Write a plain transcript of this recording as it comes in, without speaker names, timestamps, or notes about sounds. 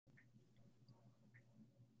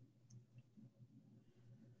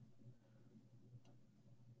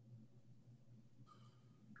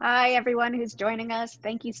Hi, everyone who's joining us.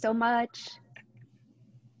 Thank you so much.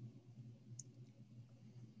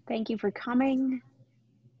 Thank you for coming.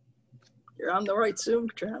 You're on the right Zoom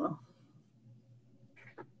channel.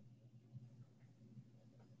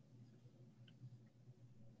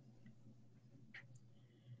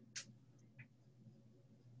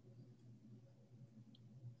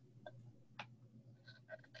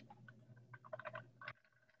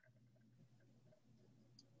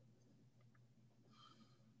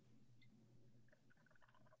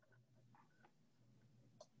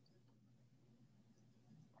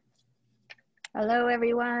 Hello,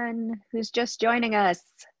 everyone who's just joining us.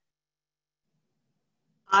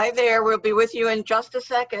 Hi there, we'll be with you in just a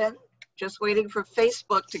second. Just waiting for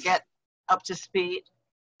Facebook to get up to speed.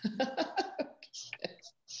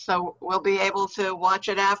 So we'll be able to watch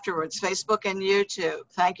it afterwards, Facebook and YouTube.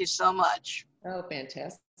 Thank you so much. Oh,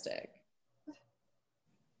 fantastic.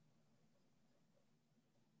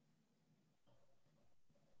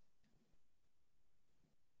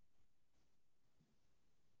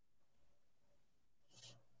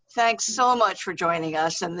 Thanks so much for joining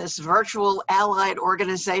us in this virtual allied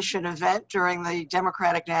organization event during the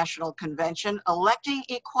Democratic National Convention, Electing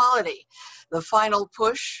Equality, the final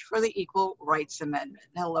push for the Equal Rights Amendment.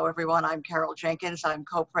 Hello, everyone. I'm Carol Jenkins. I'm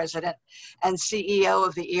co-president and CEO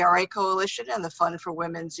of the ERA Coalition and the Fund for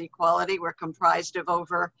Women's Equality. We're comprised of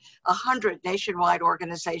over 100 nationwide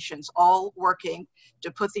organizations, all working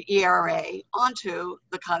to put the ERA onto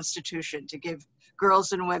the Constitution to give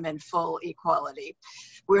girls and women full equality.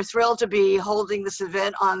 We're thrilled to be holding this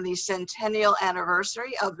event on the centennial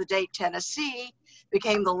anniversary of the date Tennessee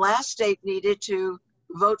became the last state needed to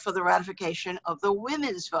vote for the ratification of the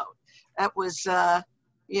women's vote. That was,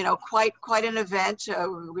 quite an event.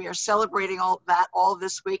 We are celebrating all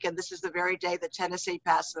this week, and this is the very day that Tennessee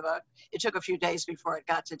passed the vote. It took a few days before it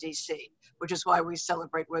got to DC, which is why we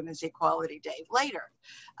celebrate Women's Equality Day later.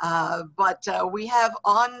 But we have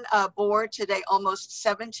on board today almost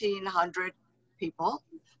 1,700 people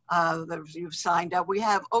that you've signed up. We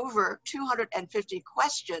have over 250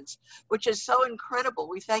 questions, which is so incredible.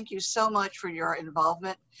 We thank you so much for your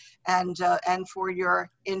involvement and for your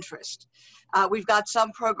interest. We've got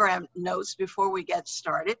some program notes before we get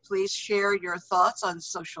started. Please share your thoughts on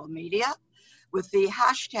social media with the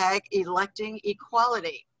hashtag Electing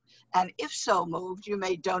Equality. And if so moved, you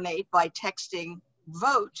may donate by texting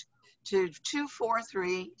VOTE to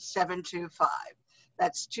 243-725.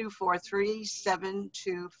 That's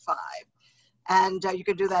 243-725. And you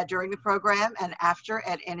can do that during the program and after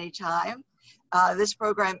at any time. This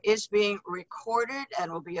program is being recorded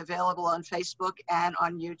and will be available on Facebook and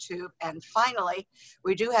on YouTube. And finally,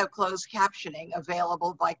 we do have closed captioning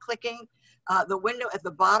available by clicking the window at the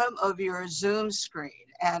bottom of your Zoom screen.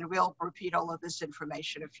 And we'll repeat all of this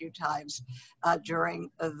information a few times during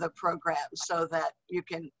the program so that you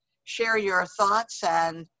can share your thoughts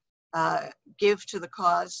and give to the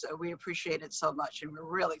cause. We appreciate it so much, and we're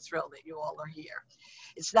really thrilled that you all are here.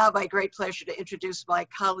 It's now my great pleasure to introduce my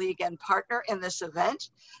colleague and partner in this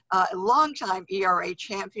event, a longtime ERA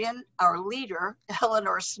champion, our leader,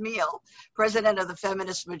 Eleanor Smeal, president of the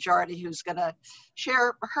Feminist Majority, who's going to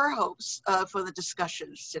share her hopes for the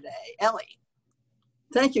discussions today. Ellie.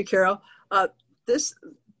 Thank you, Carol. I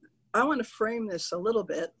want to frame this a little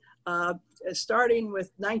bit. Starting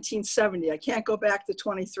with 1970, I can't go back to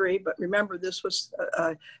 23, but remember this was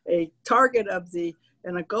a target of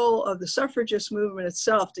and a goal of the suffragist movement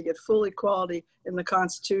itself to get full equality in the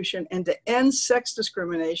Constitution and to end sex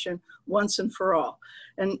discrimination once and for all.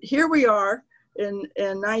 And here we are in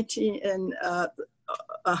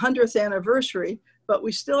 100th anniversary, but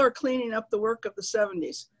we still are cleaning up the work of the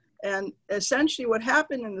 70s. And essentially what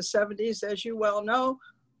happened in the 70s, as you well know,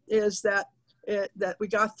 is that we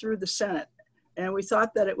got through the Senate, and we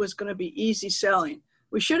thought that it was going to be easy selling.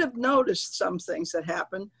 We should have noticed some things that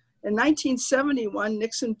happened. In 1971,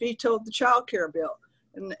 Nixon vetoed the child care bill,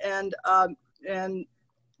 and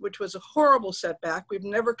which was a horrible setback. We've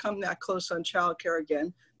never come that close on child care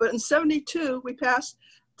again. But in 72, we passed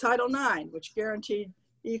Title IX, which guaranteed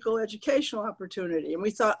equal educational opportunity. And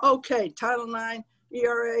we thought, okay, Title IX,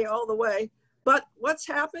 ERA all the way. But what's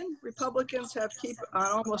happened? Republicans have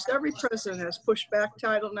almost every president has pushed back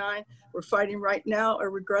Title IX. We're fighting right now a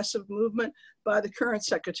regressive movement by the current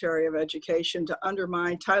Secretary of Education to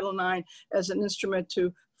undermine Title IX as an instrument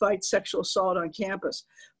to fight sexual assault on campus.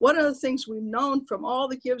 One of the things we've known from all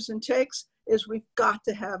the gives and takes is we've got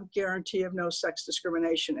to have a guarantee of no sex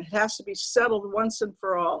discrimination. It has to be settled once and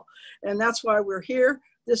for all. And that's why we're here.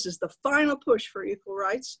 This is the final push for equal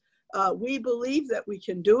rights. We believe that we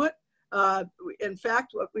can do it. In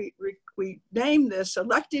fact, what we named this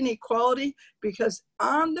Electing Equality because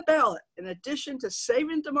on the ballot, in addition to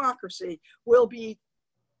saving democracy, will be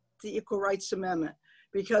the Equal Rights Amendment,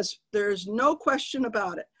 because there's no question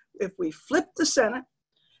about it. If we flip the Senate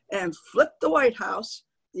and flip the White House,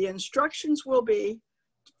 the instructions will be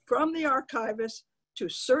from the archivist to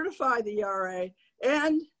certify the ERA,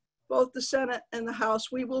 and both the Senate and the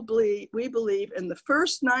House, we believe in the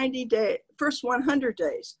first 100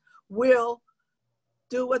 days, will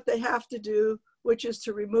do what they have to do, which is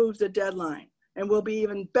to remove the deadline, and we'll be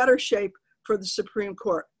even better shape for the Supreme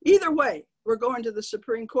Court. Either way, we're going to the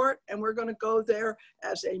Supreme Court, and we're going to go there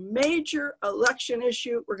as a major election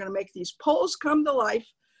issue. We're going to make these polls come to life.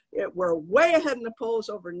 We're way ahead in the polls,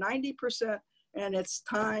 over 90%, and it's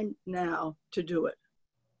time now to do it.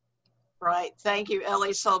 Right. Thank you,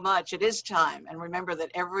 Ellie, so much. It is time. And remember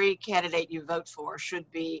that every candidate you vote for should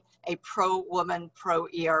be a pro-woman,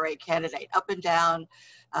 pro-ERA candidate, up and down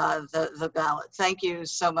the ballot. Thank you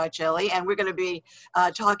so much, Ellie. And we're going to be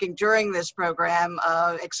talking during this program,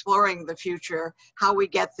 exploring the future, how we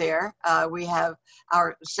get there. We have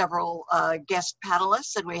our several guest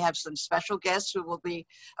panelists, and we have some special guests who will be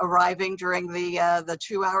arriving during the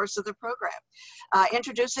 2 hours of the program.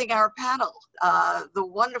 Introducing our panel, the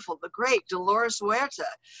wonderful, the great Dolores Huerta,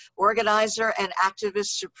 organizer and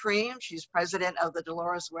activist supreme. She's president of the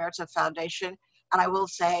Dolores Huerta Foundation. And I will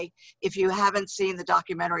say, if you haven't seen the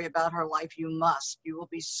documentary about her life, you must. You will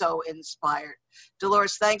be so inspired.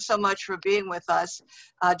 Dolores, thanks so much for being with us.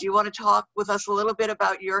 Do you want to talk with us a little bit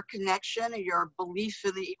about your connection and your belief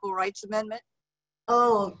in the Equal Rights Amendment?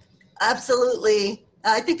 Oh, absolutely.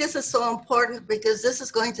 I think this is so important because this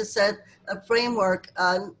is going to set a framework,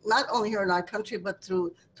 not only here in our country, but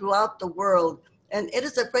throughout the world. And it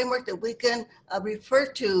is a framework that we can refer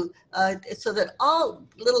to so that all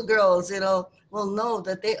little girls, will know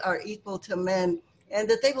that they are equal to men and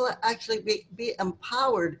that they will actually be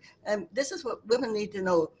empowered. And this is what women need to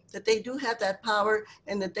know, that they do have that power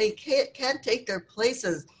and that they can take their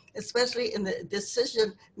places, especially in the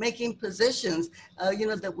decision-making positions,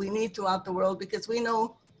 that we need throughout the world, because we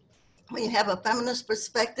know when you have a feminist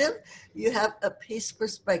perspective, you have a peace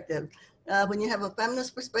perspective. When you have a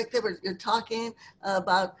feminist perspective, you're talking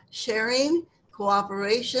about sharing,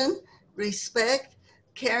 cooperation, respect,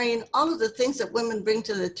 caring, all of the things that women bring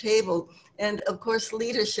to the table, and of course,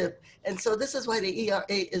 leadership. And so this is why the ERA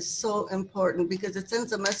is so important, because it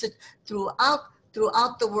sends a message throughout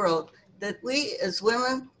the world that we as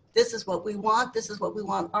women, this is what we want. This is what we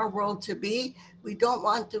want our world to be. We don't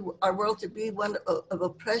want our world to be one of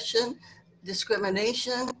oppression,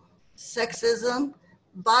 discrimination, sexism,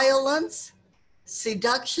 violence,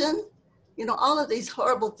 seduction, all of these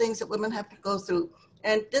horrible things that women have to go through.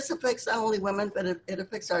 And this affects not only women, but it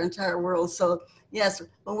affects our entire world. So yes,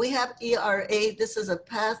 when we have ERA, this is a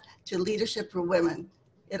path to leadership for women.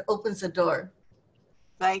 It opens the door.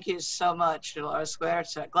 Thank you so much, Dolores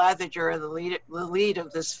Huerta. Glad that you're the lead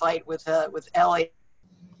of this fight with Ellie.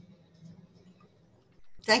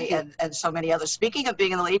 Thank you. And so many others. Speaking of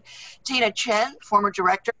being in the lead, Tina Chen, former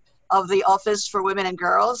director of the Office for Women and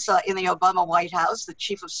Girls in the Obama White House, the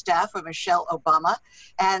chief of staff of Michelle Obama,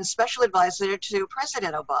 and special advisor to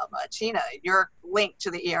President Obama. Tina, your link to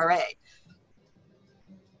the ERA.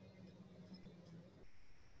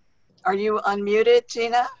 Are you unmuted,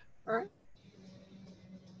 Tina?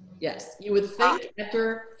 Yes, you would think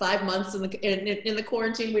after 5 months in the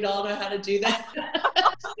quarantine, we'd all know how to do that.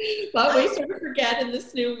 But we sort of forget in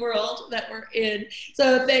this new world that we're in.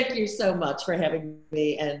 So thank you so much for having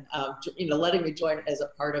me and letting me join as a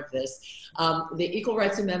part of this. The Equal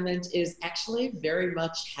Rights Amendment is actually very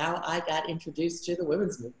much how I got introduced to the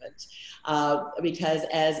women's movement. Because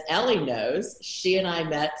as Ellie knows, she and I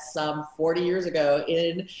met some 40 years ago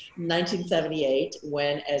in 1978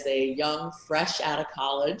 when, as a young, fresh out of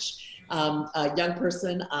college, a young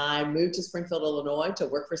person, I moved to Springfield, Illinois to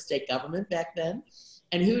work for state government back then.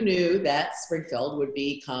 And who knew that Springfield would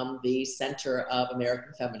become the center of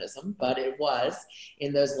American feminism? But it was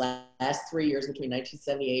in those last 3 years between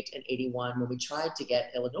 1978 and 81 when we tried to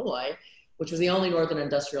get Illinois, which was the only northern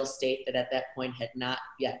industrial state that at that point had not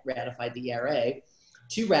yet ratified the ERA,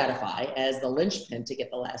 to ratify as the linchpin to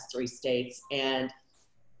get the last 3 states. And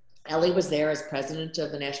Ellie was there as president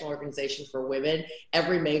of the National Organization for Women.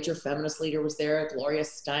 Every major feminist leader was there. Gloria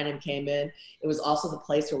Steinem came in. It was also the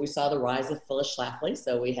place where we saw the rise of Phyllis Schlafly.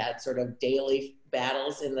 So we had sort of daily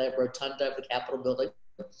battles in the rotunda of the Capitol building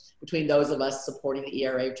between those of us supporting the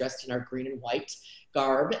ERA dressed in our green and white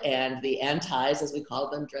garb and the antis, as we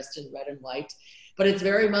called them, dressed in red and white. But it's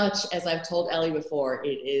very much, as I've told Ellie before,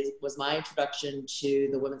 was my introduction to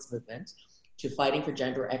the women's movement, to fighting for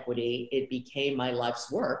gender equity, it became my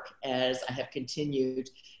life's work as I have continued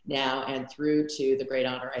now and through to the great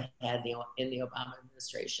honor I had in the Obama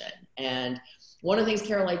administration. And one of the things,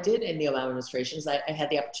 Carol, I did in the Obama administration is I had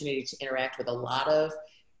the opportunity to interact with a lot of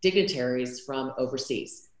dignitaries from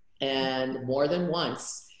overseas. And more than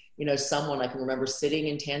once, you know, someone I can remember sitting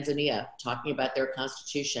in Tanzania talking about their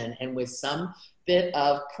constitution, and with some bit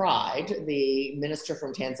of pride, the minister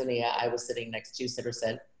from Tanzania I was sitting next to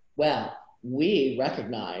said, well, we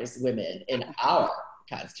recognize women in our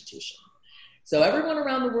constitution. So everyone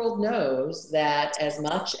around the world knows that as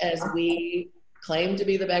much as we claim to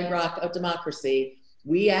be the bedrock of democracy,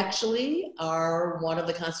 we actually are one of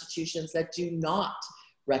the constitutions that do not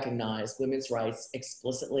recognize women's rights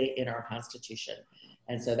explicitly in our constitution.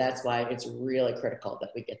 And so that's why it's really critical that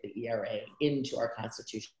we get the ERA into our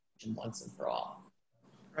constitution once and for all.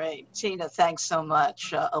 Great. Tina, thanks so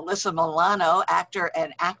much. Alyssa Milano, actor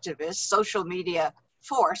and activist, social media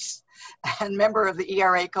force, and member of the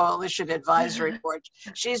ERA Coalition Advisory Board.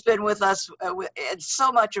 She's been with us in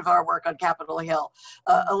so much of our work on Capitol Hill.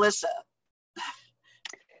 Alyssa.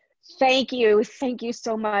 Thank you. Thank you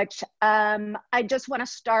so much. I just want to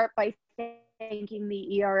start by thanking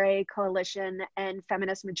the ERA Coalition and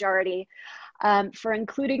Feminist Majority for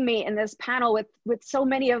including me in this panel with so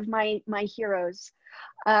many of my heroes.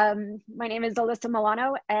 My name is Alyssa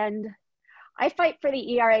Milano, and I fight for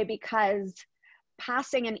the ERA because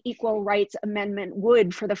passing an equal rights amendment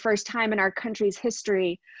would, for the first time in our country's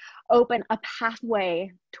history, open a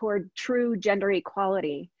pathway toward true gender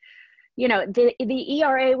equality. You know, the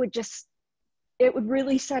ERA would it would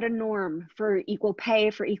really set a norm for equal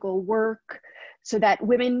pay for equal work, so that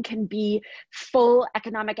women can be full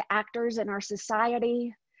economic actors in our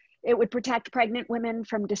society. It would protect pregnant women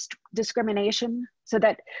from discrimination, so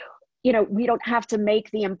that, you know, we don't have to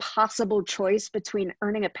make the impossible choice between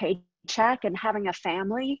earning a paycheck and having a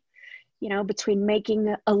family, you know, between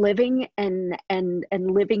making a living and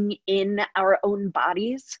living in our own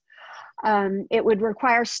bodies. It would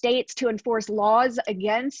require states to enforce laws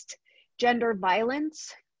against gender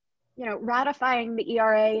violence. You know, ratifying the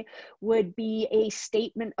ERA would be a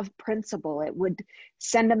statement of principle. It would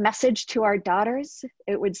send a message to our daughters.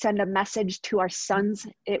 It would send a message to our sons.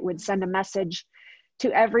 It would send a message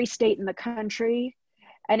to every state in the country,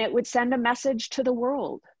 and it would send a message to the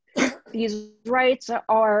world. These rights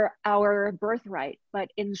are our birthright, but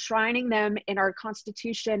enshrining them in our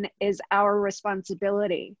Constitution is our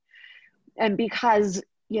responsibility. And because,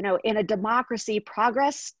 you know, in a democracy,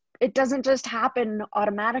 progress, it doesn't just happen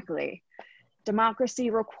automatically.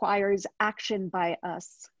 Democracy requires action by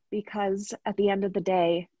us, because at the end of the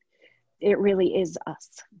day, it really is us.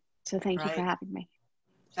 So thank you for having me.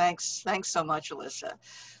 Thanks so much, Alyssa.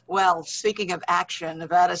 Well, speaking of action,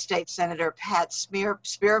 Nevada State Senator Pat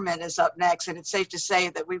Spearman is up next, and it's safe to say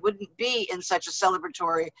that we wouldn't be in such a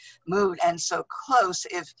celebratory mood and so close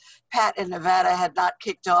if Pat in Nevada had not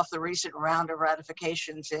kicked off the recent round of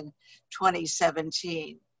ratifications in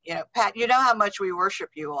 2017. You know, Pat, you know how much we worship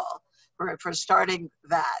you all for starting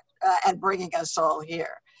that and bringing us all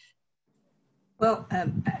here. Well,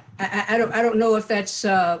 I don't know if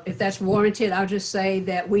that's warranted. I'll just say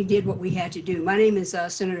that we did what we had to do. My name is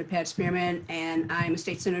Senator Pat Spearman, and I'm a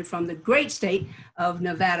state senator from the great state of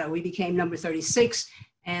Nevada. We became number 36,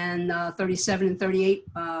 and 37 and 38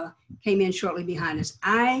 came in shortly behind us.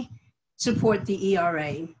 I support the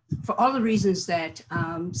ERA for all the reasons that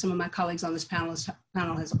some of my colleagues on this panel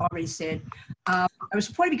has already said. I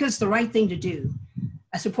support it because it's the right thing to do.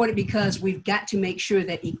 I support it because we've got to make sure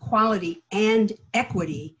that equality and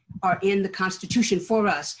equity are in the Constitution for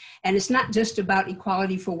us. And it's not just about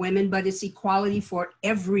equality for women, but it's equality for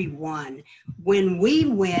everyone. When we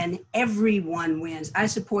win, everyone wins. I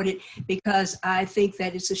support it because I think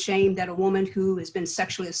that it's a shame that a woman who has been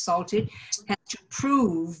sexually assaulted has to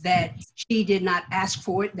prove that she did not ask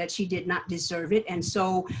for it, that she did not deserve it. And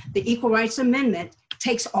so the Equal Rights Amendment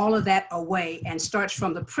takes all of that away and starts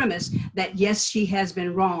from the premise that, yes, she has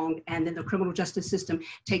been wronged, and then the criminal justice system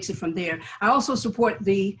takes it from there. I also support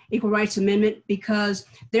the Equal Rights Amendment because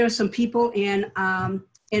there are some people in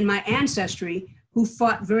my ancestry who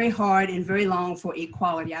fought very hard and very long for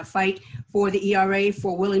equality. I fight for the ERA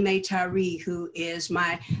for Willie Mae Tyree, who is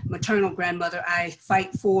my maternal grandmother. I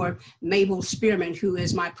fight for Mabel Spearman, who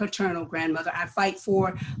is my paternal grandmother. I fight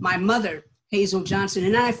for my mother, Hazel Johnson,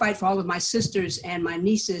 and I fight for all of my sisters and my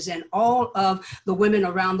nieces and all of the women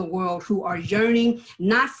around the world who are yearning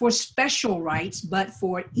not for special rights, but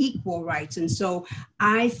for equal rights. And so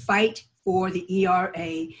I fight for the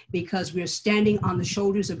ERA because we're standing on the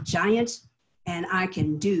shoulders of giants, and I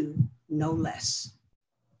can do no less.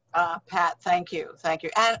 Pat, thank you. Thank you.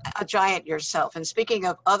 And a giant yourself. And speaking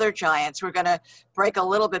of other giants, we're going to break a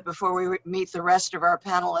little bit before we meet the rest of our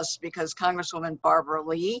panelists because Congresswoman Barbara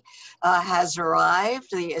Lee has arrived,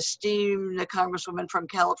 the esteemed Congresswoman from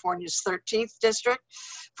California's 13th District,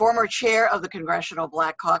 former chair of the Congressional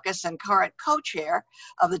Black Caucus and current co-chair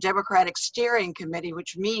of the Democratic Steering Committee,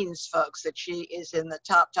 which means, folks, that she is in the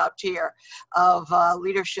top tier of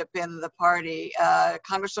leadership in the party.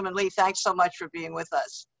 Congresswoman Lee, thanks so much for being with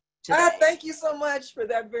us today. Thank you so much for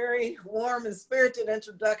that very warm and spirited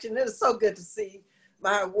introduction. It is so good to see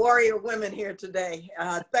my warrior women here today.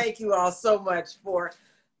 Thank you all so much for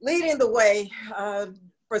leading the way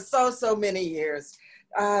for so many years.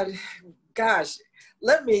 Gosh,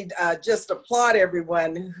 let me just applaud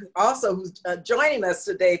everyone also who's joining us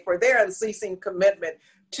today for their unceasing commitment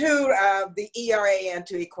to the ERA and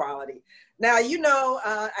to equality. Now, you know,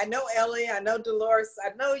 I know Ellie, I know Dolores,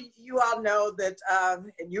 I know you all know that,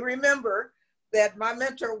 and you remember that my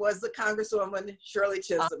mentor was the Congresswoman Shirley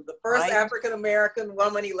Chisholm, the first African-American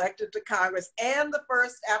woman elected to Congress and the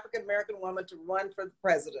first African-American woman to run for the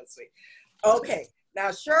presidency. Okay, now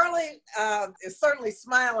Shirley is certainly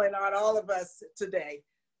smiling on all of us today.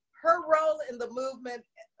 Her role in the movement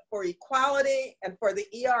for equality and for the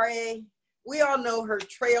ERA, we all know her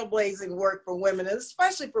trailblazing work for women, and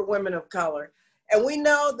especially for women of color. And we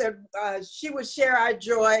know that she would share our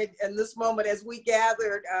joy in this moment as we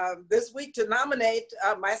gathered this week to nominate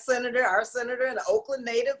our senator, and Oakland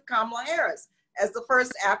native, Kamala Harris, as the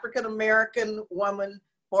first African-American woman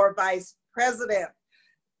for vice president.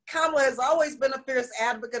 Kamala has always been a fierce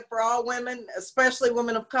advocate for all women, especially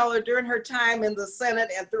women of color, during her time in the Senate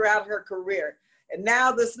and throughout her career. And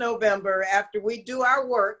now this November, after we do our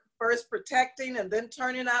work, first protecting and then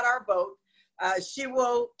turning out our vote, she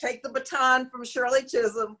will take the baton from Shirley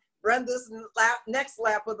Chisholm, run this next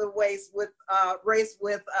lap of the race with our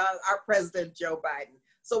President Joe Biden.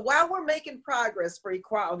 So while we're making progress for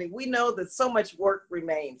equality, we know that so much work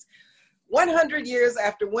remains. 100 years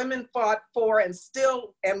after women fought for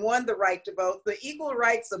and won the right to vote, the Equal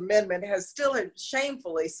Rights Amendment has still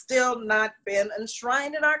shamefully not been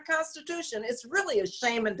enshrined in our Constitution. It's really a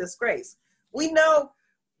shame and disgrace. We know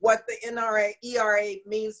what the ERA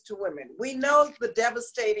means to women. We know the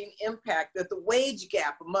devastating impact that the wage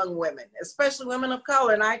gap among women, especially women of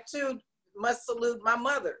color, and I too must salute my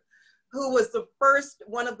mother, who was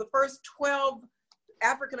one of the first 12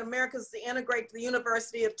 African Americans to integrate to the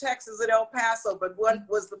University of Texas at El Paso, but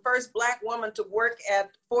was the first Black woman to work at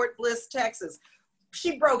Fort Bliss, Texas.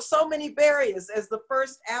 She broke so many barriers as the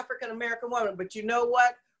first African American woman, but you know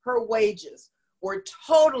what? Her wages were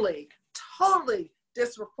totally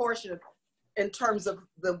disproportionate in terms of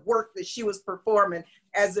the work that she was performing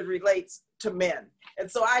as it relates to men. And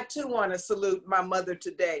so I too want to salute my mother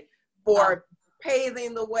today for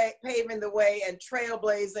paving the way and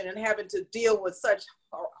trailblazing and having to deal with such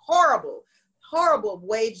horrible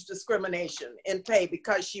wage discrimination in pay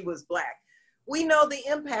because she was Black. We know the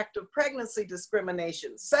impact of pregnancy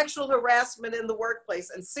discrimination, sexual harassment in the workplace,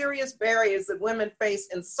 and serious barriers that women face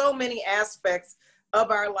in so many aspects of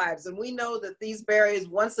our lives. And we know that these barriers,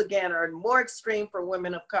 once again, are more extreme for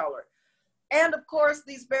women of color. And of course,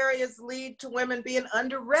 these barriers lead to women being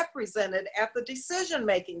underrepresented at the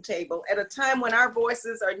decision-making table at a time when our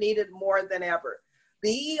voices are needed more than ever.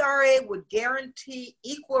 The ERA would guarantee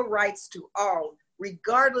equal rights to all,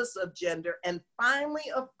 regardless of gender, and finally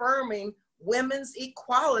affirming women's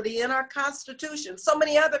equality in our Constitution. So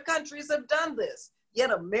many other countries have done this,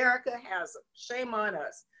 yet America hasn't. Shame on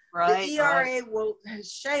us. Right, the ERA will,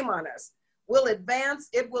 shame on us,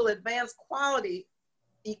 it will advance quality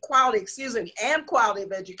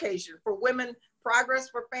of education for women, progress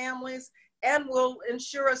for families, and will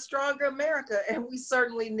ensure a stronger America. And we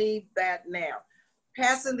certainly need that now.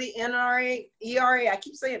 Passing the ERA, I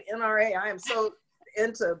keep saying NRA, I am so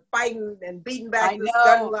into fighting and beating back this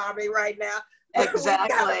gun lobby right now.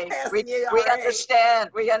 Exactly. We understand.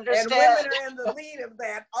 And women are in the lead of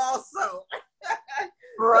that also.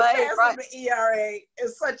 Passing the ERA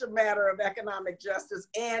is such a matter of economic justice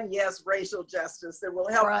and, yes, racial justice that will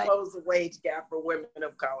help close the wage gap for women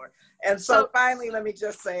of color. And so finally, let me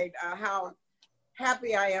just say how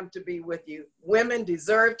happy I am to be with you. Women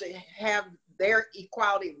deserve to have their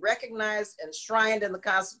equality recognized and enshrined in the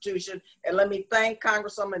Constitution. And let me thank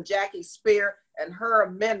Congresswoman Jackie Speier and her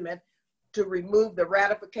amendment to remove the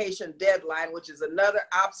ratification deadline, which is another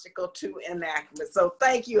obstacle to enactment. So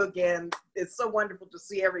thank you again. It's so wonderful to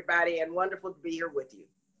see everybody and wonderful to be here with you.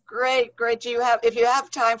 Great, great. If you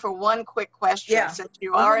have time for one quick question, Yeah. since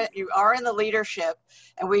you are in the leadership,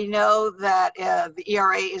 and we know that the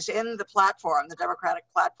ERA is in the platform, the Democratic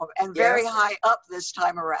platform, and very Yes. high up this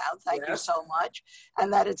time around. Thank you Yes. so much.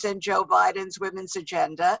 And that it's in Joe Biden's women's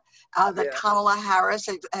agenda. That Yeah. Kamala Harris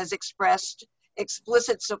has expressed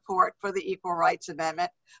explicit support for the Equal Rights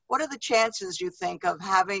Amendment. What are the chances, you think, of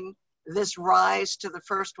having this rise to the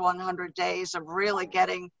first 100 days of really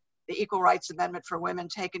getting the Equal Rights Amendment for women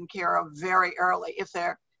taken care of very early, if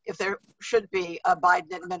there should be a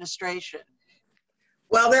Biden administration?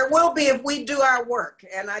 Well, there will be if we do our work.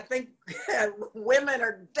 And I think women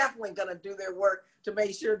are definitely going to do their work to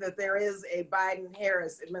make sure that there is a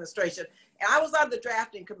Biden-Harris administration. And I was on the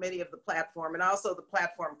drafting committee of the platform and also the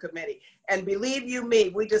platform committee. And believe you me,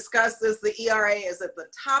 we discussed this. The ERA is at the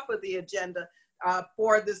top of the agenda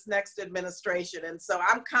for this next administration. And so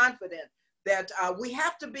I'm confident that we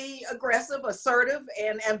have to be aggressive, assertive,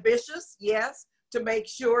 and ambitious, yes, to make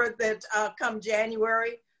sure that come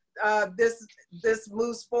January, this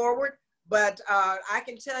moves forward. But I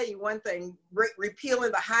can tell you one thing,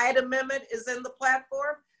 repealing the Hyde Amendment is in the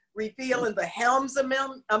platform, repealing the Helms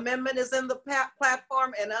Amendment is in the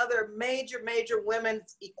platform, and other major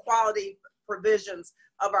women's equality provisions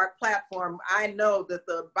of our platform, I know that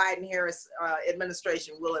the Biden-Harris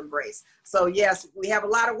administration will embrace. So yes, we have a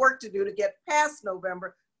lot of work to do to get past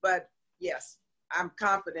November, but yes, I'm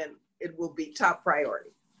confident it will be top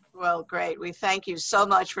priority. Well, great. We thank you so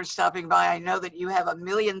much for stopping by. I know that you have a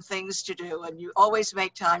million things to do and you always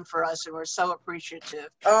make time for us, and we're so appreciative.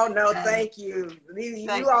 Oh, no, thank you.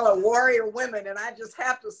 You all are warrior women, and I just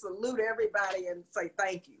have to salute everybody and say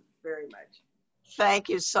thank you very much. Thank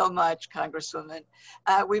you so much, Congresswoman.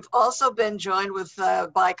 We've also been joined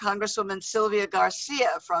by Congresswoman Sylvia Garcia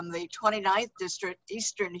from the 29th District,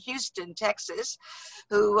 Eastern Houston, Texas,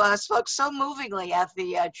 who spoke so movingly at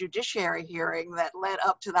the judiciary hearing that led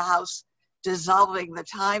up to the House dissolving the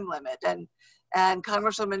time limit. And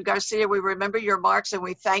Congresswoman Garcia, we remember your remarks, and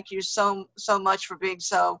we thank you so much for being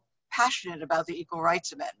so passionate about the Equal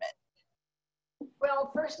Rights Amendment. Well,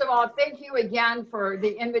 first of all, thank you again for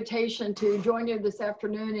the invitation to join you this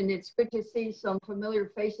afternoon. And it's good to see some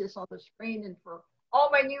familiar faces on the screen. And for all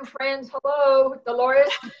my new friends, hello, Dolores.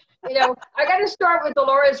 You know, I got to start with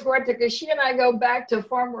Dolores Huerta because she and I go back to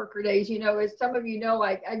farm worker days. You know, as some of you know,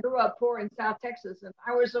 I grew up poor in South Texas, and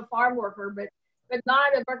I was a farm worker, but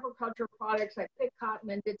not of agricultural products. I picked cotton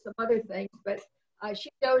and did some other things. But she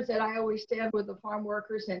knows that I always stand with the farm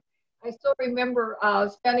workers. And I still remember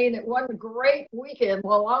spending one great weekend,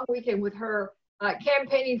 well, long weekend with her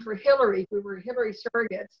campaigning for Hillary. We were Hillary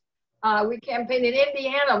surrogates. We campaigned in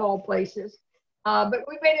Indiana, of all places. But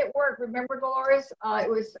we made it work. Remember, Dolores? It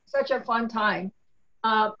was such a fun time.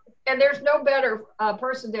 And there's no better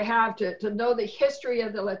person to have to know the history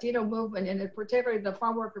of the Latino movement, and particularly the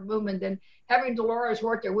farm worker movement, than having Dolores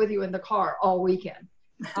Huerta with you in the car all weekend.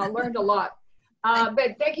 I learned a lot.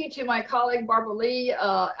 But thank you to my colleague, Barbara Lee.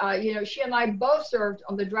 You know, she and I both served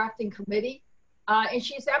on the drafting committee, and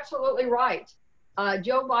she's absolutely right.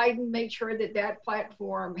 Joe Biden made sure that that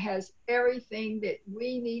platform has everything that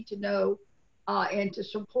we need to know and to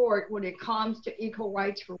support when it comes to equal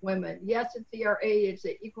rights for women. Yes, it's the ERA, it's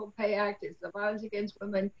the Equal Pay Act, it's the Violence Against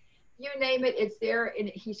Women. You name it, it's there, and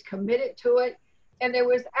he's committed to it. And there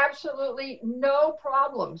was absolutely no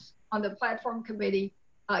problems on the platform committee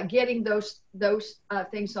getting those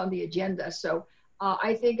things on the agenda. So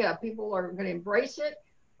I think people are going to embrace it.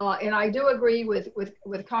 And I do agree with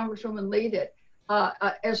Congresswoman Lee that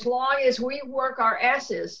as long as we work our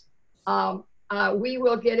asses, we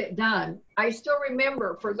will get it done. I still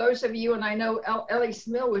remember, for those of you, and I know Ellie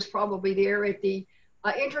Smith was probably there at the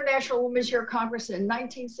International Women's Year Conference in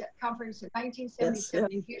 1977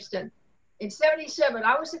 yes. in Houston. In 77,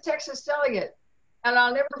 I was a Texas delegate. And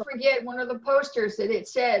I'll never forget one of the posters that it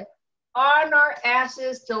said, "On our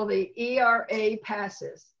asses till the ERA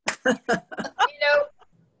passes." You know,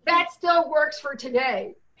 that still works for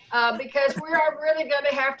today because we are really going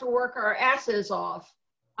to have to work our asses off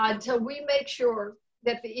until we make sure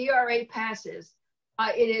that the ERA passes.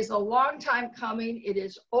 It is a long time coming. It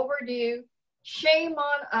is overdue. Shame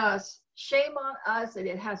on us. Shame on us that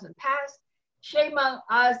it hasn't passed. Shame on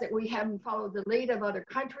us that we haven't followed the lead of other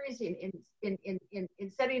countries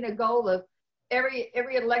in setting a goal of every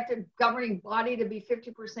elected governing body to be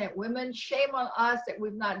 50% women. Shame on us that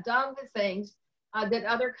we've not done the things that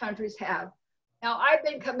other countries have. Now, I've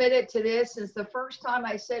been committed to this since the first time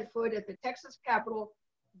I set foot at the Texas Capitol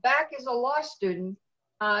back as a law student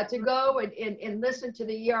to go and listen to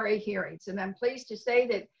the ERA hearings. And I'm pleased to say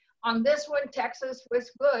that on this one, Texas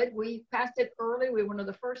was good. We passed it early. We were one of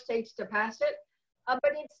the first states to pass it.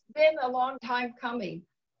 but it's been a long time coming.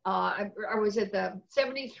 I was at the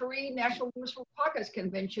 73 National Women's for Caucus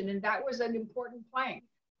Convention, and that was an important plank.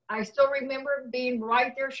 I still remember being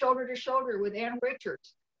right there shoulder to shoulder with Ann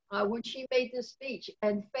Richards when she made this speech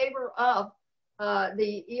in favor of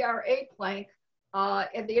the ERA plank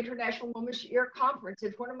at the International Women's Year Conference.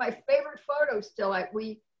 It's one of my favorite photos still.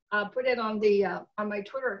 We put it on my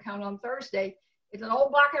Twitter account on Thursday. It's an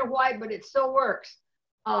old black and white, but it still works.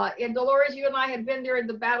 And Dolores, you and I had been there in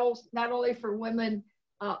the battles, not only for women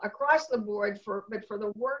across the board, but for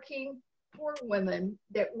the working poor women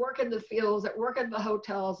that work in the fields, that work in the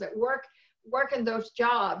hotels, that work in those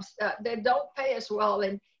jobs that don't pay us well.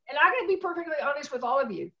 And I'm going to be perfectly honest with all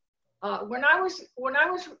of you. When I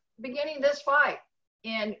was beginning this fight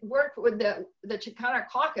and worked with the Chicana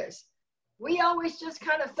caucus, we always just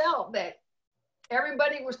kind of felt that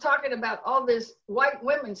everybody was talking about all this white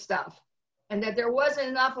women stuff and that there wasn't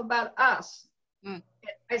enough about us. Mm.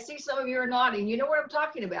 I see some of you are nodding. You know what I'm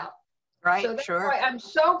talking about. Right, so that's sure. Why I'm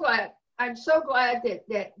so glad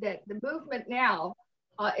that the movement now,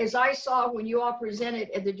 as I saw when you all presented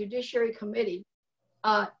at the Judiciary Committee,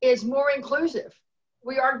 is more inclusive.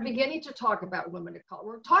 We are beginning to talk about women of color.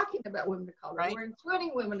 We're talking about women of color. Right. We're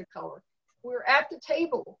including women of color. We're at the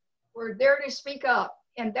table. We're there to speak up.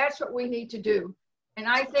 And that's what we need to do. And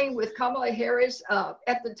I think with Kamala Harris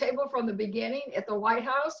at the table from the beginning at the White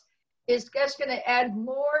House, is just going to add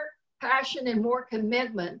more passion and more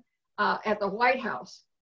commitment at the White House,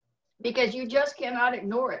 because you just cannot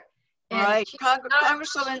ignore it. And right.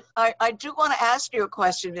 Congresswoman, I do want to ask you a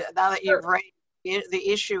question now that you've raised the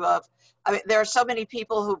issue of, I mean, there are so many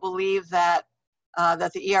people who believe that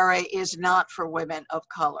that the ERA is not for women of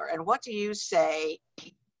color. And what do you say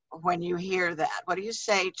when you hear that? What do you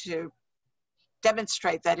say to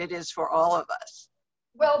demonstrate that it is for all of us?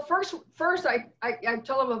 Well, first I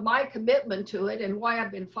tell them of my commitment to it and why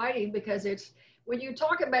I've been fighting, because it's, when you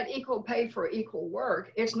talk about equal pay for equal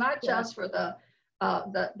work, it's not just for the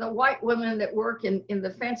white women that work in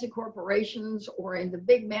the fancy corporations or in the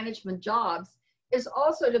big management jobs. It's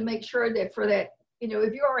also to make sure that for that, you know,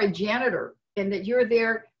 if you are a janitor and that you're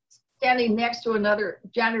there standing next to another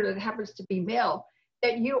janitor that happens to be male,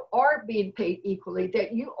 that you are being paid equally,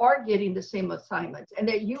 that you are getting the same assignments, and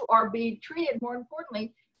that you are being treated, more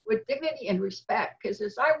importantly, with dignity and respect. Because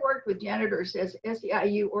as I worked with janitors as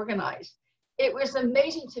SEIU organized, it was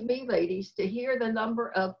amazing to me, ladies, to hear the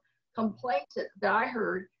number of complaints that I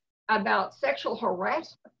heard about sexual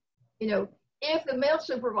harassment. You know, if the male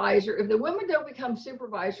supervisor, if the women don't become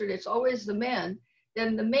supervisor, it's always the men,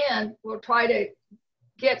 then the men will try to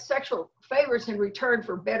get sexual favors in return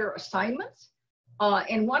for better assignments.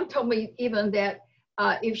 And one told me even that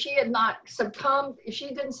if she had not succumbed, if she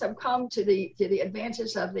didn't succumb to the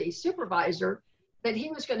advances of the supervisor, that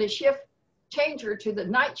he was going to change her to the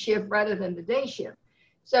night shift rather than the day shift.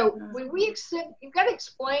 So when we accept, you've got to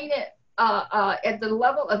explain it at the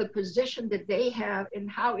level of the position that they have and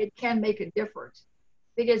how it can make a difference.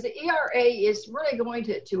 Because the ERA is really going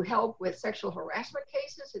to help with sexual harassment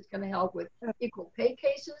cases. It's going to help with equal pay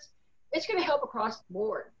cases. It's going to help across the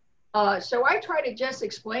board. So I try to just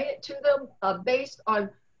explain it to them based on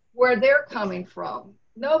where they're coming from.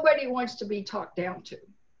 Nobody wants to be talked down to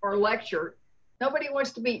or lectured. Nobody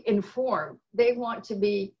wants to be informed. They want to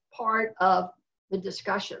be part of the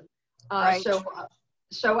discussion. Right.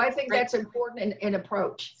 So I think that's important in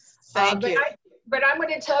approach. Thank you. But I'm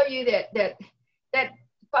going to tell you that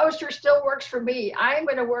poster still works for me. I'm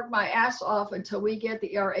going to work my ass off until we get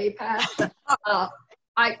the ERA passed.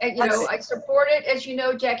 I support it. As you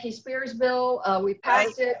know, Jackie Spears' bill, we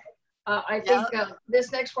passed it. I think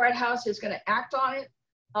this next White House is going to act on it.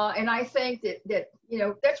 And I think that, you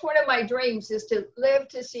know, that's one of my dreams, is to live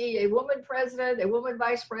to see a woman president, a woman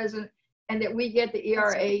vice president, and that we get the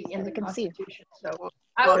ERA in the Constitution. So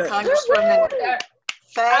Congresswoman,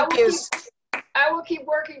 thank you. I will keep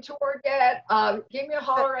working toward that. Give me a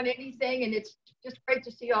holler on anything, and it's just great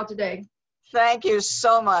to see y'all today. Thank you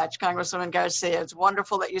so much, Congresswoman Garcia. It's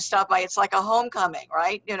wonderful that you stopped by. It's like a homecoming,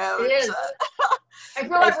 right? You know, it is. I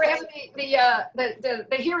feel like we're having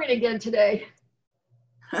the hearing again today.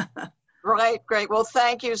 Right, great. Well,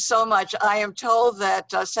 thank you so much. I am told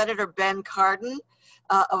that Senator Ben Cardin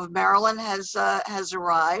of Maryland has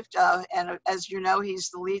arrived, and as you know, he's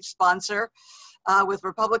the lead sponsor with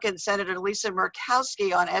Republican Senator Lisa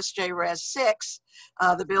Murkowski on SJ Res 6,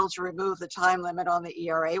 the bill to remove the time limit on the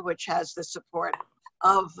ERA, which has the support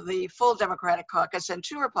of the full Democratic caucus and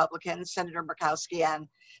 2 Republicans, Senator Murkowski and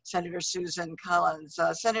Senator Susan Collins.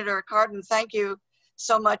 Senator Cardin, thank you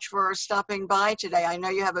so much for stopping by today. I know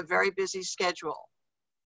you have a very busy schedule.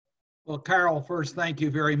 Well, Carol, first, thank you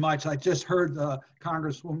very much. I just heard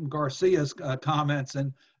Congresswoman Garcia's comments,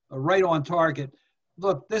 and right on target.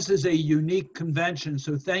 Look, this is a unique convention,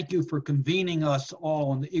 so thank you for convening us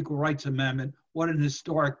all on the Equal Rights Amendment. What an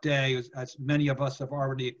historic day, as many of us have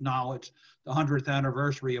already acknowledged, the 100th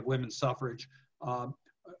anniversary of women's suffrage.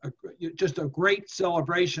 Just a great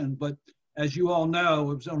celebration, but as you all know,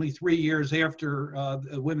 it was only 3 years after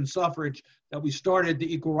women's suffrage that we started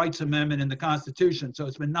the Equal Rights Amendment in the Constitution. So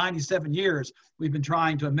it's been 97 years we've been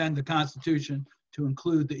trying to amend the Constitution to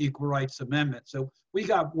include the Equal Rights Amendment. So we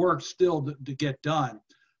got work still to get done.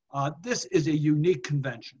 This is a unique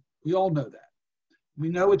convention. We all know that. We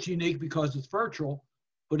know it's unique because it's virtual,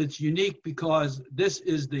 but it's unique because this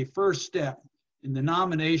is the first step in the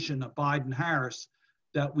nomination of Biden-Harris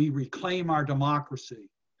that we reclaim our democracy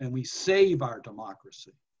and we save our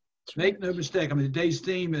democracy. Make no mistake, I mean, today's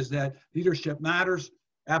theme is that leadership matters.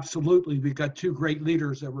 Absolutely, we've got two great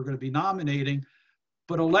leaders that we're going to be nominating,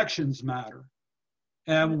 but elections matter.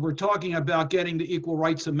 And when we're talking about getting the Equal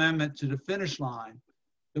Rights Amendment to the finish line,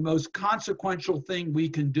 the most consequential thing we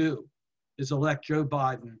can do is elect Joe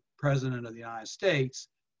Biden President of the United States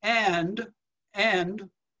and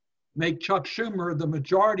make Chuck Schumer the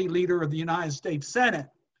majority leader of the United States Senate.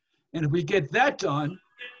 And if we get that done,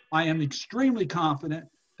 I am extremely confident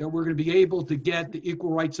that we're going to be able to get the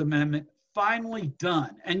Equal Rights Amendment finally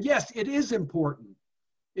done. And yes, it is important.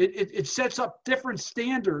 It sets up different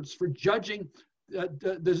standards for judging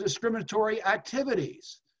the discriminatory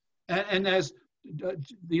activities. And as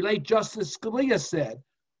the late Justice Scalia said,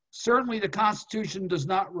 certainly the Constitution does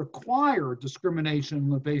not require discrimination on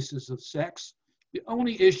the basis of sex. The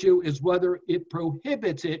only issue is whether it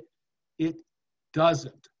prohibits it. It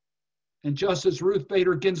doesn't. And Justice Ruth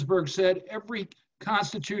Bader Ginsburg said, every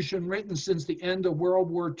constitution written since the end of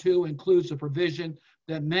World War II includes a provision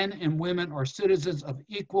that men and women are citizens of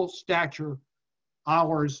equal stature.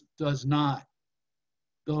 Ours does not.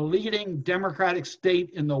 The leading democratic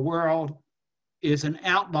state in the world is an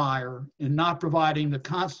outlier in not providing the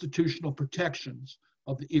constitutional protections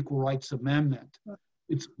of the Equal Rights Amendment.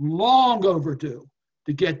 It's long overdue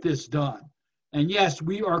to get this done. And yes,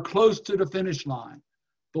 we are close to the finish line,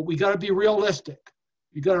 but we got to be realistic.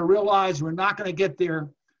 You got to realize we're not going to get there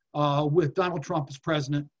with Donald Trump as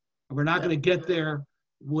president, and we're not going to get there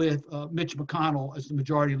with Mitch McConnell as the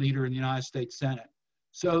majority leader in the United States Senate.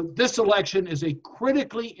 So this election is a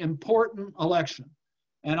critically important election.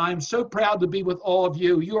 And I'm so proud to be with all of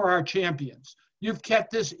you. You are our champions. You've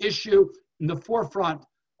kept this issue in the forefront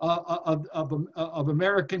of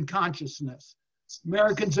American consciousness.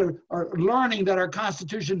 Americans are learning that our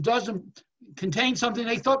Constitution doesn't contain something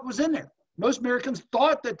they thought was in there. Most Americans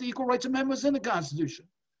thought that the Equal Rights Amendment was in the Constitution.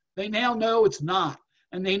 They now know it's not.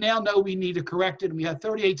 And they now know we need to correct it. And we have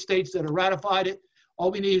 38 states that have ratified it.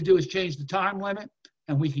 All we need to do is change the time limit,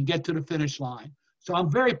 and we can get to the finish line. So I'm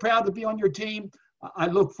very proud to be on your team. I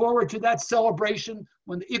look forward to that celebration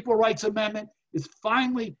when the Equal Rights Amendment is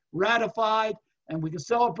finally ratified, and we can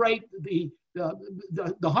celebrate the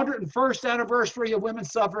 101st anniversary of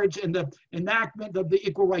women's suffrage and the enactment of the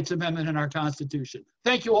Equal Rights Amendment in our Constitution.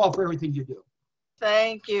 Thank you all for everything you do.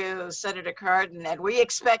 Thank you, Senator Cardin. And we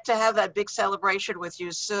expect to have that big celebration with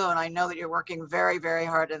you soon. I know that you're working very, very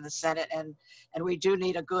hard in the Senate, and we do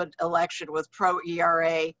need a good election with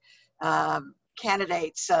pro-ERA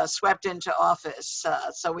candidates swept into office.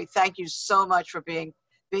 So we thank you so much for being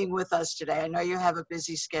with us today. I know you have a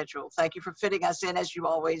busy schedule. Thank you for fitting us in as you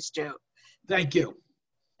always do. Thank you.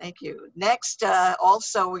 Thank you. Next,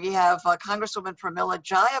 also, we have Congresswoman Pramila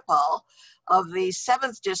Jayapal of the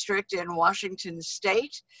 7th District in Washington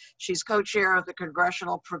State. She's co-chair of the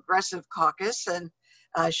Congressional Progressive Caucus, and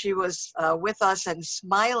she was with us and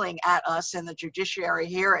smiling at us in the judiciary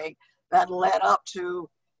hearing that led up to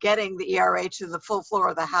getting the ERA to the full floor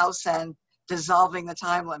of the House and dissolving the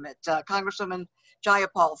time limit. Congresswoman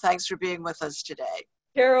Jayapal, thanks for being with us today.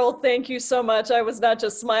 Carol, thank you so much. I was not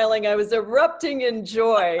just smiling, I was erupting in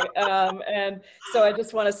joy. And so I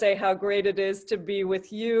just want to say how great it is to be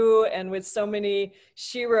with you and with so many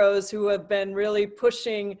sheroes who have been really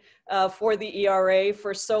pushing for the ERA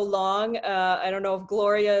for so long. I don't know if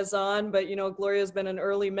Gloria is on, but you know, Gloria's been an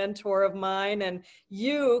early mentor of mine. And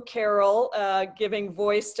you, Carol, giving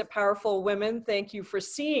voice to powerful women, thank you for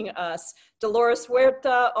seeing us. Dolores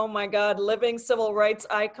Huerta, oh my God, living civil rights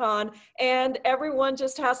icon. And everyone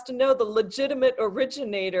just has to know the legitimate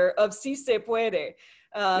originator of Si Se Puede.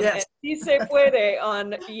 Yes. Si Se Puede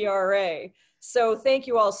on ERA. So thank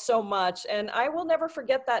you all so much. And I will never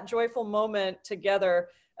forget that joyful moment together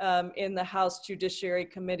in the House Judiciary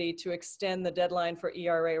Committee to extend the deadline for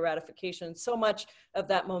ERA ratification. So much of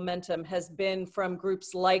that momentum has been from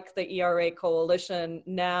groups like the ERA Coalition,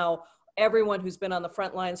 now everyone who's been on the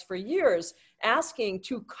front lines for years, asking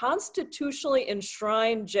to constitutionally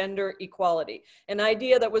enshrine gender equality, an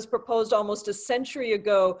idea that was proposed almost a century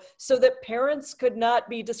ago so that parents could not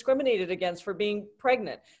be discriminated against for being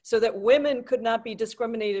pregnant, so that women could not be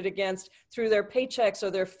discriminated against through their paychecks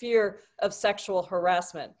or their fear of sexual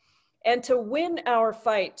harassment. And to win our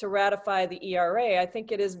fight to ratify the ERA, I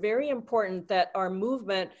think it is very important that our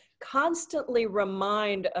movement constantly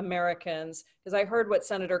remind Americans, because I heard what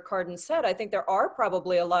Senator Cardin said, I think there are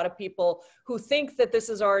probably a lot of people who think that this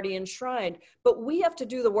is already enshrined, but we have to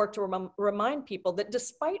do the work to remind people that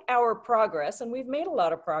despite our progress, and we've made a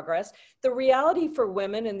lot of progress, the reality for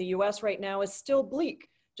women in the US right now is still bleak.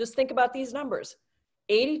 Just think about these numbers: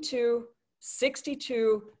 82,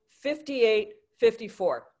 62, 58,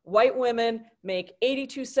 54. White women make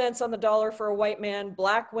 82 cents on the dollar for a white man,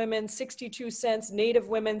 Black women 62 cents, Native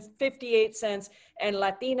women 58 cents, and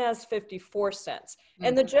Latinas 54 cents.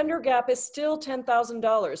 And the gender gap is still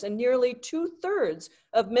 $10,000, and nearly 2/3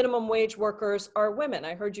 of minimum wage workers are women.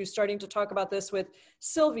 I heard you starting to talk about this with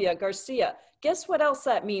Sylvia Garcia. Guess what else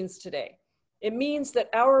that means today? It means that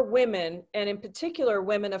our women, and in particular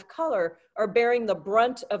women of color, are bearing the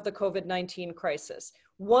brunt of the COVID-19 crisis.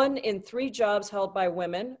 1 in 3 jobs held by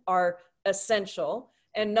women are essential,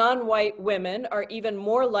 and non-white women are even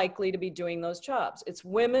more likely to be doing those jobs. It's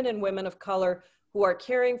women and women of color who are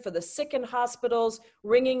caring for the sick in hospitals,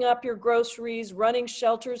 ringing up your groceries, running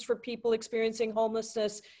shelters for people experiencing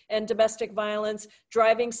homelessness and domestic violence,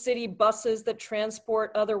 driving city buses that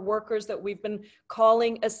transport other workers that we've been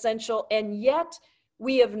calling essential, and yet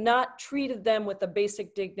we have not treated them with the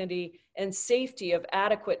basic dignity and safety of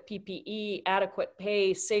adequate PPE, adequate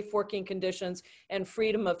pay, safe working conditions, and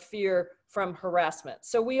freedom of fear from harassment.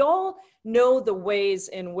 So we all know the ways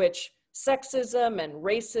in which sexism and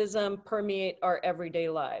racism permeate our everyday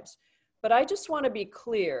lives. But I just want to be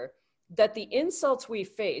clear that the insults we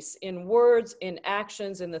face in words, in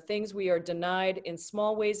actions, in the things we are denied in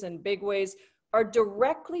small ways and big ways are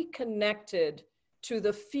directly connected to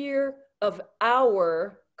the fear of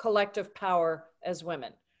our collective power as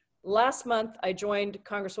women. Last month, I joined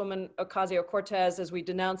Congresswoman Ocasio-Cortez as we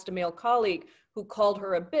denounced a male colleague who called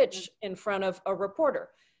her a bitch in front of a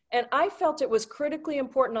reporter. And I felt it was critically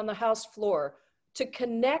important on the House floor to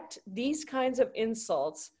connect these kinds of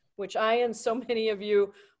insults, which I and so many of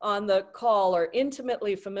you on the call are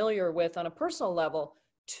intimately familiar with on a personal level,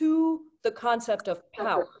 to the concept of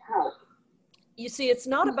power. You see, it's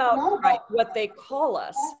not about what they call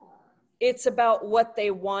us, it's about what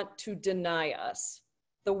they want to deny us.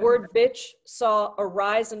 The word bitch saw a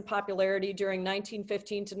rise in popularity during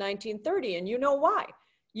 1915 to 1930, and you know why.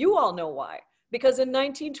 You all know why. Because in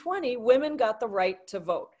 1920, women got the right to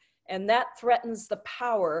vote, and that threatens the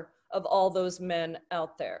power of all those men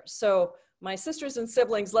out there. So my sisters and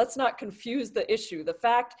siblings, let's not confuse the issue. The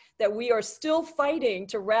fact that we are still fighting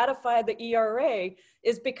to ratify the ERA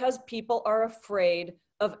is because people are afraid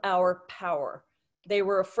of our power. They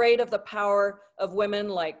were afraid of the power of women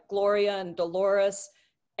like Gloria and Dolores,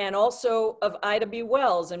 and also of Ida B.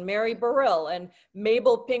 Wells and Mary Burrell and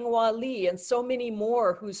Mabel Pingwa Lee and so many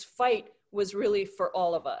more whose fight was really for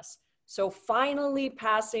all of us. So finally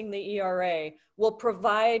passing the ERA will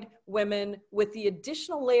provide women with the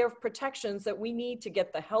additional layer of protections that we need to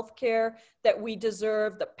get the health care that we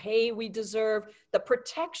deserve, the pay we deserve, the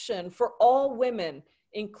protection for all women,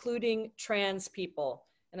 including trans people.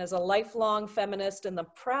 And as a lifelong feminist and the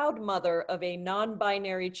proud mother of a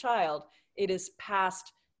non-binary child, it is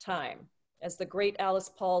past time. As the great Alice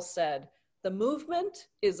Paul said, the movement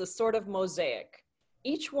is a sort of mosaic.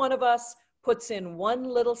 Each one of us puts in one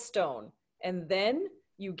little stone, and then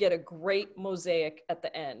you get a great mosaic at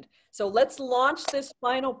the end. So let's launch this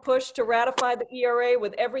final push to ratify the ERA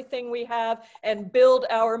with everything we have and build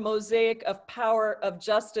our mosaic of power, of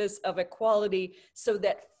justice, of equality, so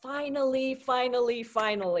that finally, finally,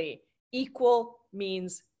 finally, equal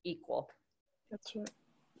means equal. That's right.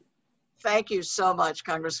 Thank you so much,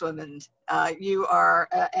 Congresswoman. You are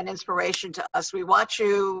an inspiration to us. We watch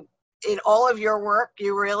you in all of your work.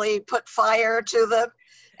 You really put fire to them.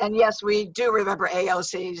 And yes, we do remember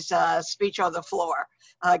AOC's speech on the floor.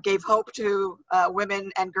 Gave hope to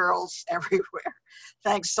women and girls everywhere.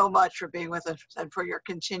 Thanks so much for being with us and for your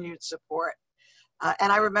continued support.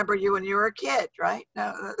 And I remember you when you were a kid, right?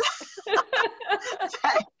 No.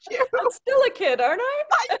 Thank you. I'm still a kid, aren't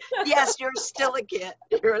I? Yes, you're still a kid.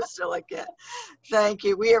 You're still a kid. Thank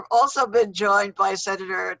you. We have also been joined by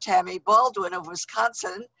Senator Tammy Baldwin of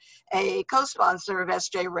Wisconsin, a co-sponsor of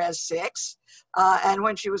SJ Res 6. And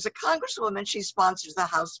when she was a congresswoman, she sponsored the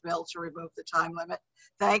House bill to remove the time limit.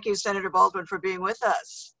 Thank you, Senator Baldwin, for being with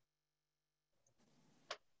us.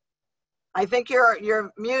 I think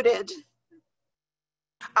you're muted.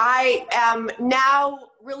 I am now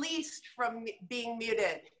released from being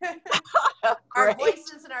muted. Our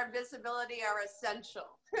voices and our visibility are essential.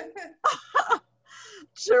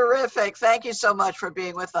 Terrific. Thank you so much for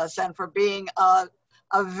being with us and for being a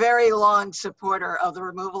very long supporter of the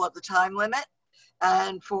removal of the time limit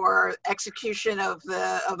and for execution of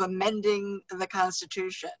amending the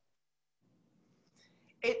Constitution.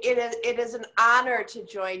 It is an honor to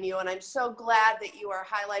join you, and I'm so glad that you are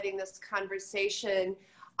highlighting this conversation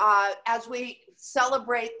as we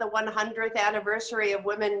celebrate the 100th anniversary of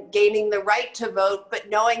women gaining the right to vote, but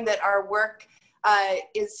knowing that our work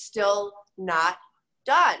is still not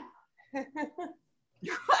done.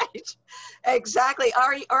 Right, exactly.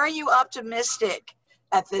 Are you optimistic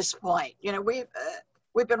at this point? You know,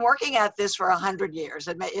 we've been working at this for 100 years.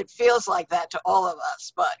 It feels like that to all of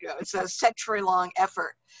us, but you know, it's a century-long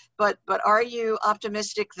effort. But are you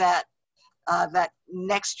optimistic that that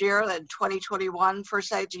next year, in 2021, per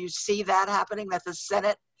se, do you see that happening? That the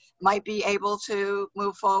Senate might be able to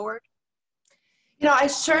move forward? You know, I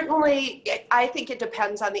think it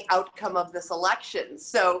depends on the outcome of this election.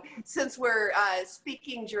 So since we're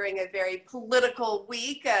speaking during a very political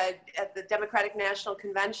week at the Democratic National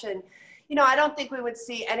Convention, you know, I don't think we would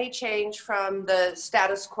see any change from the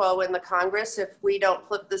status quo in the Congress if we don't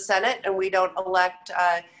flip the Senate and we don't elect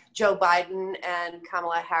Joe Biden and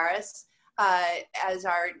Kamala Harris as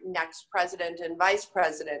our next president and vice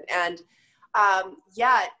president. And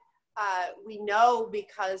yet, we know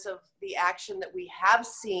because of the action that we have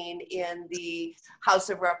seen in the House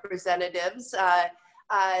of Representatives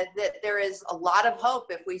that there is a lot of hope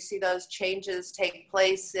if we see those changes take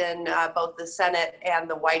place in both the Senate and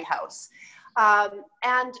the White House.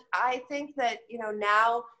 And I think that, you know,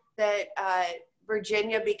 now that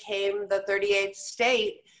Virginia became the 38th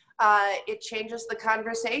state, it changes the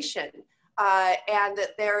conversation and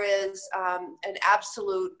that there is an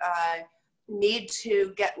absolute need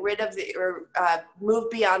to get rid of or move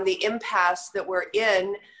beyond the impasse that we're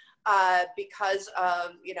in because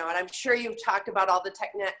of, you know, and I'm sure you've talked about all the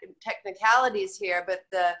technicalities here, but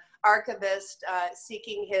the archivist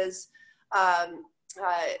seeking his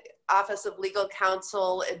Office of Legal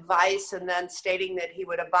Counsel advice and then stating that he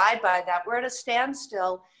would abide by that, we're at a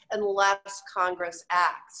standstill unless Congress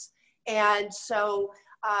acts. And so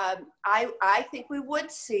I think we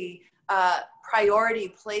would see priority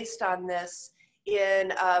placed on this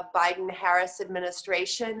in a Biden-Harris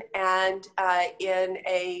administration and in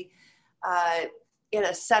a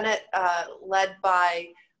Senate led by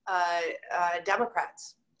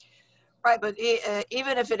Democrats. Right, but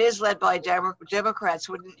even if it is led by Democrats,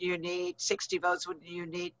 wouldn't you need 60 votes? Wouldn't you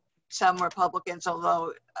need some Republicans?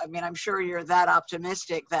 Although, I mean, I'm sure you're that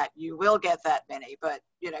optimistic that you will get that many, but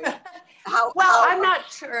you know, I'm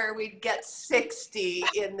not sure we'd get 60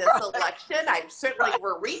 in this election.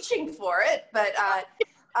 We're reaching for it, but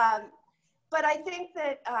I think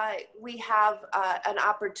that we have an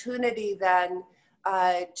opportunity then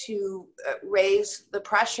to raise the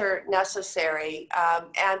pressure necessary.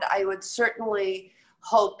 And I would certainly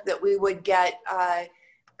hope that we would get,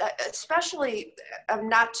 especially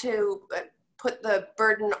not to put the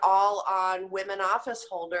burden all on women office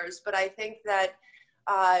holders, but I think that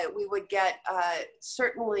we would get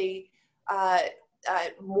certainly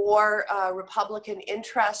more Republican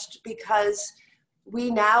interest because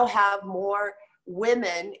we now have more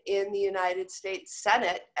women in the United States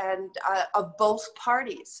Senate and of both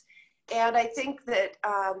parties. And I think that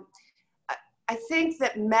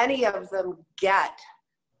many of them get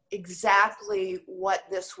exactly what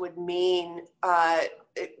this would mean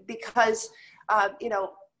because, you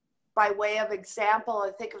know, by way of example,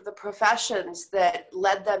 I think of the professions that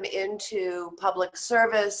led them into public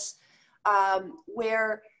service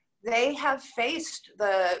where they have faced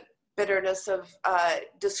the bitterness of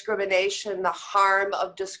discrimination, the harm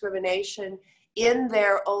of discrimination in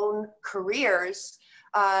their own careers,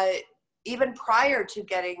 even prior to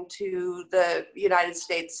getting to the United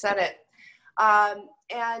States Senate.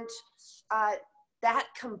 And that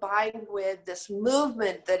combined with this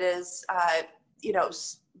movement that is, you know,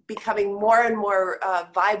 becoming more and more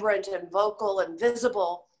vibrant and vocal and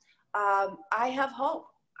visible, I have hope.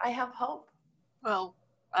 I have hope. Well,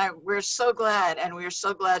 we're so glad, and we're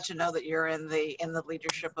so glad to know that you're in the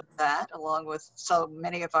leadership of that, along with so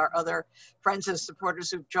many of our other friends and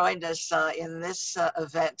supporters who've joined us in this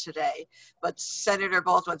event today. But Senator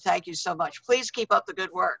Baldwin, thank you so much. Please keep up the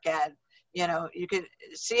good work, and you know, you could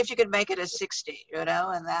see if you can make it a 60. You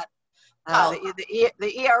know, and that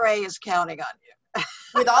the ERA is counting on you.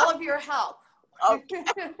 With all of your help. Okay.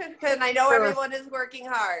 And I know everyone is working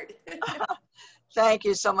hard. Thank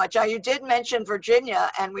you so much. You did mention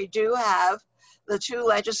Virginia, and we do have the two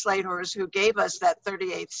legislators who gave us that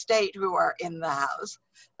 38th state who are in the House.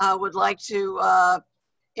 Would like to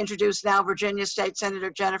introduce now Virginia State Senator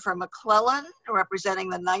Jennifer McClellan, representing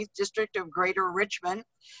the 9th District of Greater Richmond,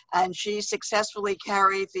 and she successfully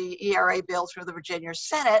carried the ERA bill through the Virginia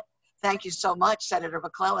Senate. Thank you so much, Senator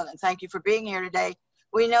McClellan, and thank you for being here today.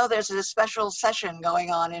 We know there's a special session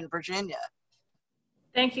going on in Virginia.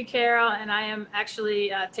 Thank you, Carol. And I am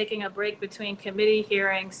actually taking a break between committee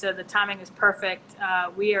hearings, so the timing is perfect.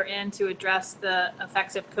 We are in to address the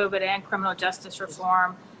effects of COVID and criminal justice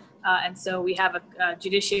reform. And so we have a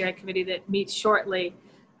Judiciary Committee that meets shortly.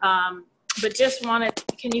 But just wanted,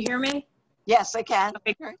 can you hear me? Yes, I can.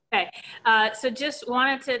 Okay. So just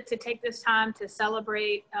wanted to take this time to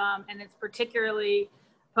celebrate, and it's particularly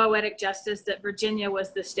poetic justice that Virginia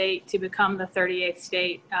was the state to become the 38th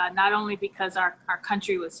state, not only because our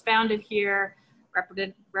country was founded here,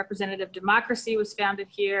 representative democracy was founded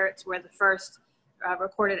here, it's where the first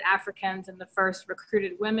recorded Africans and the first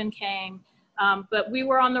recruited women came, but we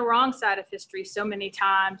were on the wrong side of history so many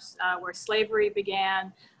times, where slavery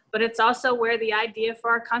began, but it's also where the idea for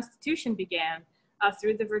our Constitution began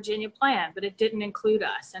through the Virginia Plan, but it didn't include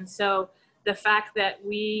us. And so the fact that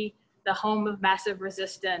we, the home of massive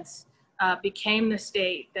resistance, became the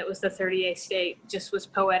state that was the 38th state just was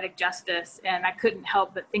poetic justice. And I couldn't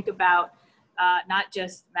help but think about not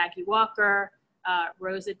just Maggie Walker,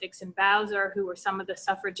 Rosa Dixon Bowser, who were some of the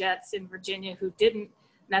suffragettes in Virginia who didn't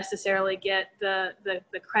necessarily get the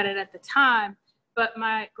credit at the time, but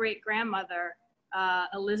my great-grandmother,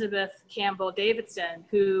 Elizabeth Campbell Davidson,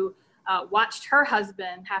 who watched her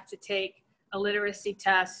husband have to take a literacy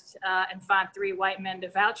test and find 3 white men to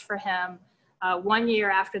vouch for him 1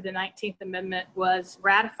 year after the 19th Amendment was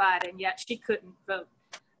ratified, and yet she couldn't vote.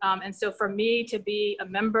 And so for me to be a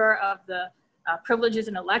member of the Privileges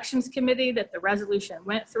and Elections Committee that the resolution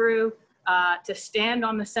went through, to stand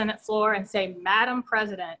on the Senate floor and say, Madam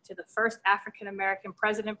President, to the first African-American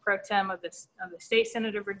president pro tem of the state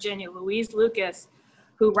Senate of Virginia, Louise Lucas,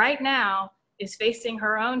 who right now is facing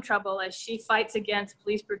her own trouble as she fights against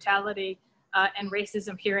police brutality and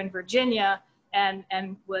racism here in Virginia,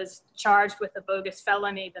 and was charged with a bogus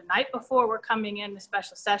felony the night before we're coming in the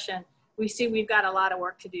special session. We see we've got a lot of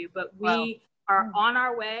work to do, but we are on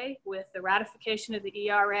our way with the ratification of the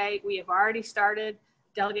ERA. We have already started,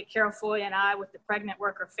 Delegate Carol Foy and I, with the Pregnant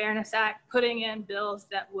Worker Fairness Act, putting in bills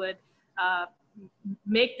that would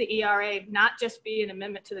make the ERA not just be an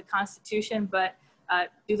amendment to the Constitution, but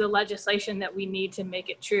do the legislation that we need to make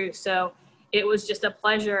it true. So it was just a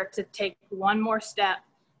pleasure to take one more step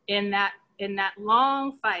in that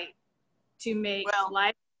long fight to make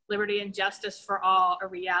life, liberty, and justice for all a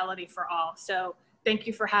reality for all. So thank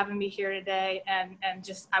you for having me here today. And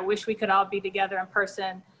just, I wish we could all be together in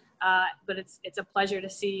person, but it's a pleasure to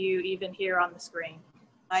see you even here on the screen.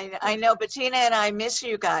 I know, Bettina and I miss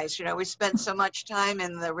you guys. You know, we spent so much time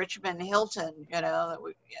in the Richmond Hilton, you know,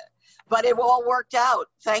 but it all worked out.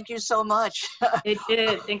 Thank you so much. It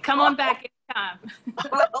did, and come on back anytime.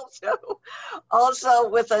 Also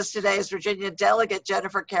with us today is Virginia Delegate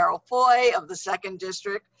Jennifer Carol Foy of the 2nd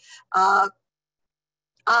District,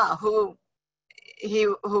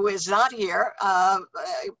 who is not here.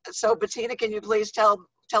 So Bettina, can you please tell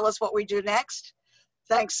us what we do next?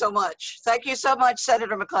 Thanks so much. Thank you so much,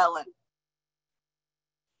 Senator McClellan.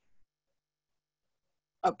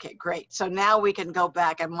 Okay, great. So now we can go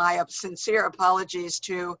back, and my sincere apologies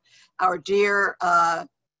to our dear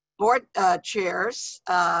board chairs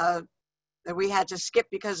that we had to skip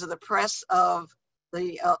because of the press of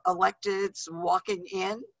the electeds walking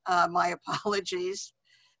in. My apologies.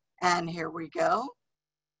 And here we go.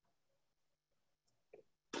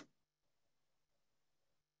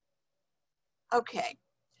 Okay.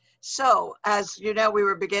 So, as you know, we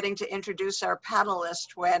were beginning to introduce our panelists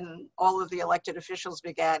when all of the elected officials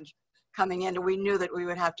began coming in, and we knew that we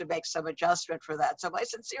would have to make some adjustment for that. So my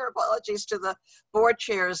sincere apologies to the board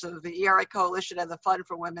chairs of the ERA Coalition and the Fund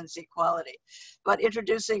for Women's Equality. But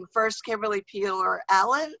introducing first Kimberly Peeler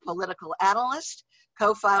Allen, political analyst,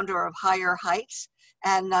 co-founder of Higher Heights,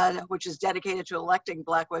 and which is dedicated to electing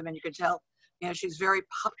Black women. You can tell You know, she's very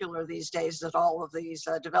popular these days that all of these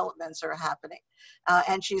developments are happening.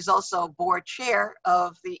 And she's also board chair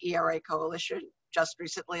of the ERA Coalition, just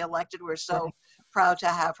recently elected. We're so proud to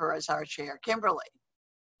have her as our chair. Kimberly.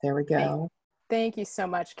 There we go. Thank you so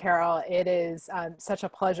much, Carol. It is such a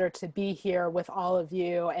pleasure to be here with all of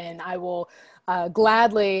you, and I will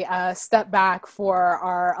gladly step back for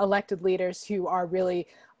our elected leaders who are really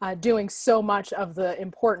doing so much of the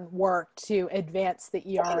important work to advance the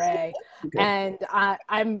ERA. And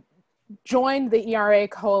I'm joined the ERA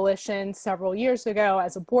Coalition several years ago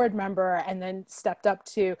as a board member, and then stepped up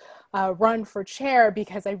to run for chair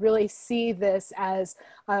because I really see this as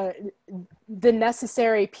the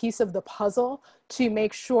necessary piece of the puzzle to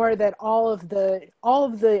make sure that all of the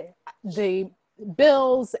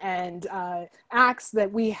bills and acts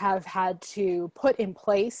that we have had to put in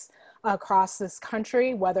place across this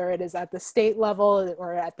country, whether it is at the state level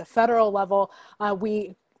or at the federal level,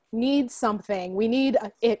 we need something. We need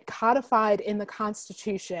it codified in the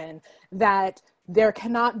Constitution that there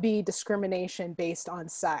cannot be discrimination based on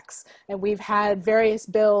sex. And we've had various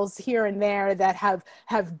bills here and there that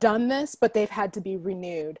have done this, but they've had to be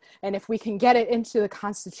renewed. And if we can get it into the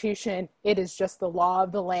Constitution, it is just the law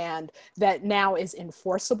of the land that now is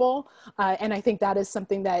enforceable. And I think that is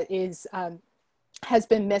something that is has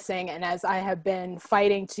been missing. And as I have been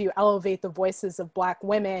fighting to elevate the voices of Black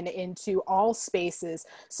women into all spaces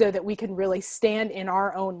so that we can really stand in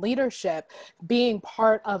our own leadership, being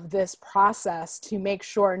part of this process to make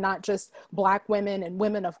sure not just Black women and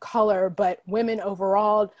women of color, but women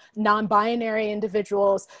overall, non-binary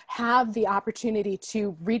individuals have the opportunity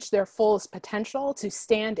to reach their fullest potential, to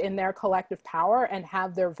stand in their collective power and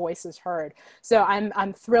have their voices heard. So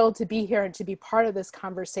I'm thrilled to be here and to be part of this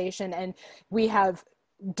conversation. And we have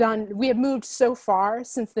moved so far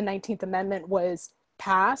since the 19th Amendment was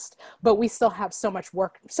passed, but we still have so much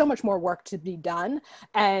more work to be done.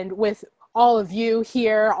 And with all of you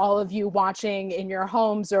here, all of you watching in your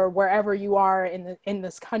homes or wherever you are in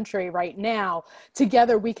this country right now,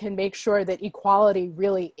 together we can make sure that equality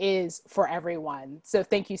really is for everyone. So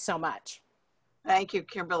thank you so much. Thank you,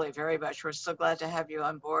 Kimberly, very much. We're so glad to have you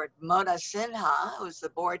on board. Mona Sinha, who's the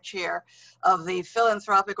board chair of the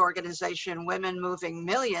philanthropic organization Women Moving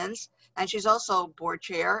Millions, and she's also board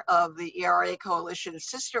chair of the ERA Coalition's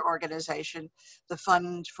sister organization, the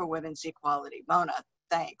Fund for Women's Equality. Mona,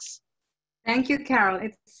 thanks. Thank you, Carol.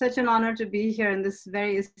 It's such an honor to be here in this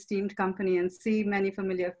very esteemed company and see many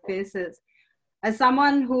familiar faces. As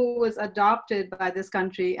someone who was adopted by this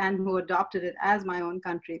country and who adopted it as my own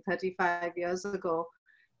country 35 years ago,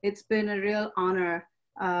 it's been a real honor,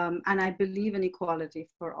 and I believe in equality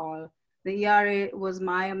for all. The ERA was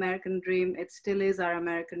my American dream. It still is our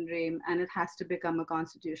American dream, and it has to become a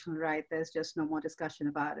constitutional right. There's just no more discussion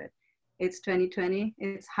about it. It's 2020.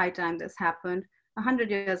 It's high time this happened. 100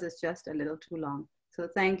 years is just a little too long. So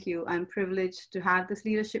thank you. I'm privileged to have this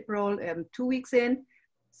leadership role. I'm 2 weeks in.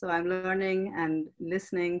 So I'm learning and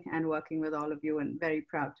listening and working with all of you, and very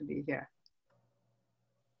proud to be here.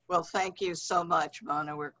 Well, thank you so much,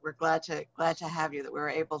 Mona. We're glad to have you, that we were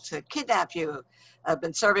able to kidnap you. I've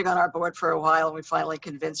been serving on our board for a while, and we finally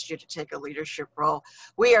convinced you to take a leadership role.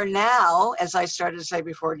 We are now, as I started to say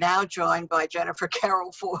before, now joined by Jennifer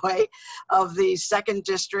Carroll Foy of the 2nd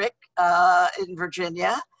District in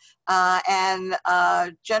Virginia. And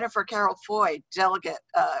Jennifer Carroll Foy, delegate,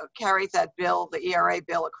 carried that bill, the ERA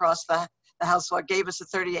bill, across the House floor, gave us the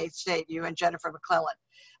 38th state, you and Jennifer McClellan.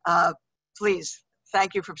 Please,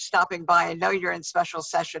 thank you for stopping by. I know you're in special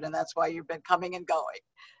session, and that's why you've been coming and going.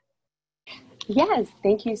 Yes,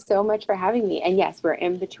 thank you so much for having me. And yes, we're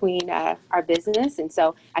in between our business, and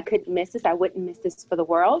so I couldn't miss this. I wouldn't miss this for the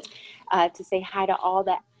world. To say hi to all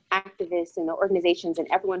the activists and the organizations and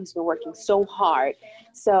everyone who's been working so hard.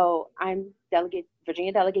 So I'm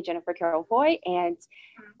Virginia Delegate Jennifer Carroll Foy, and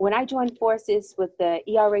when I joined forces with the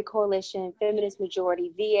ERA Coalition, Feminist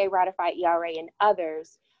Majority, VA Ratified ERA, and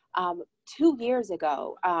others 2 years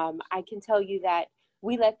ago, I can tell you that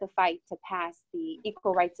we led the fight to pass the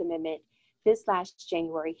Equal Rights Amendment this last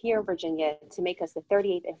January here in Virginia to make us the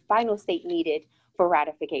 38th and final state needed for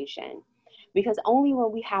ratification. Because only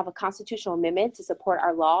when we have a constitutional amendment to support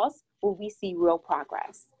our laws will we see real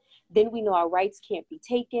progress. Then we know our rights can't be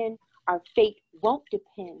taken, our fate won't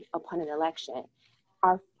depend upon an election.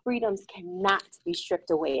 Our freedoms cannot be stripped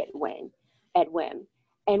away at whim.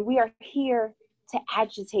 And we are here to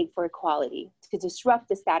agitate for equality, to disrupt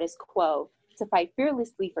the status quo, to fight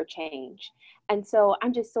fearlessly for change. And so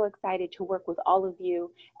I'm just so excited to work with all of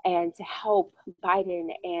you and to help Biden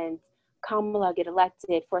and Kamala get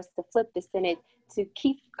elected, for us to flip the Senate, to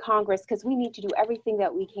keep Congress, because we need to do everything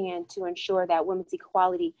that we can to ensure that women's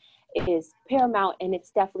equality is paramount, and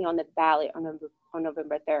it's definitely on the ballot on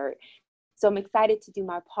November 3rd. So I'm excited to do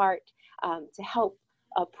my part to help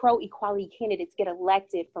pro-equality candidates get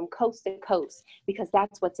elected from coast to coast, because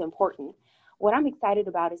that's what's important. What I'm excited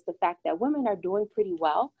about is the fact that women are doing pretty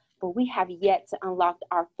well, but we have yet to unlock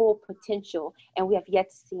our full potential, and we have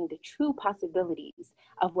yet to see the true possibilities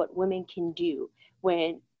of what women can do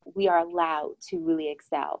when we are allowed to really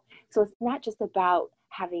excel. So it's not just about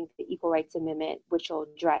having the Equal Rights Amendment, which will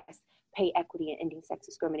address pay equity and ending sex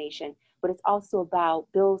discrimination, but it's also about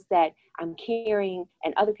bills that I'm carrying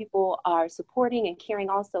and other people are supporting and carrying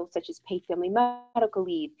also, such as paid family medical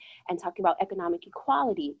leave, and talking about economic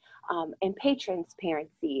equality and pay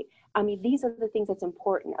transparency. I mean, these are the things that's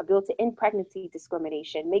important. A bill to end pregnancy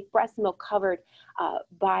discrimination, make breast milk covered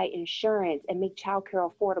by insurance, and make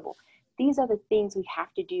childcare affordable. These are the things we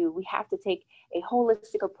have to do. We have to take a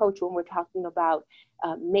holistic approach when we're talking about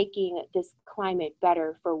making this climate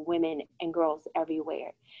better for women and girls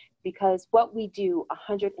everywhere. Because what we do,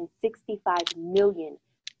 165 million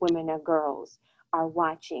women and girls are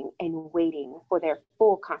watching and waiting for their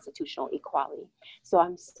full constitutional equality. So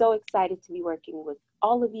I'm so excited to be working with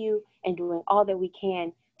all of you and doing all that we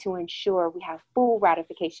can to ensure we have full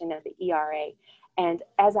ratification of the ERA. And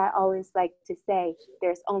as I always like to say,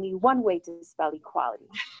 there's only one way to spell equality,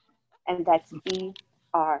 and that's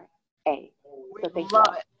ERA. So thank you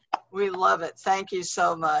all. We love it. Thank you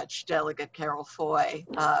so much, Delegate Carol Foy.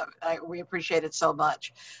 We appreciate it so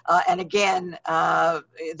much. And again,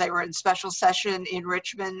 they were in special session in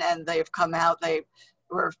Richmond, and they've come out. They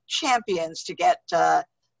were champions to get that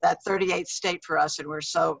 38th state for us, and we're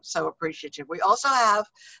so appreciative. We also have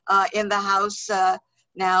in the House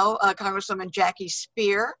now Congresswoman Jackie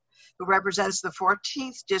Speier, who represents the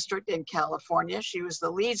 14th District in California. She was the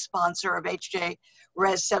lead sponsor of HJ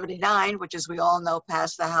Res 79, which, as we all know,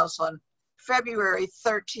 passed the House on February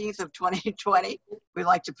 13th of 2020. We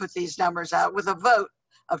like to put these numbers out with a vote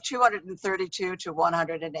of 232 to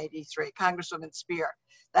 183. Congresswoman Speier,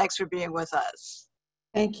 thanks for being with us.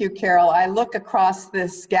 Thank you, Carol. I look across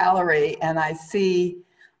this gallery and I see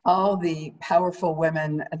all the powerful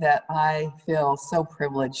women that I feel so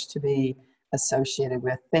privileged to be associated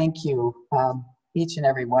with. Thank you, each and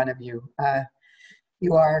every one of you.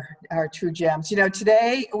 You are our true gems. You know,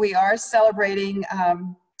 today we are celebrating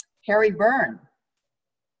Harry Byrne.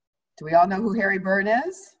 Do we all know who Harry Byrne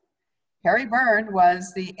is? Harry Byrne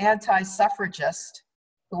was the anti-suffragist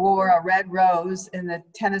who wore a red rose in the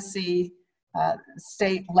Tennessee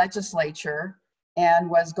state legislature and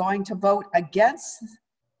was going to vote against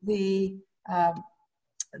the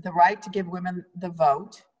right to give women the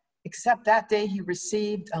vote, except that day he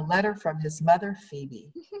received a letter from his mother,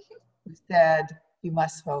 Phoebe, who said, you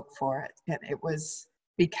must vote for it. And it was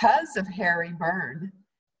because of Harry Byrne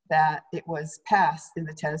that it was passed in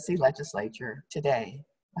the Tennessee legislature today,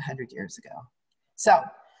 100 years ago. So,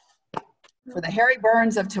 for the Harry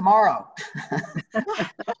Byrnes of tomorrow,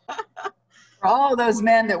 for all those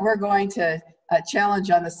men that we're going to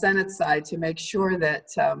challenge on the Senate side to make sure that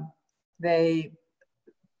they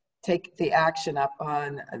take the action up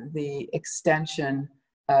on the extension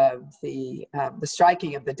of the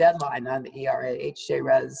striking of the deadline on the ERA, HJ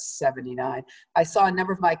Res 79. I saw a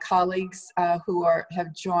number of my colleagues who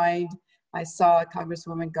have joined. I saw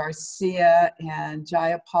Congresswoman Garcia and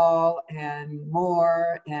Jayapal and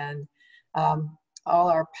Moore and all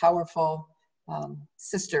our powerful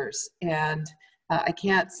sisters. And I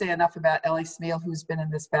can't say enough about Ellie Smeal, who's been in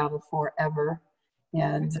this battle forever,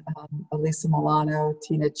 and Elisa Milano,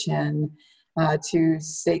 Tina Chin, to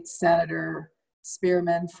State Senator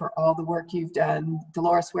Spearman for all the work you've done,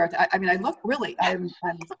 Dolores Huerta. I mean, I look really, I'm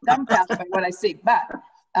dumbfounded by what I see, but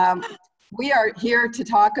we are here to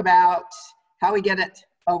talk about how we get it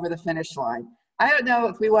over the finish line. I don't know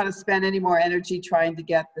if we want to spend any more energy trying to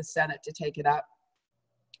get the Senate to take it up.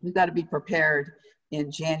 We've got to be prepared in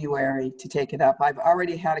January to take it up. I've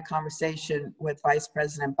already had a conversation with Vice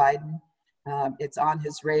President Biden. It's on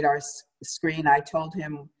his radar screen. I told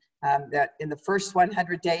him that in the first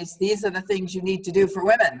 100 days, these are the things you need to do for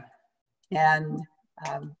women. And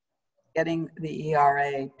getting the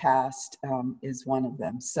ERA passed is one of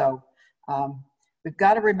them. So we've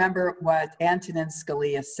got to remember what Antonin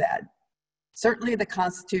Scalia said. Certainly the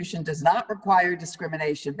Constitution does not require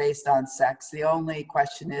discrimination based on sex. The only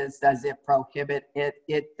question is, does it prohibit it?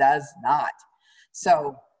 It does not.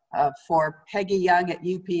 So for Peggy Young at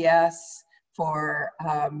UPS, for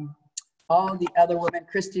all the other women,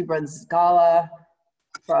 Christy Bronzgala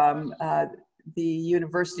from the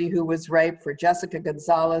university who was raped, for Jessica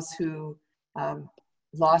Gonzalez who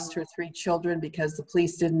lost her 3 children because the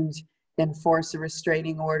police didn't enforce a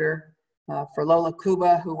restraining order, for Lola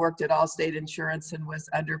Cuba, who worked at Allstate Insurance and was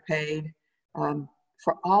underpaid,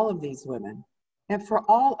 for all of these women, and for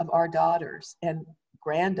all of our daughters and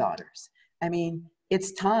granddaughters. I mean,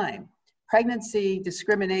 it's time. Pregnancy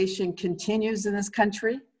discrimination continues in this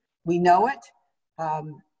country. We know it.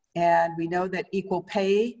 And we know that equal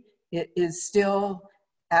pay, it is still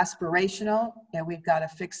aspirational, and we've got to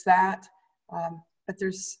fix that. But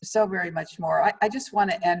there's so very much more. I just want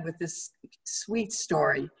to end with this sweet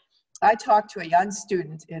story. I talked to a young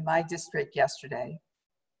student in my district yesterday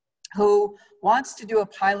who wants to do a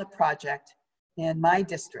pilot project in my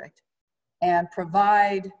district and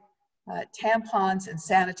provide tampons and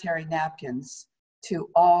sanitary napkins to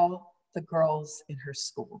all the girls in her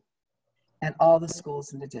school and all the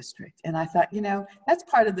schools in the district. And I thought, you know, that's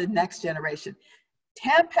part of the next generation.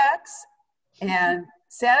 Tampax and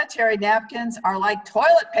sanitary napkins are like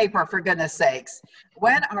toilet paper, for goodness sakes.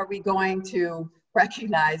 When are we going to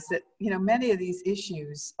recognize that, you know, many of these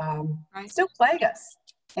issues still plague us?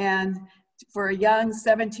 And for a young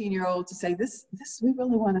 17-year-old to say, this, we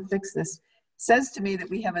really want to fix this, says to me that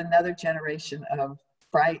we have another generation of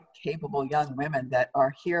bright, capable young women that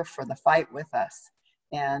are here for the fight with us.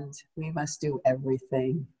 And we must do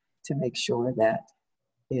everything to make sure that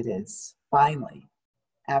it is finally,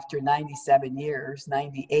 after 97 years,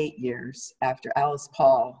 98 years, after Alice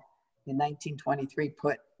Paul in 1923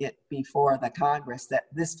 put it before the Congress, that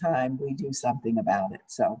this time we do something about it.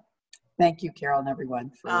 So thank you, Carol, and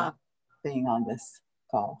everyone for being on this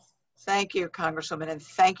call. Thank you, Congresswoman, and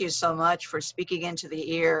thank you so much for speaking into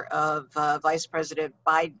the ear of Vice President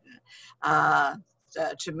Biden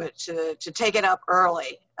to take it up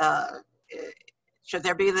early. Should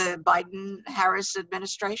there be the Biden-Harris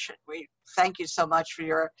administration? We thank you so much for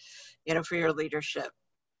your, for your leadership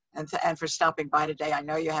and for stopping by today. I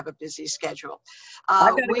know you have a busy schedule.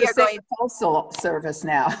 We are going postal service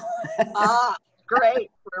now.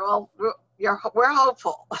 Great. We're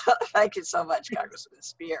hopeful. Thank you so much, Congressman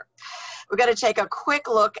Speier. We're going to take a quick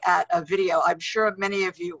look at a video. I'm sure many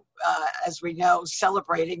of you, as we know,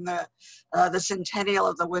 celebrating the centennial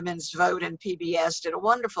of the women's vote, and PBS did a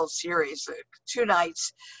wonderful series, 2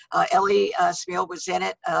 nights. Ellie Smeal was in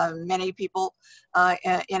it. Many people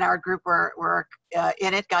in our group were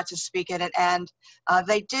in it, got to speak in it, and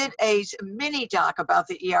they did a mini doc about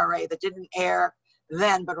the ERA that didn't air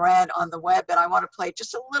then but ran on the web, and I want to play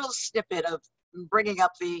just a little snippet of bringing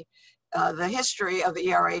up the history of the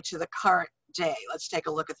ERA to the current day. Let's take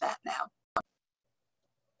a look at that now.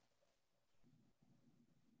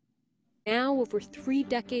 Now, over 3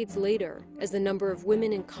 decades later, as the number of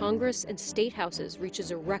women in Congress and state houses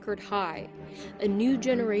reaches a record high, a new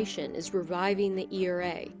generation is reviving the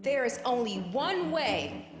ERA. There is only one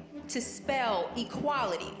way to spell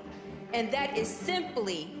equality, and that is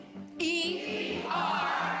simply ERA.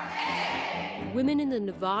 Women in the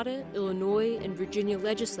Nevada, Illinois, and Virginia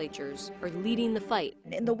legislatures are leading the fight.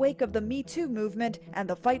 In the wake of the Me Too movement and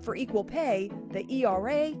the fight for equal pay, the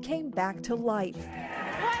ERA came back to life.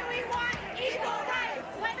 What do we want? Equal rights.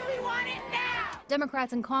 When do we want it now?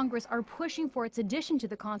 Democrats in Congress are pushing for its addition to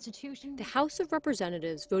the Constitution. The House of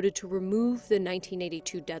Representatives voted to remove the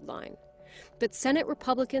 1982 deadline. But Senate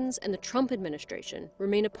Republicans and the Trump administration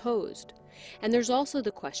remain opposed. And there's also the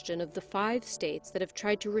question of the 5 states that have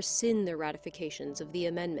tried to rescind their ratifications of the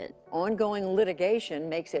amendment. Ongoing litigation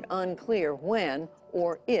makes it unclear when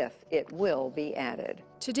or if it will be added.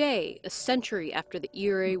 Today, a century after the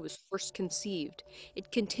ERA was first conceived,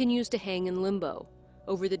 it continues to hang in limbo.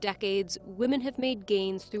 Over the decades, women have made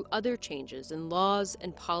gains through other changes in laws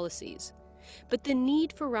and policies. But the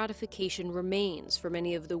need for ratification remains for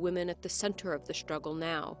many of the women at the center of the struggle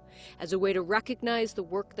now, as a way to recognize the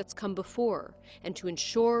work that's come before and to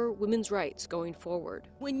ensure women's rights going forward.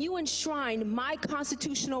 When you enshrine my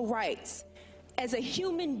constitutional rights as a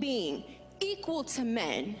human being equal to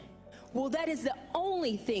men, well, that is the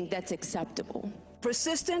only thing that's acceptable.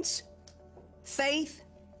 Persistence, faith,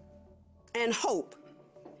 and hope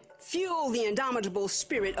fuel the indomitable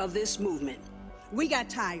spirit of this movement. We got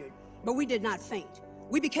tired, but we did not faint.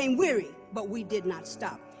 We became weary, but we did not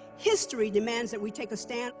stop. History demands that we take a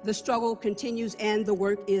stand. The struggle continues and the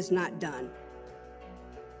work is not done.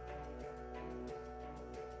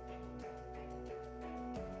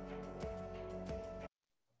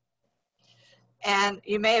 And And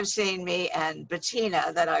you may have seen me and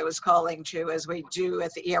Bettina that I was calling to, as we do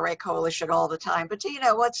at the ERA Coalition all the time.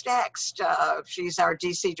 Bettina, what's next? She's our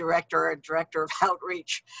DC director and director of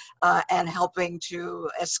outreach and helping to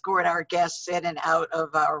escort our guests in and out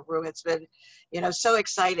of our room. It's been, so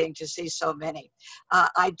exciting to see so many.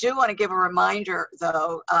 I do want to give a reminder,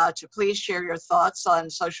 though, to please share your thoughts on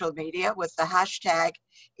social media with the hashtag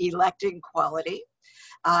 #ElectEquality.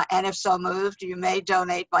 And if so moved, you may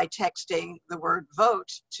donate by texting the word vote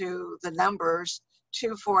to the numbers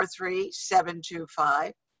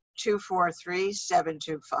 243-725,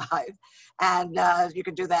 243-725. And you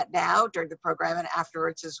can do that now during the program and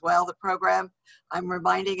afterwards as well. The program, I'm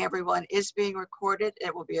reminding everyone, is being recorded.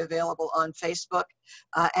 It will be available on Facebook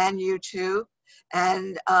and YouTube.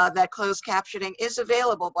 And that closed captioning is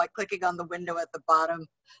available by clicking on the window at the bottom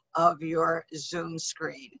of your Zoom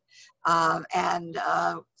screen.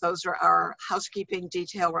 Those are our housekeeping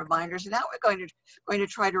detail reminders. And now we're going to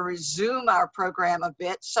try to resume our program a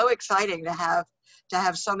bit. So exciting to have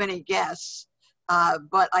so many guests.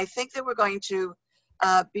 But I think that we're going to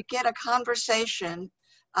begin a conversation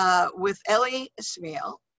with Ellie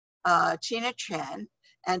Ismail, Tina Chen,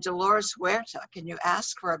 and Dolores Huerta. Can you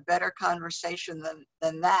ask for a better conversation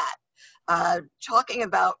than that? Talking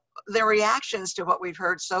about their reactions to what we've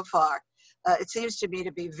heard so far. It seems to me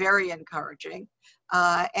to be very encouraging.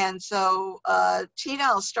 And so, Tina,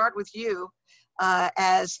 I'll start with you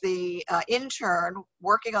as the intern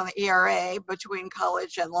working on the ERA between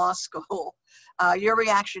college and law school. Your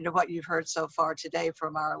reaction to what you've heard so far today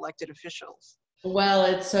from our elected officials. Well,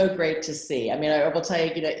 it's so great to see. I mean, I will tell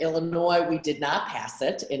you, Illinois, we did not pass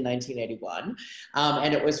it in 1981.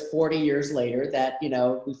 And it was 40 years later that,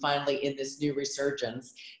 we finally, in this new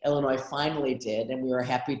resurgence, Illinois finally did. And we were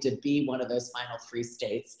happy to be one of those final 3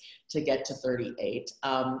 states to get to 38.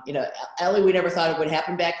 Ellie, we never thought it would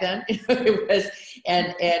happen back then. It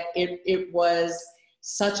was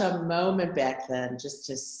such a moment back then just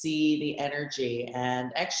to see the energy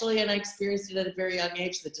and I experienced it at a very young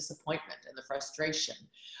age, the disappointment and the frustration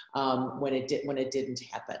when it didn't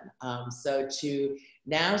happen. So to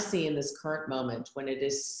now see in this current moment when it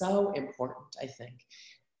is so important, I think,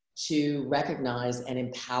 to recognize and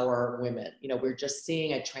empower women. We're just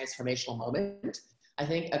seeing a transformational moment, I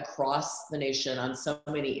think, across the nation on so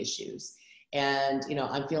many issues. And,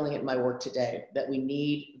 I'm feeling it in my work today that we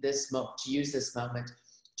need this moment, to use this moment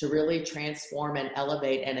to really transform and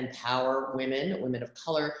elevate and empower women of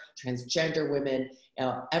color, transgender women,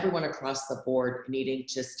 everyone across the board needing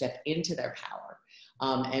to step into their power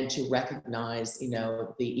and to recognize,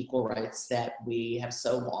 the equal rights that we have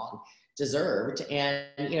so long deserved. And,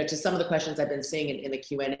 to some of the questions I've been seeing in the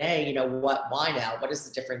Q&A, why now? What is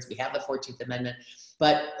the difference? We have the 14th Amendment,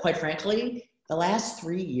 but quite frankly, the last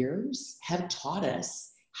 3 years have taught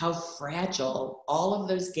us how fragile all of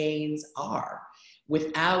those gains are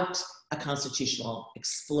without a constitutional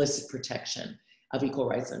explicit protection of equal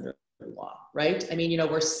rights under law, right? I mean,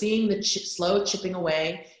 we're seeing the slow chipping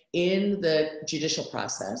away in the judicial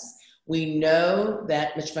process. We know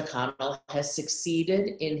that Mitch McConnell has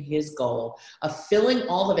succeeded in his goal of filling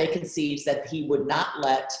all the vacancies that he would not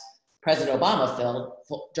let President Obama fill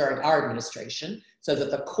during our administration, so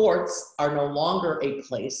that the courts are no longer a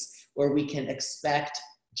place where we can expect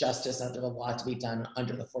justice under the law to be done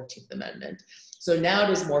under the 14th Amendment. So now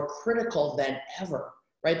it is more critical than ever,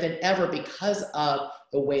 right, because of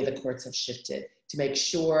the way the courts have shifted to make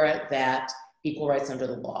sure that equal rights under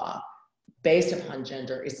the law based upon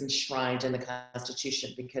gender is enshrined in the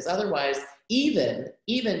Constitution, because otherwise, even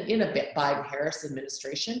in a Biden-Harris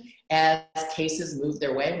administration, as cases move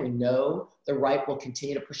their way, we know the right will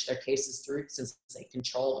continue to push their cases through since they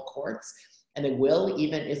control the courts, and they will,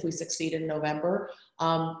 even if we succeed in November.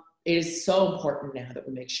 It is so important now that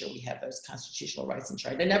we make sure we have those constitutional rights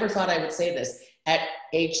enshrined. I never thought I would say this at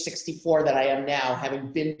age 64 that I am now,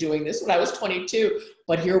 having been doing this when I was 22,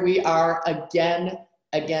 but here we are again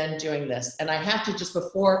doing this. And I have to, just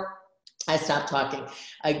before I stop talking,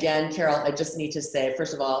 again, Carol, I just need to say,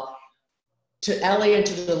 first of all, to Ellie and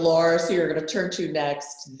to Dolores, who you're going to turn to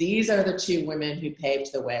next, these are the 2 women who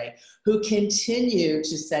paved the way, who continue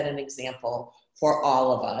to set an example for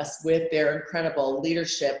all of us with their incredible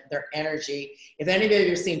leadership, their energy. If any of you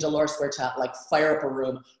have seen Dolores Huerta fire up a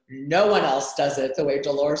room, no one else does it the way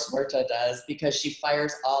Dolores Huerta does, because she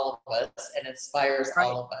fires all of us and inspires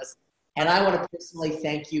all of us. And I want to personally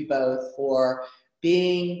thank you both for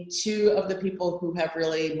being 2 of the people who have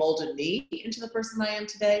really molded me into the person I am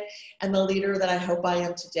today, and the leader that I hope I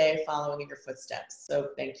am today, following in your footsteps. So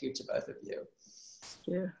thank you to both of you.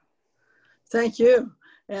 Yeah, thank you.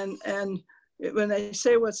 And when they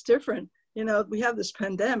say what's different, we have this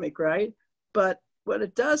pandemic, right? But what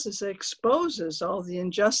it does is it exposes all the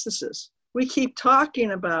injustices. We keep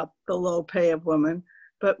talking about the low pay of women,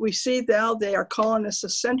 but we see now they are calling us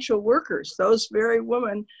essential workers. Those very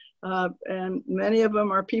women, and many of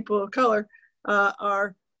them are people of color,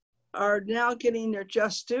 are now getting their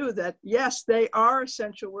just due that, yes, they are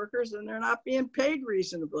essential workers and they're not being paid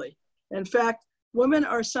reasonably. In fact, women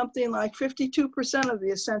are something like 52% of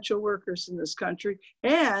the essential workers in this country,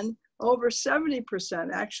 and over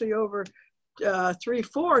 70%, actually over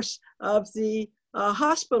 3/4 of the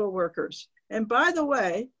hospital workers. And by the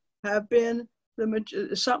way, have been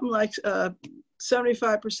something like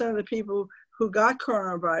 75% of the people who got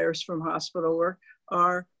coronavirus from hospital work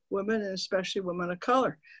are women, and especially women of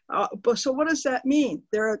color. But so what does that mean?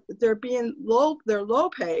 They're low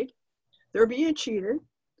paid, they're being cheated,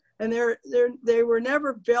 and they were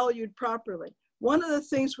never valued properly. One of the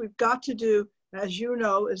things we've got to do, as you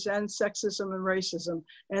know, is end sexism and racism,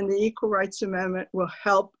 and the Equal Rights Amendment will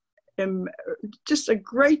help just a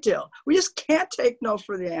great deal. We just can't take no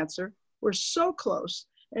for the answer. We're so close.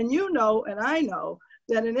 And you know, and I know,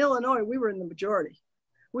 that in Illinois, we were in the majority.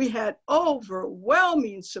 We had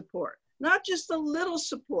overwhelming support, not just a little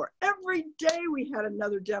support. Every day we had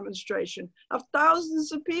another demonstration of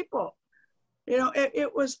thousands of people. You know,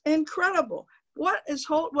 it was incredible. What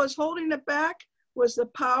was holding it back was the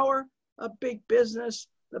power of big business,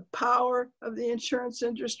 the power of the insurance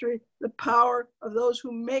industry, the power of those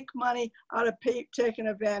who make money out of taking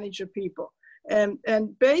advantage of people.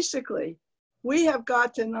 And basically, we have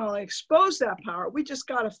got to not only expose that power, we just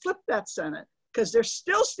got to flip that Senate, because they're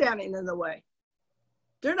still standing in the way.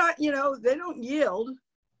 They're not, you know, they don't yield.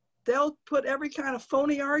 They'll put every kind of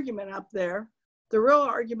phony argument up there. The real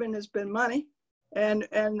argument has been money. And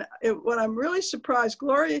what I'm really surprised,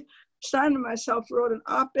 Gloria Steinem and myself wrote an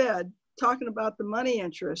op-ed talking about the money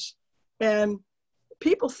interests, and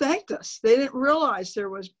people thanked us. They didn't realize there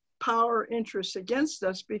was power interests against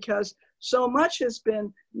us, because so much has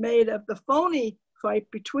been made of the phony fight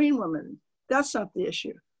between women. That's not the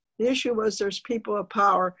issue. The issue was there's people of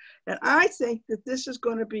power. And I think that this is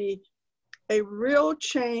going to be a real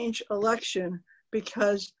change election,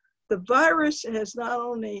 because the virus has not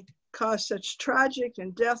only caused such tragic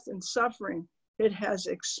and death and suffering, it has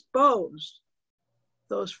exposed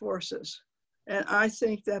those forces. And I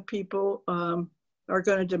think that people are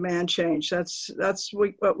going to demand change. That's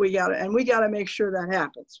what we got to, and we got to make sure that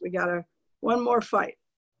happens. We got to, one more fight.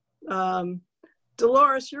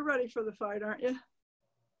 Dolores, you're ready for the fight, aren't you?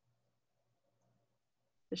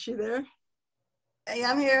 Is she there? Hey,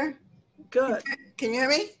 I'm here. Good. Can you hear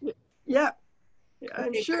me? Yeah.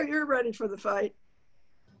 I'm sure you're ready for the fight.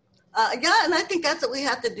 Yeah, and I think that's what we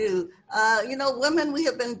have to do. You know, women, we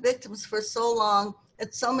have been victims for so long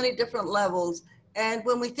at so many different levels. And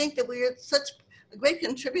when we think that we are such great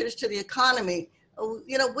contributors to the economy,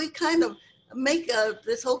 you know, we kind of make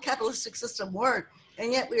this whole capitalistic system work.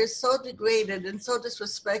 And yet we are so degraded and so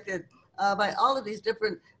disrespected by all of these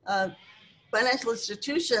different financial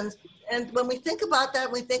institutions. And when we think about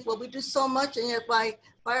that, we think, well, we do so much, and yet why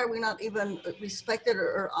are we not even respected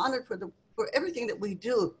or honored for everything that we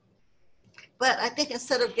do? But I think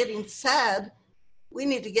instead of getting sad, we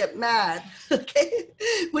need to get mad, okay?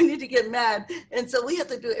 We need to get mad. And so we have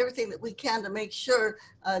to do everything that we can to make sure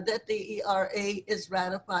that the ERA is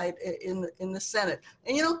ratified in the Senate.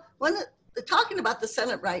 And you know, when talking about the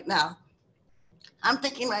Senate right now, I'm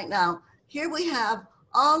thinking right now, here we have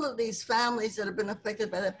all of these families that have been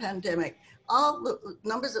affected by the pandemic, all the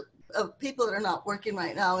numbers of people that are not working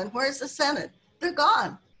right now. And where's the Senate? They're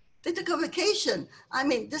gone. They took a vacation. I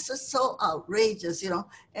mean, this is so outrageous, you know,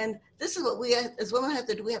 and this is what we as women have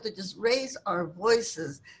to do. We have to just raise our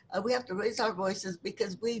voices. We have to raise our voices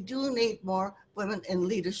because we do need more women in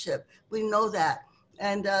leadership. We know that.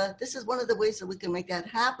 And this is one of the ways that we can make that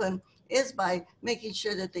happen, is by making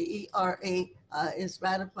sure that the ERA is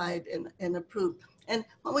ratified and approved. And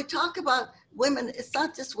when we talk about women, it's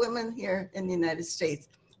not just women here in the United States.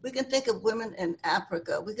 We can think of women in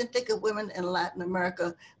Africa. We can think of women in Latin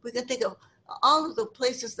America. We can think of all of the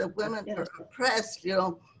places that women are oppressed, you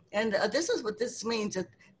know. And this is what this means. That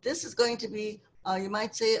this is going to be, you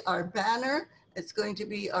might say, our banner. It's going to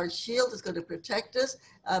be our shield. It's going to protect us.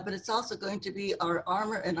 But it's also going to be our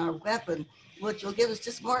armor and our weapon, which will give us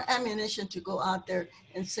just more ammunition to go out there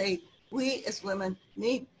and say, we as women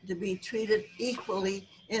need to be treated equally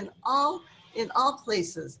in all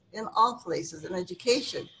places, in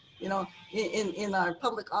education, you know, in our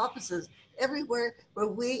public offices, everywhere where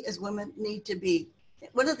we as women need to be.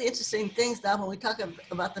 One of the interesting things now when we talk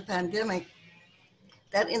about the pandemic,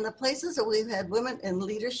 that in the places that we've had women in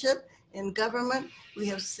leadership, in government, we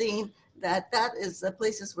have seen that is the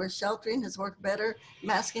places where sheltering has worked better,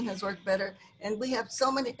 masking has worked better. And we have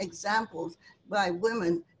so many examples why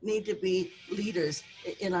women need to be leaders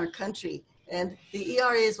in our country. And the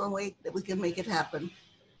ERA is one way that we can make it happen.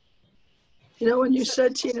 You know, when you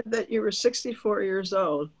said, Tina, that you were 64 years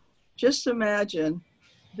old, just imagine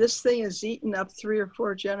this thing has eaten up 3 or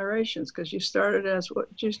 4 generations, because you started as,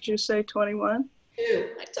 what did you say, 21?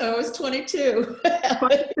 I was 22.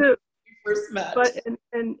 22. First met. But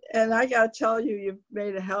and I got to tell you,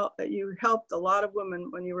 you helped a lot of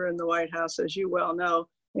women when you were in the White House, as you well know,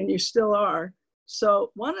 and you still are.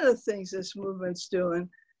 So one of the things this movement's doing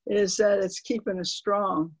is that it's keeping us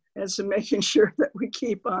strong, and so making sure that we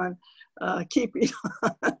keep on keeping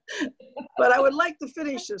on. But I would like to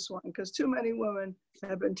finish this one, because too many women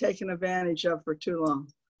have been taken advantage of for too long,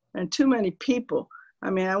 and too many people. I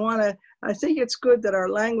mean, I think it's good that our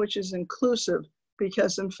language is inclusive,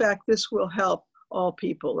 because in fact, this will help all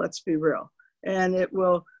people, let's be real. And it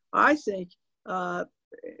will, I think,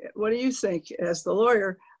 what do you think as the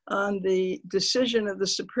lawyer on the decision of the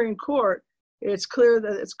Supreme Court? It's clear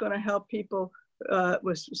that it's going to help people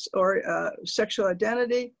with sexual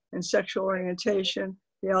identity and sexual orientation,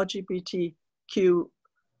 the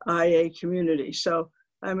LGBTQIA community. So,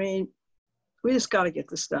 I mean, we just got to get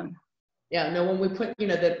this done. Yeah, no, when we put,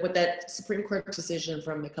 what that Supreme Court decision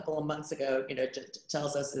from a couple of months ago,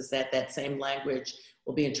 tells us is that that same language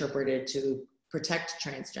will be interpreted to protect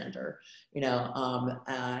transgender,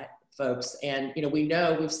 folks. And,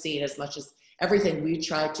 we've seen as much as everything we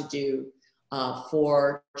tried to do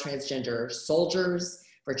for transgender soldiers,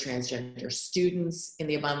 for transgender students in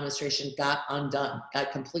the Obama administration got undone,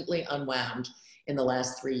 got completely unwound in the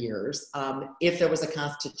last 3 years. If there was a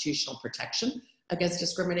constitutional protection against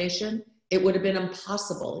discrimination, it would have been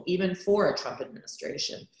impossible, even for a Trump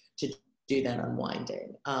administration, to do that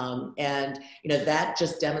unwinding. And that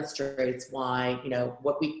just demonstrates why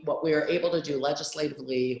what we are able to do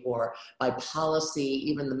legislatively or by policy,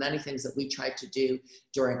 even the many things that we tried to do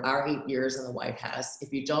during our 8 years in the White House,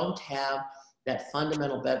 if you don't have that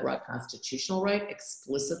fundamental bedrock constitutional right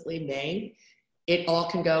explicitly made, it all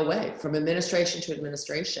can go away from administration to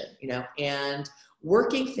administration. And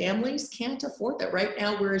working families can't afford that. Right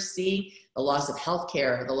now, we're seeing the loss of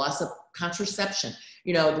healthcare, the loss of contraception,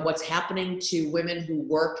 what's happening to women who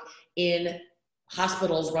work in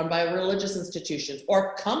hospitals run by religious institutions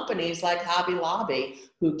or companies like Hobby Lobby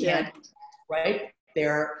who can't, right?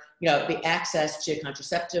 The access to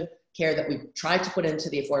contraceptive care that we've tried to put into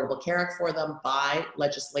the Affordable Care Act for them by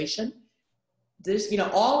legislation. This,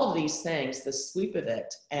 all of these things, the sweep of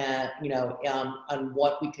it, and on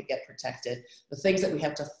what we could get protected, the things that we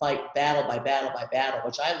have to fight battle by battle by battle,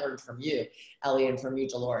 which I learned from you, Ellie, and from you,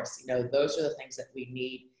 Dolores. Those are the things that we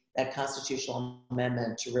need that constitutional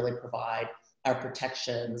amendment to really provide our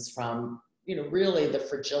protections from, really the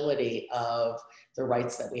fragility of the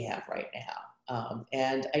rights that we have right now.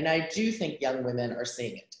 And I do think young women are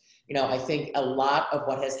seeing it. I think a lot of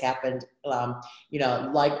what has happened,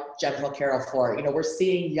 like General Carol Ford, we're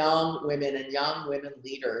seeing young women and young women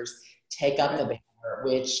leaders take up the banner,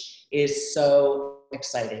 which is so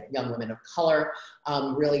exciting. Young women of color,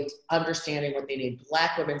 really understanding what they need.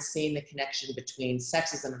 Black women seeing the connection between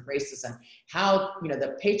sexism and racism, how,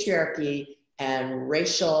 the patriarchy and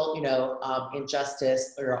racial,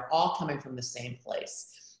 injustice are all coming from the same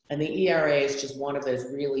place. And the ERA is just one of those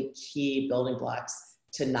really key building blocks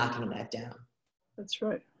to knocking that down. That's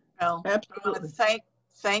right. Well, absolutely.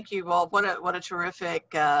 Thank you all. What a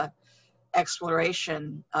terrific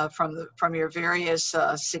exploration from your various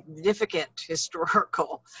significant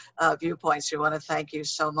historical viewpoints. We want to thank you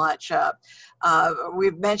so much.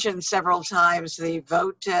 We've mentioned several times the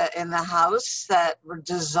vote in the House that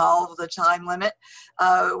dissolved the time limit.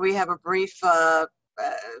 We have a brief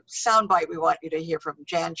soundbite we want you to hear from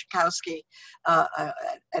Jan Schakowsky,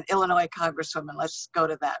 an Illinois congresswoman. Let's go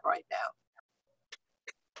to that right now.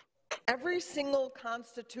 Every single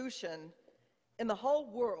constitution in the whole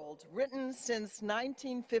world written since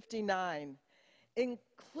 1959,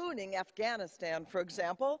 including Afghanistan, for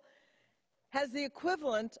example, has the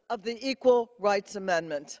equivalent of the Equal Rights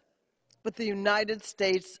Amendment, but the United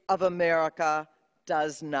States of America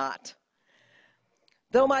does not.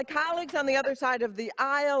 Though my colleagues on the other side of the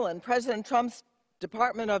aisle and President Trump's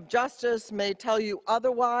Department of Justice may tell you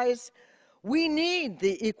otherwise, we need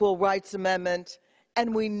the Equal Rights Amendment,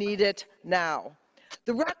 and we need it now.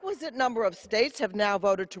 The requisite number of states have now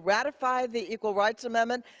voted to ratify the Equal Rights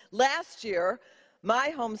Amendment. Last year, my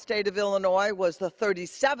home state of Illinois was the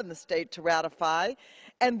 37th state to ratify,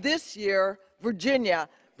 and this year, Virginia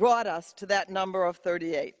brought us to that number of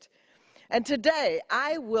 38. And today,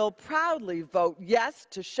 I will proudly vote yes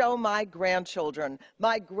to show my grandchildren,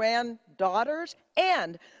 my granddaughters,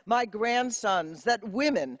 and my grandsons that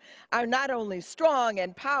women are not only strong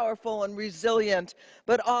and powerful and resilient,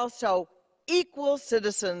 but also equal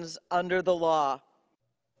citizens under the law.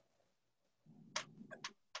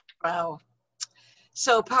 Wow.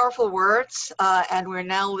 So powerful words, and we're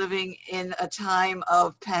now living in a time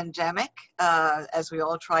of pandemic as we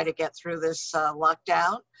all try to get through this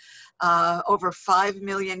lockdown. Over 5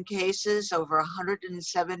 million cases, over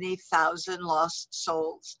 170,000 lost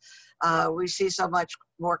souls. We see so much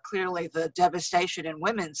more clearly the devastation in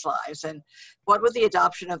women's lives. And what would the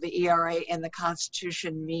adoption of the ERA in the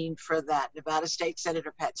Constitution mean for that? Nevada State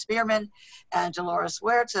Senator Pat Spearman and Dolores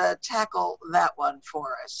Huerta tackle that one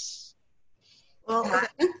for us. Well,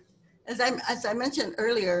 as I mentioned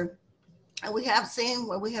earlier, we have seen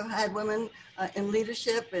where we have had women in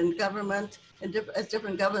leadership and government and as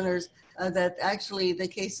different governors that actually the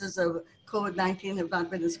cases of COVID-19 have not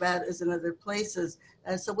been as bad as in other places.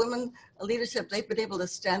 So women leadership, they've been able to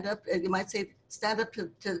stand up, you might say, stand up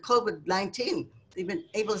to COVID-19. They've been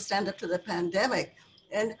able to stand up to the pandemic.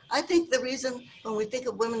 And I think the reason when we think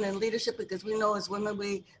of women in leadership, because we know as women,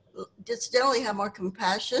 we just generally have more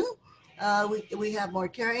compassion. We have more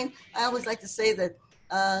caring. I always like to say that,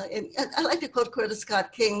 and I like to quote Coretta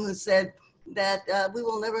Scott King, who said that we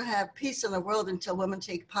will never have peace in the world until women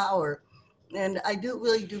take power. And I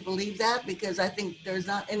really do believe that, because I think there's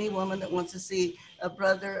not any woman that wants to see a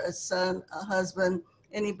brother, a son, a husband,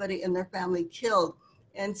 anybody in their family killed.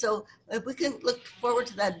 And so if we can look forward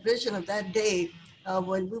to that vision of that day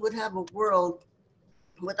when we would have a world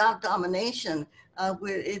without domination,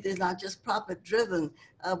 where it is not just profit driven,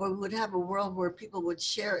 where we would have a world where people would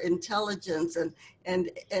share intelligence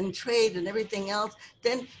and trade and everything else,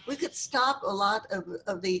 then we could stop a lot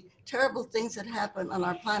of the terrible things that happen on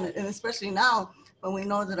our planet. And especially now when we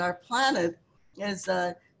know that our planet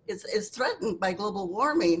is threatened by global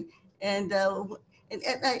warming. And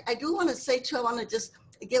I do want to say too, I want to just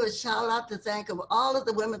give a shout out to thank of all of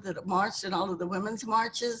the women that marched and all of the women's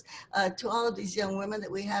marches, to all of these young women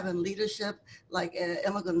that we have in leadership, like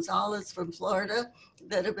Emma Gonzalez from Florida,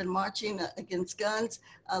 that have been marching against guns,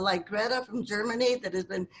 like Greta from Germany, that has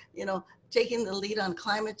been, taking the lead on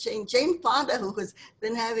climate change. Jane Fonda, who has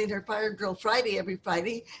been having her Fire Drill Friday every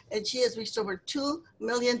Friday, and she has reached over 2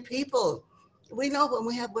 million people. We know when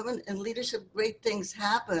we have women in leadership, great things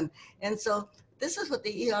happen. And so this is what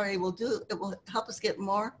the ERA will do. It will help us get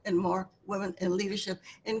more and more women in leadership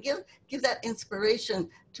and give that inspiration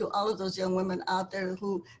to all of those young women out there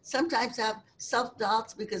who sometimes have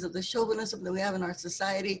self-doubts because of the chauvinism that we have in our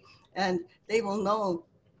society. And they will know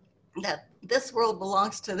that this world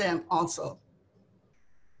belongs to them also.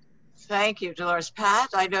 Thank you, Dolores. Pat,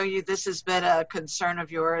 I know this has been a concern of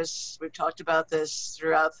yours. We've talked about this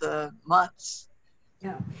throughout the months.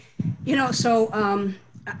 Yeah. So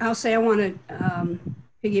I'll say I want to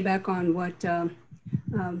piggyback on what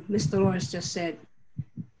Ms. Dolores just said.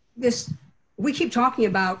 We keep talking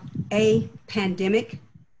about a pandemic.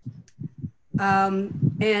 And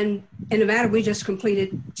in Nevada, we just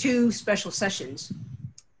completed 2 special sessions.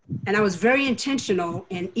 And I was very intentional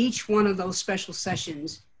in each one of those special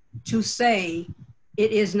sessions to say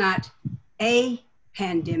it is not a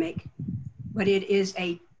pandemic, but it is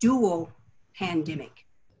a dual pandemic.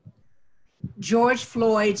 George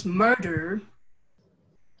Floyd's murder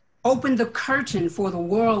opened the curtain for the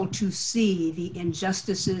world to see the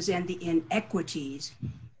injustices and the inequities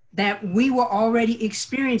that we were already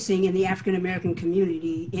experiencing in the African-American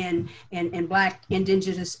community, in Black,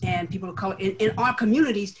 Indigenous, and people of color. In our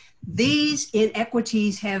communities, these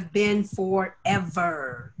inequities have been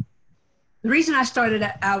forever. The reason I started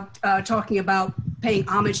out talking about paying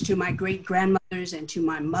homage to my great-grandmothers and to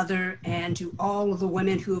my mother and to all of the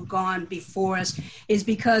women who have gone before us is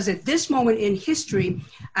because at this moment in history,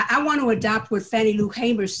 I want to adopt what Fannie Lou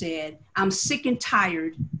Hamer said: I'm sick and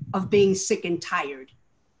tired of being sick and tired.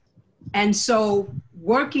 And so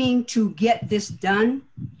working to get this done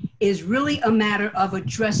is really a matter of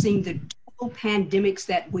addressing the dual pandemics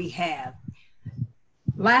that we have.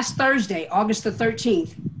 Last Thursday, August the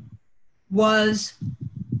 13th, was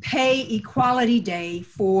Pay Equality Day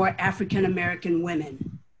for African American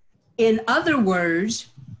women. In other words,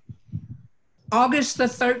 August the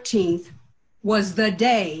 13th was the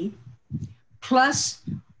day, plus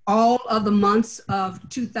all of the months of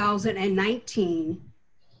 2019.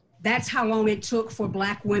 That's how long it took for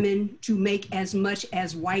Black women to make as much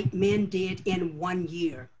as white men did in 1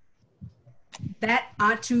 year. That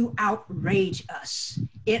ought to outrage us.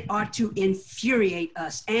 It ought to infuriate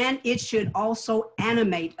us. And it should also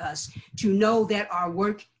animate us to know that our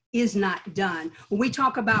work is not done. When we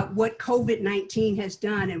talk about what COVID-19 has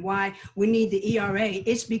done and why we need the ERA,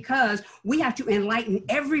 it's because we have to enlighten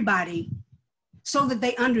everybody so that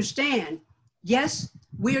they understand, yes,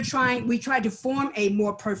 we tried to form a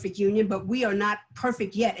more perfect union, but we are not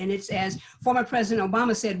perfect yet. And it's, as former President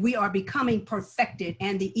Obama said, we are becoming perfected.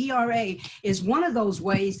 And the ERA is one of those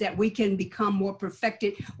ways that we can become more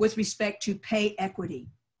perfected with respect to pay equity.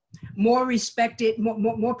 More respected,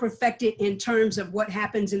 more perfected in terms of what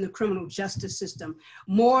happens in the criminal justice system,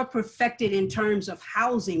 more perfected in terms of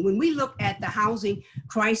housing. When we look at the housing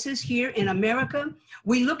crisis here in America,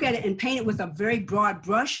 we look at it and paint it with a very broad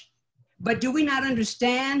brush. But do we not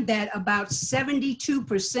understand that about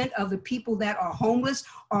 72% of the people that are homeless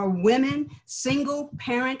are women, single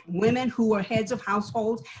parent women who are heads of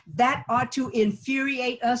households? That ought to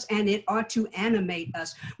infuriate us, and it ought to animate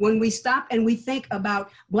us. When we stop and we think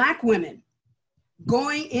about Black women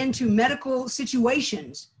going into medical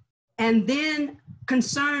situations and then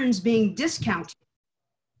concerns being discounted.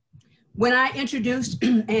 When I introduced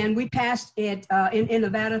and we passed it in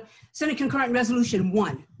Nevada, Senate Concurrent Resolution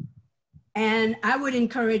 1, and I would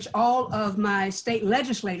encourage all of my state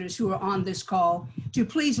legislators who are on this call to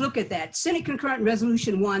please look at that. Senate Concurrent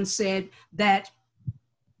Resolution 1 said that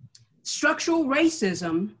structural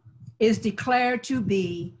racism is declared to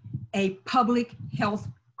be a public health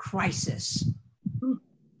crisis.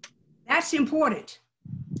 That's important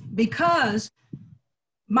because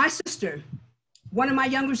my sister, one of my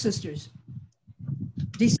younger sisters,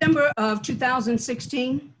 December of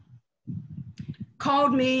 2016,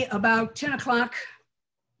 called me about 10 o'clock.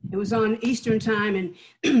 It was on Eastern time,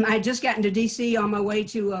 and I had just gotten to DC on my way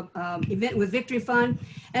to an event with Victory Fund.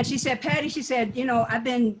 And she said, Patty, she said, you know,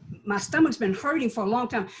 my stomach's been hurting for a long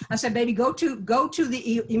time. I said, baby, go to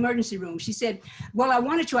the emergency room. She said, well, I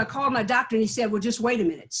wanted to. I called my doctor and he said, well, just wait a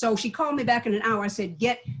minute. So she called me back in an hour. I said,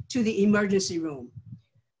 get to the emergency room.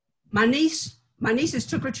 My nieces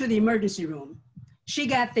took her to the emergency room. She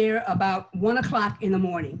got there about 1 o'clock in the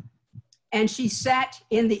morning. And she sat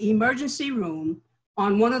in the emergency room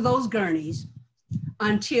on one of those gurneys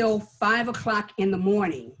until 5 o'clock in the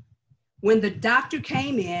morning, when the doctor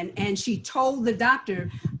came in and she told the doctor,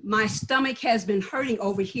 my stomach has been hurting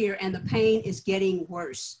over here and the pain is getting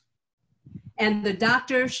worse. And the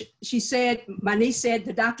doctor, she said, my niece said,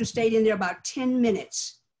 the doctor stayed in there about 10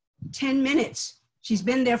 minutes. 10 minutes. She's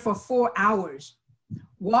been there for 4 hours.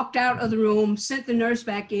 Walked out of the room, sent the nurse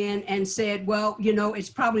back in and said, well, you know,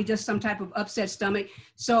 it's probably just some type of upset stomach.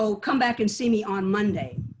 So come back and see me on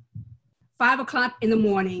Monday. 5 o'clock in the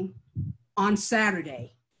morning on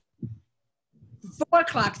Saturday. 4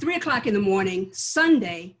 o'clock, 3 o'clock in the morning,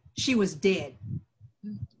 Sunday, she was dead.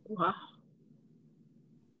 Wow.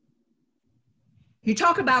 You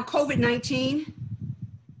talk about COVID-19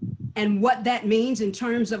 and what that means in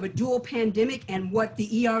terms of a dual pandemic and what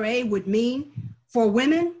the ERA would mean for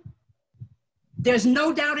women. There's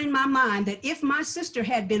no doubt in my mind that if my sister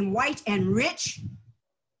had been white and rich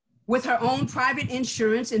with her own private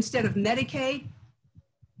insurance instead of Medicaid,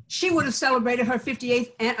 she would have celebrated her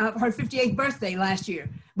 58th birthday last year,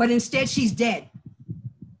 but instead she's dead.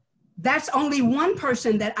 That's only one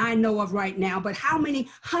person that I know of right now, but how many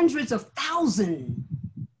hundreds of thousands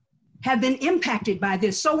have been impacted by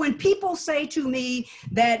this? So when people say to me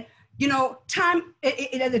that, you know,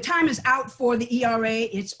 the time is out for the ERA,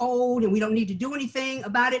 it's old and we don't need to do anything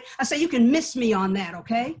about it, I say, you can miss me on that,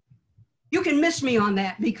 okay? You can miss me on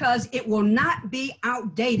that because it will not be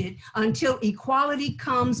outdated until equality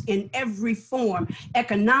comes in every form.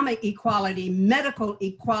 Economic equality, medical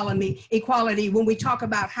equality, when we talk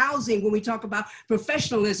about housing, when we talk about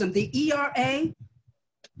professionalism, the ERA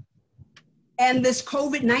and this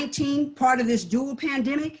COVID-19 part of this dual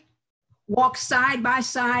pandemic walk side by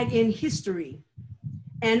side in history.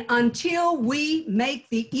 And until we make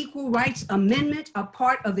the Equal Rights Amendment a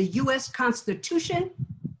part of the US Constitution,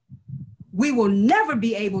 we will never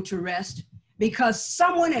be able to rest because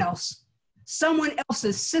someone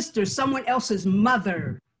else's sister, someone else's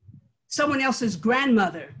mother, someone else's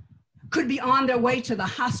grandmother could be on their way to the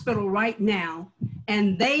hospital right now,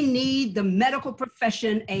 and they need the medical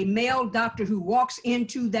profession, a male doctor who walks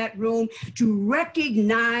into that room to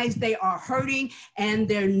recognize they are hurting and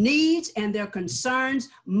their needs and their concerns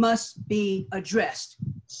must be addressed.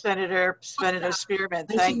 Senator Spearman,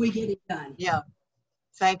 until we get it done. Yeah.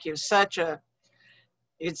 Thank you. You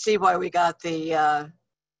can see why we got the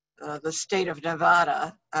state of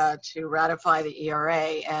Nevada to ratify the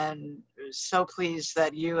ERA, and so pleased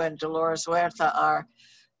that you and Dolores Huerta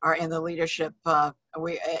are in the leadership.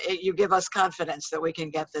 You give us confidence that we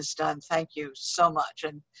can get this done. Thank you so much.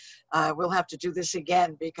 And we'll have to do this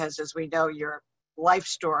again because, as we know, you're life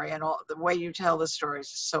story, and all the way you tell the stories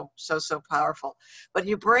is so powerful. But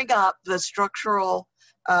you bring up the structural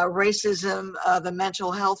racism, the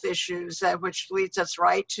mental health issues, which leads us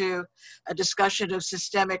right to a discussion of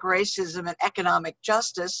systemic racism and economic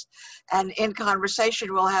justice. And in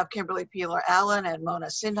conversation, we'll have Kimberly Peeler-Allen and Mona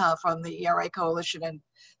Sinha from the ERA Coalition and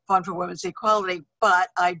Fund for Women's Equality. But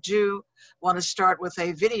I do want to start with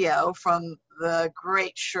a video from the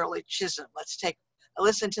great Shirley Chisholm. Let's take a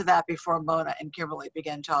listen to that before Mona and Kimberly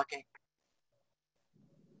begin talking.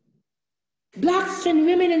 Blacks and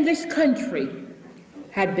women in this country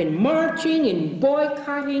had been marching and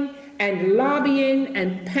boycotting and lobbying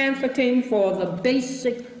and pamphleting for the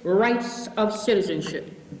basic rights of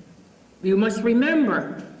citizenship. You must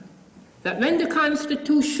remember that when the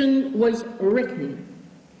Constitution was written,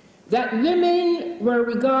 that women were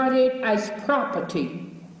regarded as property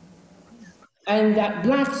and that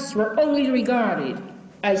blacks were only regarded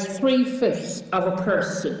as 3/5 of a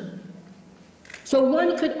person. So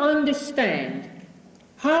one could understand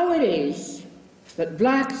how it is that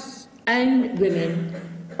blacks and women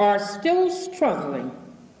are still struggling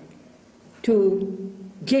to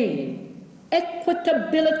gain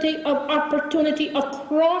equitability of opportunity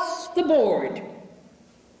across the board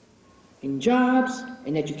in jobs,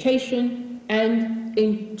 in education, and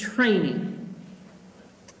in training.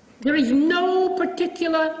 There is no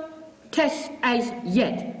particular test as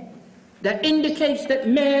yet that indicates that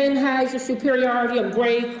man has a superiority of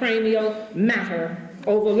gray cranial matter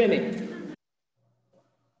over women.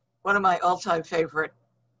 One of my all-time favorite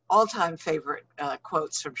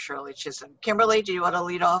quotes from Shirley Chisholm. Kimberly, do you want to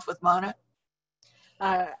lead off with Mona?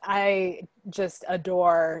 I just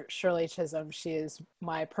adore Shirley Chisholm. She is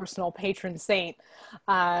my personal patron saint.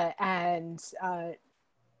 And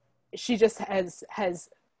she just has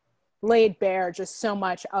laid bare just so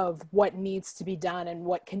much of what needs to be done and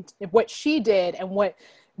what she did and what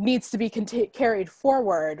needs to be carried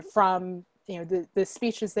forward from the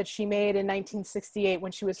speeches that she made in 1968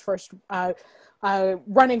 when she was first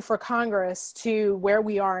running for Congress to where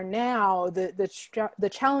we are now. The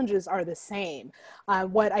challenges are the same.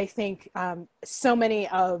 What I think so many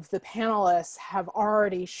of the panelists have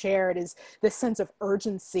already shared is the sense of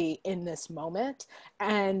urgency in this moment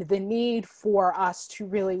and the need for us to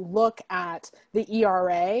really look at the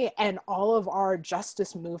ERA and all of our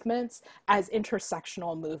justice movements as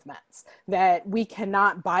intersectional movements, that we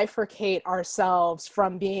cannot bifurcate ourselves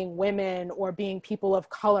from being women or being people of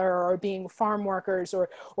color or being farm workers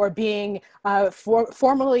or being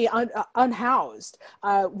formerly unhoused.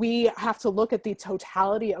 We have to look at the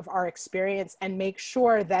totality of our experience and make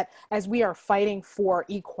sure that as we are fighting for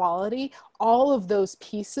equality, all of those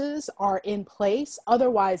pieces are in place.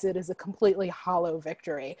 Otherwise, it is a completely hollow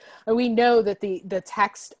victory. And we know that the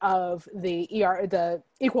text of the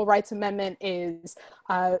Equal Rights Amendment is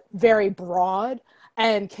very broad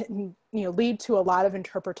and can lead to a lot of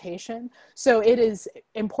interpretation. So it is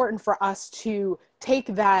important for us to take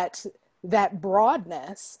that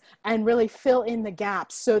broadness and really fill in the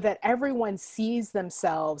gaps so that everyone sees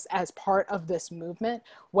themselves as part of this movement,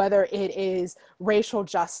 whether it is racial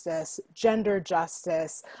justice, gender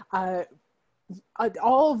justice,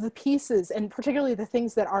 all of the pieces, and particularly the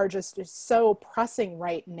things that are just so pressing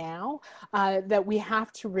right now, that we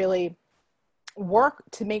have to really work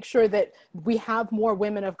to make sure that we have more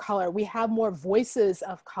women of color, we have more voices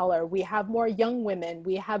of color, we have more young women,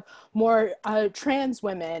 we have more trans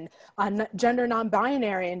women, gender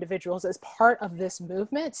non-binary individuals as part of this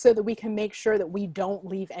movement, so that we can make sure that we don't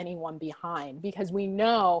leave anyone behind. Because we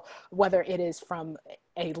know, whether it is from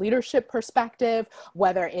a leadership perspective,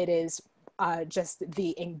 whether it is just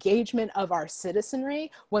the engagement of our citizenry,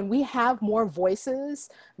 when we have more voices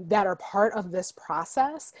that are part of this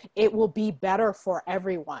process, it will be better for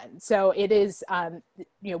everyone. So it is,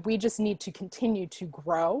 we just need to continue to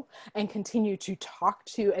grow and continue to talk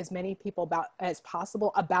to as many people as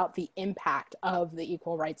possible about the impact of the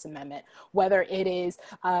Equal Rights Amendment, whether it is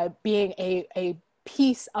being a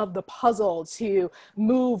piece of the puzzle to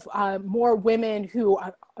move more women who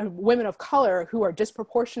are women of color who are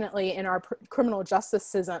disproportionately in our criminal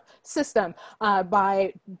justice system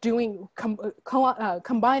by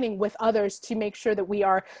combining with others to make sure that we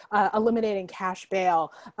are eliminating cash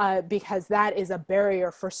bail, because that is a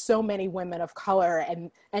barrier for so many women of color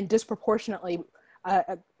and disproportionately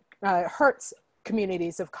hurts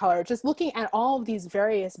communities of color. Just looking at all of these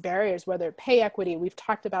various barriers, whether pay equity, we've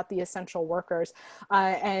talked about the essential workers,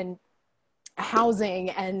 and housing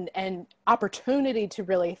and opportunity to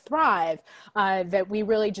really thrive, that we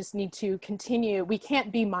really just need to continue. We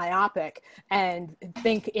can't be myopic and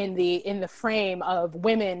think in the frame of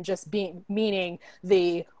women just meaning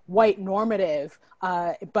the white normative,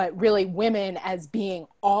 but really women as being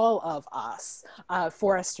all of us,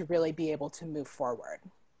 for us to really be able to move forward.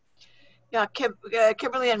 Yeah,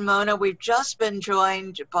 Kimberly and Mona, we've just been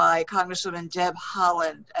joined by Congresswoman Deb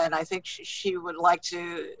Haaland, and I think she would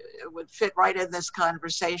fit right in this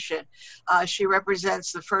conversation. She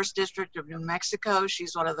represents the 1st District of New Mexico.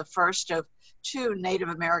 She's one of the first of 2 Native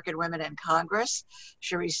American women in Congress.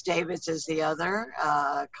 Sharice Davids is the other.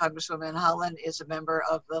 Congresswoman Haaland is a member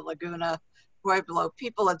of the Laguna Pueblo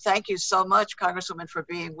people, and thank you so much, Congresswoman, for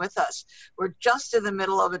being with us. We're just in the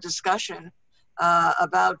middle of a discussion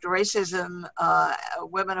about racism,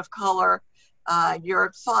 women of color,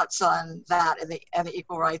 your thoughts on that and the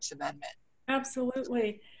Equal Rights Amendment.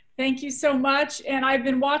 Absolutely. Thank you so much. And I've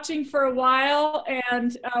been watching for a while,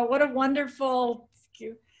 and what a wonderful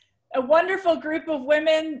group of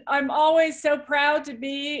women. I'm always so proud to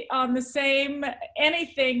be on the same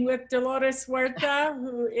anything with Dolores Huerta,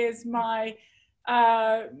 who is my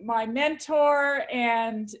mentor,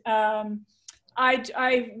 and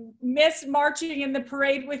I missed marching in the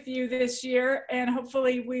parade with you this year, and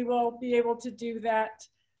hopefully we will be able to do that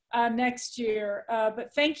next year.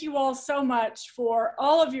 But thank you all so much for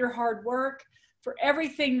all of your hard work, for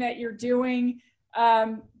everything that you're doing.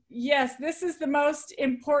 Yes, this is the most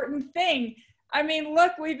important thing. I mean,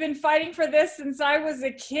 look, we've been fighting for this since I was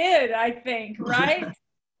a kid, I think, right?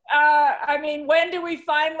 I mean, when do we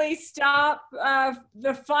finally stop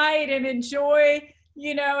the fight and enjoy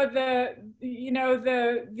the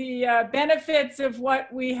benefits of what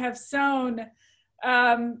we have sown?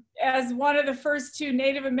 As one of the first 2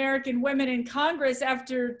 Native American women in Congress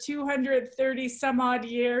after 230 some odd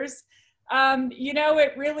years,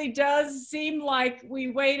 it really does seem like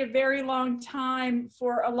we wait a very long time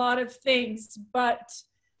for a lot of things, but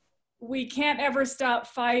we can't ever stop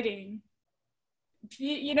fighting.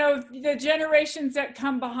 The generations that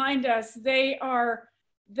come behind us, they are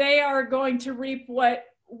going to reap what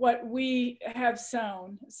we have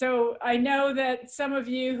sown. So I know that some of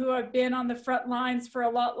you who have been on the front lines for a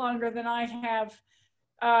lot longer than I have,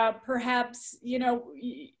 perhaps,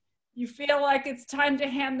 you feel like it's time to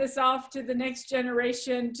hand this off to the next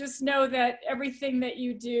generation. Just know that everything that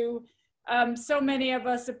you do, so many of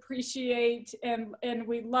us appreciate, and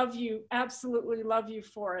we love you, absolutely love you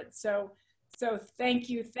for it. So thank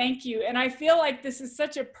you. And I feel like this is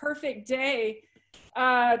such a perfect day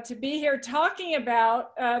to be here talking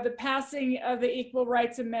about the passing of the Equal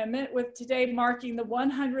Rights Amendment, with today marking the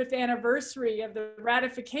 100th anniversary of the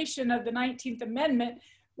ratification of the 19th Amendment.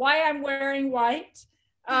 Why I'm wearing white,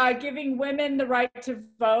 giving women the right to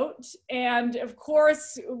vote. And of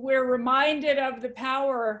course, we're reminded of the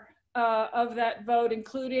power of that vote,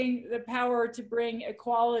 including the power to bring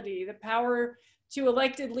equality, the power to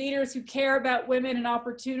elected leaders who care about women and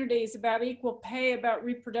opportunities, about equal pay, about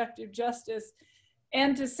reproductive justice,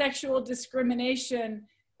 and to sexual discrimination,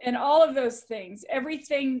 and all of those things.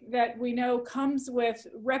 Everything that we know comes with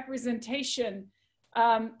representation.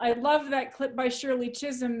 I love that clip by Shirley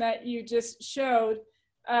Chisholm that you just showed.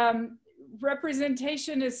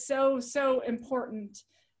 Representation is so important.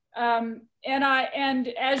 And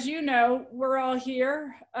as you know, we're all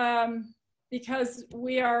here because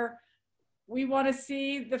we want to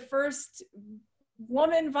see the first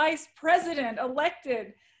woman vice president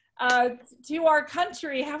elected to our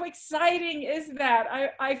country. How exciting is that?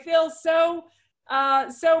 I feel so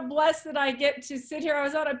blessed that I get to sit here. I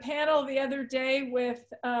was on a panel the other day with,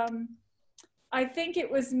 I think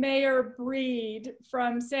it was Mayor Breed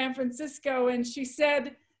from San Francisco, and she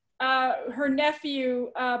said her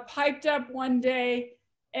nephew piped up one day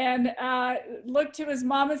and looked to his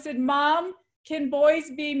mom and said, "Mom, can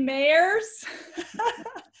boys be mayors?"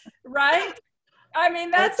 Right? I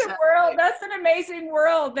mean, that's a world, that's an amazing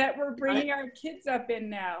world that we're bringing our kids up in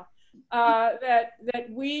now, that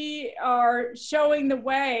we are showing the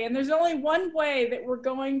way. And there's only one way that we're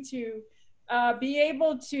going to be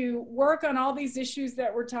able to work on all these issues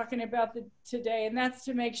that we're talking about today, and that's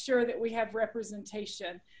to make sure that we have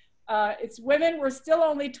representation. It's women. We're still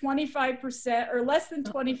only 25% or less than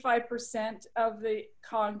 25% of the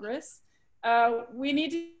Congress. We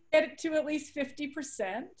need to get it to at least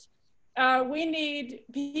 50%. We need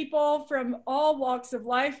people from all walks of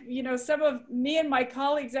life. Some of me and my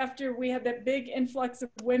colleagues, after we had that big influx of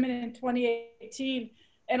women in 2018,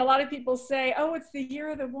 and a lot of people say, oh, it's the year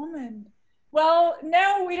of the woman. Well,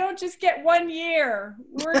 no, we don't just get 1 year.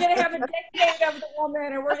 We're going to have a decade of the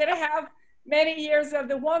woman, and we're going to have, many years of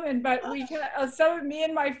the woman, but so me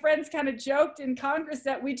and my friends kind of joked in Congress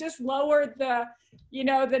that we just lowered the, you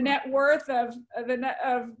know, the net worth of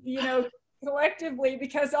you know, collectively,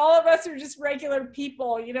 because all of us are just regular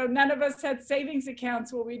people. You know, none of us had savings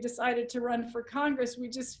accounts when we decided to run for Congress. We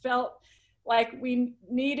just felt like we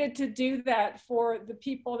needed to do that for the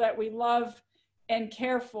people that we love and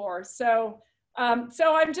care for. So I'm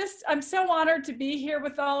so honored to be here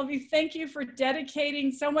with all of you. Thank you for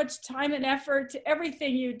dedicating so much time and effort to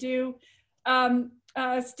everything you do.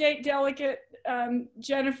 State Delegate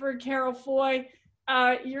Jennifer Carol Foy,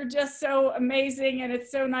 you're just so amazing, and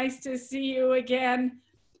it's so nice to see you again.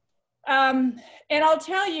 And I'll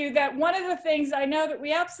tell you that one of the things I know that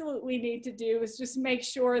we absolutely need to do is just make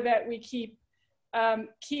sure that we keep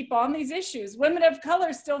on these issues. Women of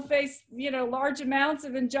color still face, you know, large amounts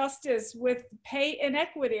of injustice with pay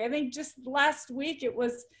inequity. I think just last week it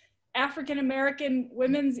was African American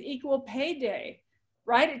Women's Equal Pay Day,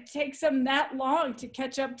 right? It takes them that long to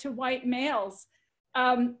catch up to white males.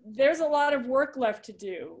 There's a lot of work left to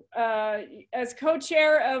do. As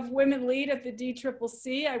co-chair of Women Lead at the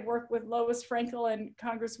DCCC, I work with Lois Frankel and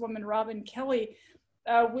Congresswoman Robin Kelly.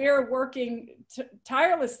 We're working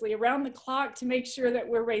tirelessly around the clock to make sure that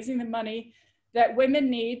we're raising the money that women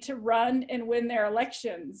need to run and win their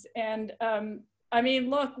elections. And I mean,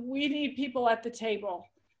 look, we need people at the table.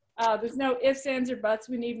 There's no ifs, ands, or buts.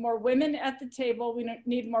 We need more women at the table. We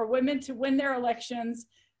need more women to win their elections.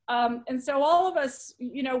 And so all of us,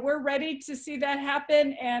 you know, we're ready to see that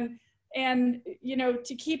happen, and you know,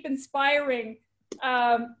 to keep inspiring,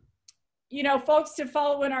 you know, folks to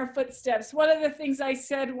follow in our footsteps. One of the things I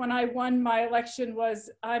said when I won my election was,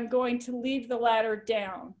 I'm going to leave the ladder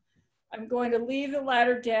down. I'm going to leave the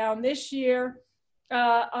ladder down. This year,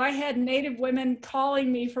 I had Native women calling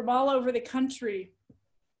me from all over the country,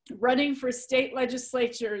 running for state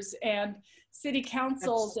legislatures and city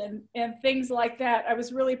councils and things like that. I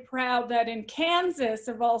was really proud that in Kansas,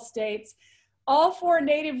 of all states, all 4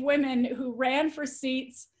 Native women who ran for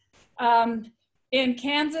seats in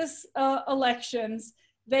Kansas elections,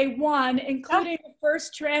 they won, including the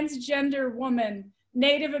first transgender woman,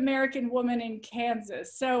 Native American woman in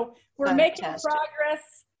Kansas. So we're making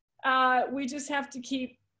progress. We just have to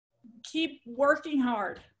keep working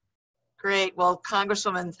hard. Great. Well,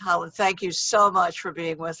 Congresswoman Haaland, thank you so much for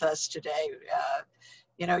being with us today.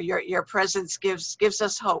 You know, your presence gives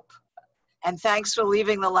us hope. And thanks for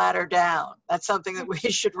leaving the ladder down. That's something that we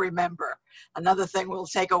should remember. Another thing we'll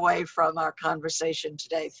take away from our conversation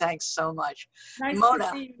today. Thanks so much. Nice Mona,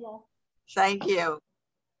 to see you all. Thank you.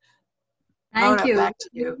 Thank Mona, you. back to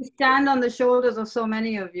you. We stand on the shoulders of so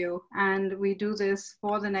many of you, and we do this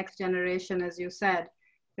for the next generation, as you said.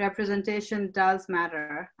 Representation does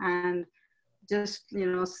matter, and just, you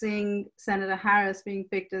know, seeing Senator Harris being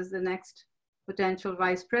picked as the next potential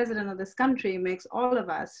vice president of this country makes all of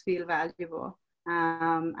us feel valuable,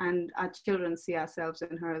 and our children see ourselves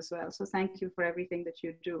in her as well. So thank you for everything that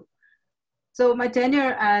you do. So my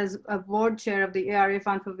tenure as a board chair of the ARA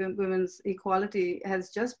Fund for Women's Equality has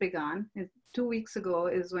just begun. 2 weeks ago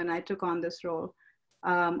is when I took on this role,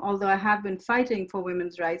 although I have been fighting for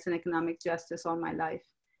women's rights and economic justice all my life.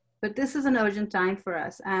 But this is an urgent time for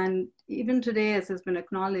us. And even today, as has been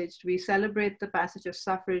acknowledged, we celebrate the passage of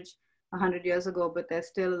suffrage 100 years ago, but there's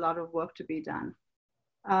still a lot of work to be done.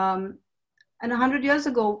 And 100 years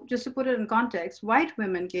ago, just to put it in context, white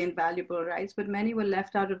women gained valuable rights, but many were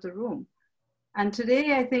left out of the room. And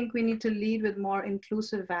today, I think we need to lead with more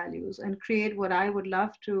inclusive values and create what I would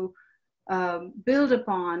love to build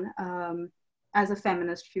upon as a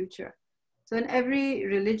feminist future. So in every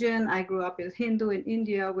religion, I grew up as Hindu in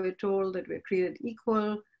India, we're told that we're created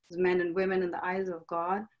equal as men and women in the eyes of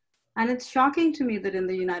God. And it's shocking to me that in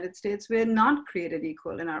the United States, we're not created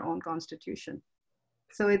equal in our own constitution.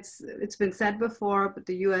 So it's been said before, but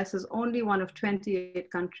the US is only one of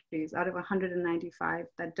 28 countries out of 195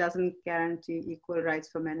 that doesn't guarantee equal rights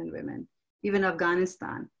for men and women. Even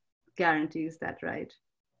Afghanistan guarantees that right.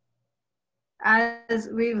 As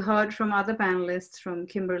we've heard from other panelists, from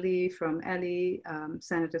Kimberly, from Ellie,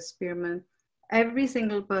 Senator Spearman, every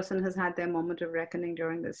single person has had their moment of reckoning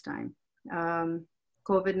during this time.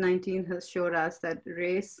 COVID-19 has showed us that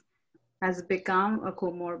race has become a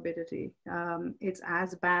comorbidity. It's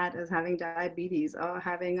as bad as having diabetes or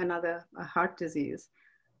having a heart disease.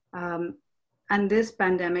 And this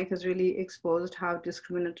pandemic has really exposed how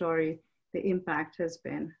discriminatory the impact has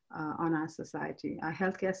been on our society. Our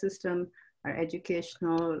healthcare system, our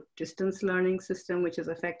educational distance learning system, which has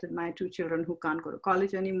affected my 2 children who can't go to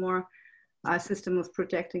college anymore, our system of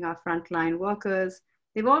protecting our frontline workers,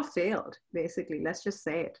 they've all failed, basically, let's just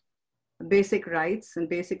say it. basic rights and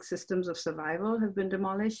basic systems of survival have been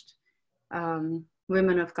demolished.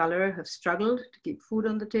 Women of color have struggled to keep food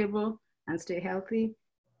on the table and stay healthy.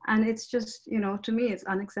 And it's just, you know, to me, it's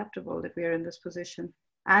unacceptable that we are in this position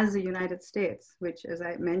as the United States, which, as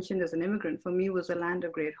I mentioned, as an immigrant, for me was a land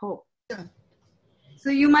of great hope. Yeah. So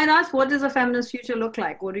you might ask, what does a feminist future look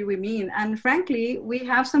like? What do we mean? And frankly, we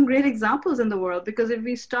have some great examples in the world, because if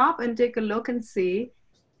we stop and take a look and see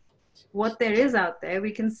what there is out there,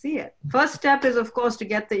 we can see it. First step is, of course, to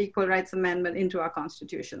get the Equal Rights Amendment into our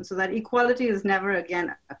Constitution, so that equality is never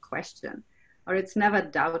again a question, or it's never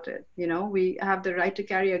doubted. You know, we have the right to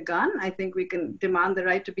carry a gun. I think we can demand the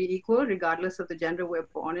right to be equal regardless of the gender we're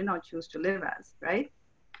born in or choose to live as, right?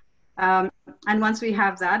 And once we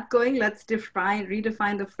have that going, let's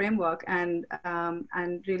redefine the framework and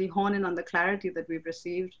really hone in on the clarity that we've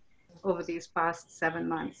received over these past 7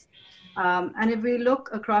 months. And if we look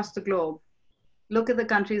across the globe, look at the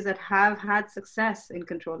countries that have had success in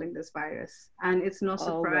controlling this virus, and it's no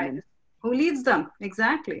surprise. Who leads them?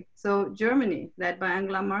 Exactly. So Germany, led by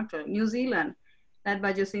Angela Merkel; New Zealand, led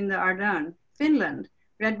by Jacinda Ardern; Finland,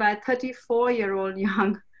 led by a 34-year-old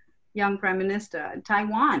young prime minister;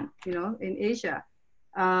 Taiwan, you know, in Asia,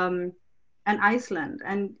 and Iceland.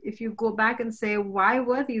 And if you go back and say, why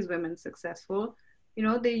were these women successful? You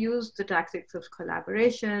know, they used the tactics of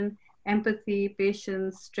collaboration, empathy,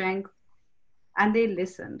 patience, strength, and they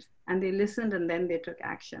listened, and then they took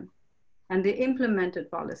action. And they implemented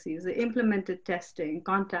policies, they implemented testing,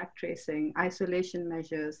 contact tracing, isolation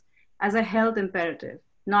measures as a health imperative,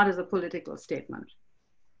 not as a political statement,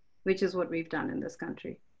 which is what we've done in this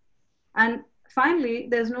country. And finally,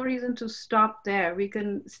 there's no reason to stop there. We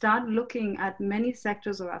can start looking at many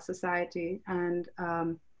sectors of our society and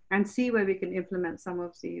see where we can implement some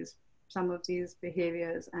of these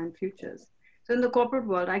behaviors and futures. So in the corporate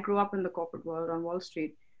world, I grew up in the corporate world on Wall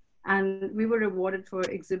Street, and we were rewarded for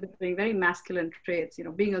exhibiting very masculine traits, you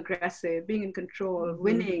know, being aggressive, being in control,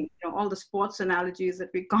 winning, you know, all the sports analogies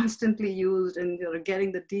that we constantly used, and, you know,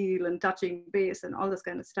 getting the deal and touching base and all this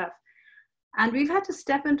kind of stuff. And we've had to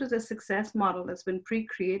step into the success model that's been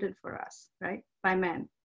pre-created for us, right, by men,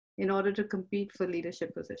 in order to compete for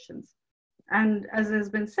leadership positions. And as has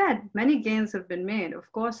been said, many gains have been made.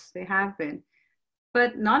 Of course, they have been,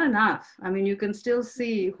 but not enough. I mean, you can still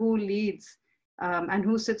see who leads and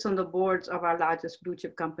who sits on the boards of our largest blue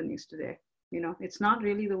chip companies today. You know, it's not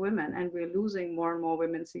really the women, and we're losing more and more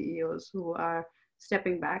women CEOs who are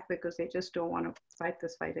stepping back because they just don't want to fight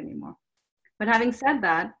this fight anymore. But having said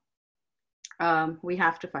that, we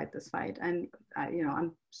have to fight this fight. And, you know,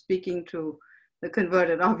 I'm speaking to the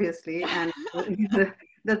converted, obviously, and the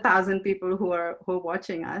 1,000 people who are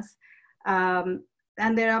watching us.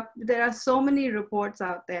 And there are so many reports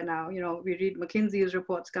out there now. You know, we read McKinsey's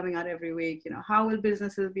reports coming out every week. You know, how will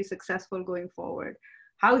businesses be successful going forward?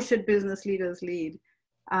 How should business leaders lead?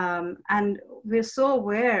 And we're so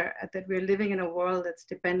aware that we're living in a world that's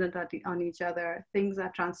dependent on each other. Things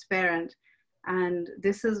are transparent. And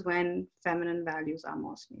this is when feminine values are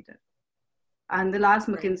most needed. And the last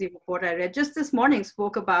McKinsey report I read just this morning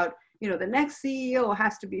spoke about, you know, the next CEO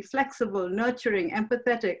has to be flexible, nurturing,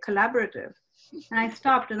 empathetic, collaborative. And I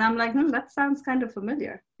stopped and I'm like, that sounds kind of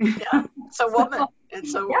familiar. Yeah, it's a woman.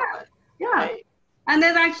 It's a woman. Yeah. Right. And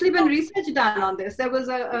there's actually been research done on this. There was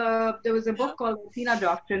a book called The Athena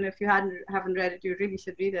Doctrine. If you haven't read it, you really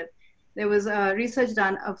should read it. There was research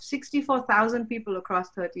done of 64,000 people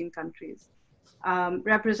across 13 countries,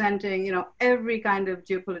 representing, you know, every kind of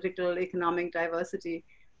geopolitical, economic diversity.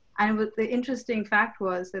 And the interesting fact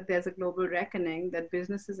was that there's a global reckoning that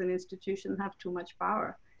businesses and institutions have too much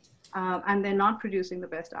power. And they're not producing the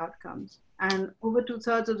best outcomes. And over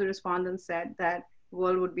 2/3 of the respondents said that the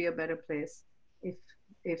world would be a better place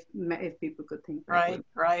if people could think that way.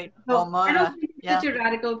 Right. So well, Mona, I don't think it's such a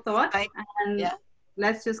radical thought, and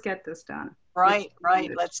let's just get this done. Right.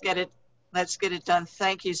 Let's get it done.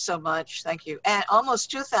 Thank you so much. Thank you. And almost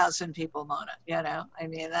 2,000 people, Mona. You know, I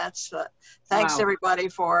mean, that's thanks everybody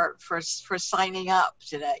for signing up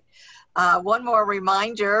today. One more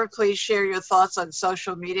reminder, please share your thoughts on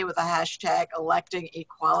social media with the hashtag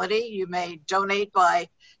 #ElectingEquality. You may donate by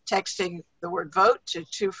texting the word vote to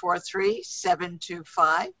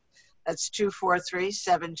 243-725. That's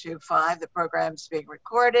 243-725. The program's being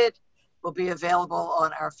recorded, will be available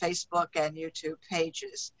on our Facebook and YouTube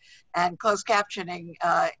pages. And closed captioning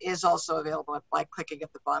is also available by clicking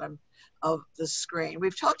at the bottom of the screen.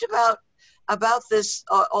 We've talked about this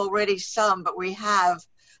already some, but we have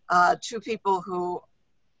two people who,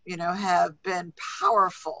 you know, have been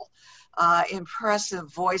powerful,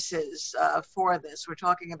 impressive voices for this. We're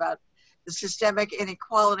talking about the systemic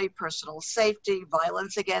inequality, personal safety,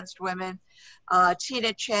 violence against women.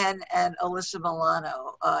 Tina Chen and Alyssa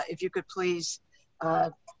Milano, if you could please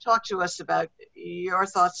talk to us about your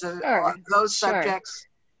thoughts on those subjects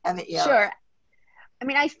and the ERA. Sure. I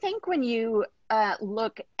mean, I think when you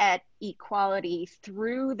look at equality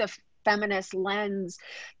through the feminist lens,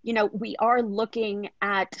 you know, we are looking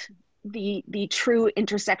at the true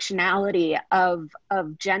intersectionality of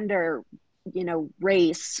gender, you know,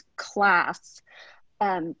 race, class,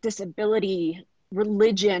 disability,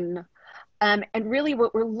 religion, and really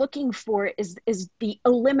what we're looking for is the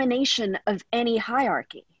elimination of any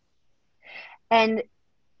hierarchy. And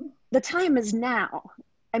the time is now.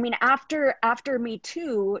 I mean, after Me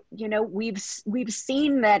Too, you know, we've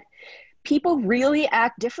seen that people really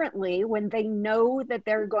act differently when they know that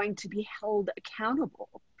they're going to be held accountable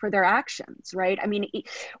for their actions, right? I mean,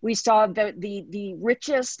 we saw the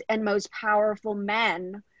richest and most powerful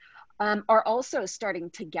men are also starting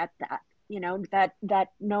to get that, you know, that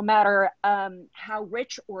no matter how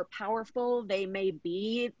rich or powerful they may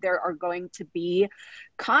be, there are going to be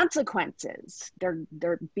consequences.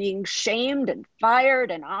 They're being shamed and fired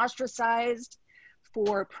and ostracized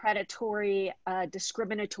for predatory,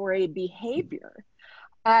 discriminatory behavior.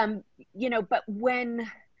 You know, but when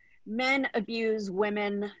men abuse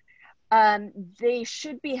women, they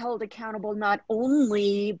should be held accountable not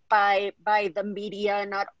only by the media,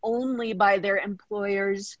 not only by their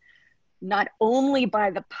employers, not only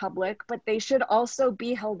by the public, but they should also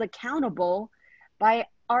be held accountable by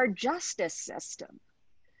our justice system,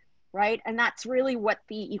 right? And that's really what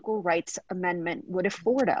the Equal Rights Amendment would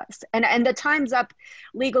afford us. And the Time's Up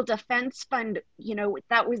Legal Defense Fund, you know,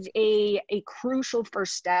 that was a crucial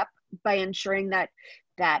first step by ensuring that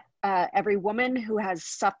every woman who has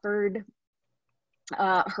suffered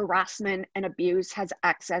harassment and abuse has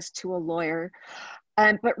access to a lawyer.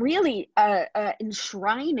 But really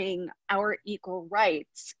enshrining our equal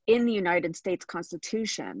rights in the United States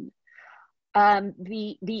Constitution.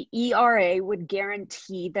 The ERA would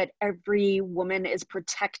guarantee that every woman is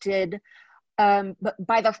protected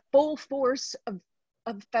by the full force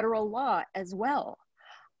of federal law as well.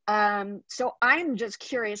 So I'm just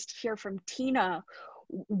curious to hear from Tina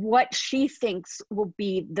what she thinks will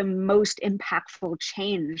be the most impactful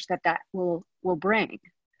change that will bring.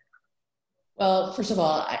 Well, first of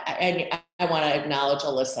all, I want to acknowledge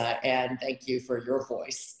Alyssa and thank you for your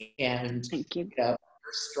voice and thank you. You know, your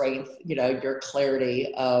strength, you know, your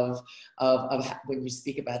clarity of when you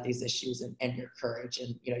speak about these issues and your courage,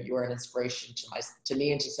 and you know, you are an inspiration to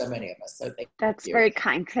me and to so many of us. So thank you. That's very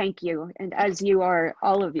kind. Thank you. And as you are,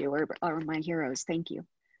 all of you are my heroes. Thank you.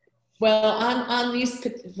 Well, on these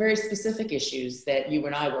very specific issues that you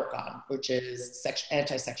and I work on, which is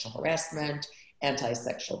anti-sexual harassment,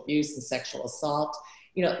 anti-sexual abuse, and sexual assault,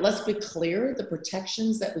 you know, let's be clear, the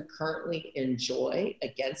protections that we currently enjoy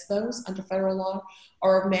against those under federal law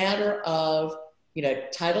are a matter of, you know,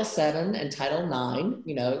 Title VII and Title IX,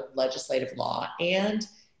 you know, legislative law, and,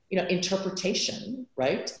 you know, interpretation,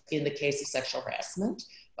 right, in the case of sexual harassment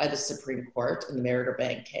by the Supreme Court in the Meritor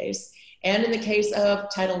Bank case, and in the case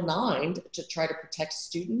of Title IX to try to protect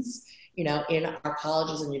students, you know, in our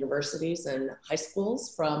colleges and universities and high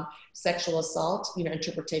schools from sexual assault, you know,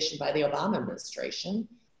 interpretation by the Obama administration,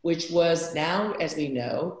 which was now, as we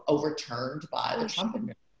know, overturned by the Trump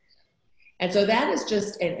administration. And so that is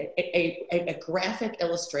just a graphic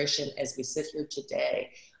illustration as we sit here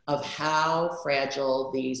today of how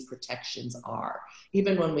fragile these protections are.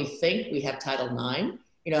 Even when we think we have Title IX,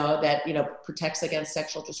 you know, that, you know, protects against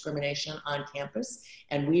sexual discrimination on campus.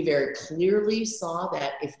 And we very clearly saw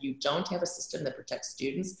that if you don't have a system that protects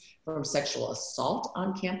students from sexual assault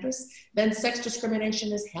on campus, then sex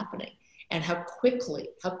discrimination is happening. And how quickly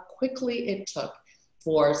it took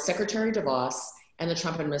for Secretary DeVos and the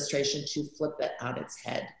Trump administration to flip that on its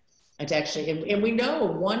head. And to actually, and we know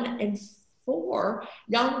 1 in 4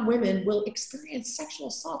 young women will experience sexual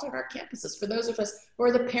assault on our campuses. For those of us who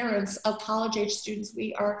are the parents of college-age students,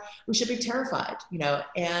 we should be terrified, you know.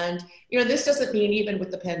 And you know, this doesn't mean even with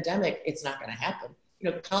the pandemic, it's not going to happen. You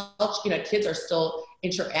know, college, you know, kids are still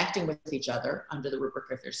interacting with each other under the rubric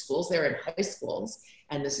of their schools. They're in high schools,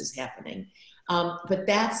 and this is happening. But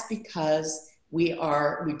that's because we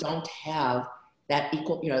don't have that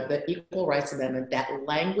the Equal Rights Amendment, that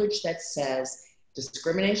language that says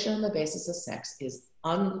discrimination on the basis of sex is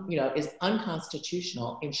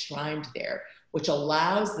unconstitutional, enshrined there, which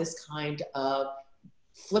allows this kind of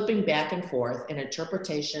flipping back and forth in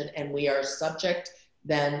interpretation, and we are subject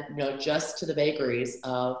then, you know, just to the vagaries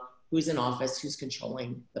of who's in office, who's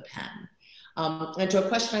controlling the pen. And to a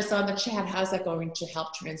question I saw in the chat, how's that going to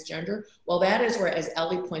help transgender? Well, that is where, as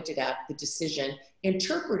Ellie pointed out, the decision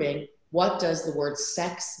interpreting what does the word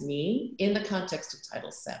sex mean in the context of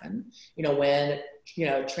Title VII. When,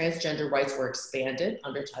 transgender rights were expanded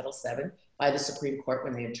under Title VII by the Supreme Court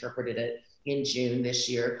when they interpreted it in June this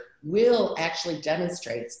year, will actually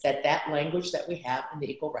demonstrates that that language that we have in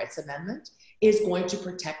the Equal Rights Amendment is going to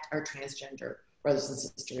protect our transgender brothers and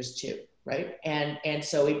sisters too, right? And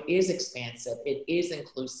so it is expansive, it is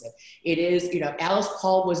inclusive. It is, Alice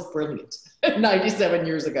Paul was brilliant 97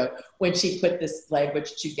 years ago when she put this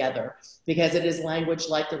language together, because it is language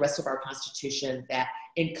like the rest of our Constitution that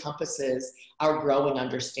encompasses our growing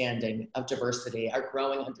understanding of diversity, our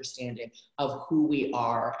growing understanding of who we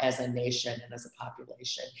are as a nation and as a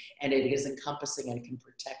population. And it is encompassing and can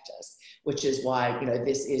protect us, which is why,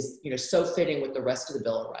 this is, so fitting with the rest of the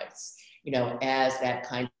Bill of Rights, as that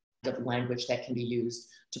kind of language that can be used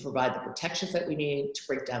to provide the protections that we need, to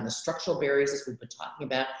break down the structural barriers, as we've been talking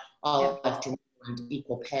about, all of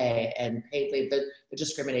equal pay and paid leave, the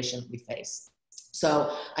discrimination we face.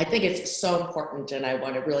 So I think it's so important, and I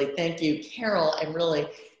want to really thank you, Carol, and really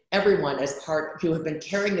everyone as part who have been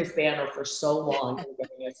carrying this banner for so long and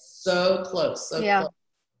getting us so close to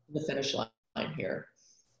the finish line here.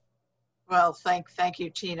 Well, thank you,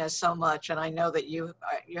 Tina, so much. And I know that you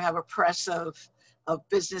have a press of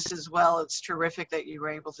business as well. It's terrific that you were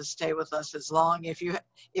able to stay with us as long. If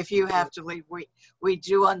you have to leave, we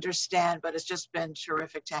do understand, but it's just been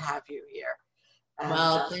terrific to have you here. And,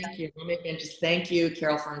 well, thank you. And just thank you,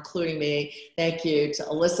 Carol, for including me. Thank you to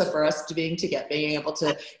Alyssa for us being able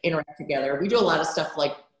to interact together. We do a lot of stuff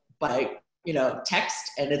like by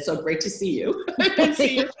text, and it's so great to see you. And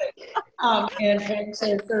to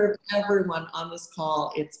serve everyone on this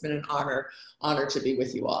call. It's been an honor to be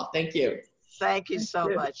with you all. Thank you. Thank you so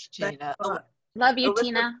much, Tina. Love you, Alyssa,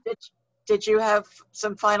 Tina. Did you have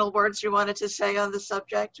some final words you wanted to say on the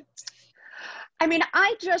subject?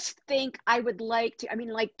 I just think I would like to,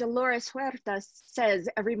 like Dolores Huerta says,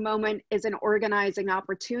 every moment is an organizing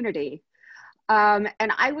opportunity. And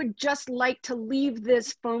I would just like to leave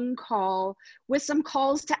this phone call with some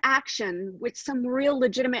calls to action, with some real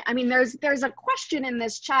legitimate, there's a question in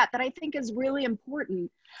this chat that I think is really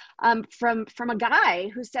important from a guy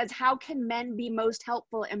who says, how can men be most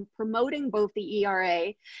helpful in promoting both the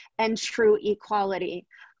ERA and true equality?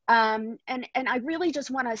 And I really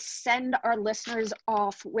just want to send our listeners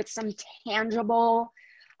off with some tangible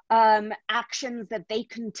actions that they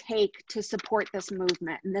can take to support this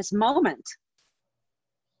movement in this moment.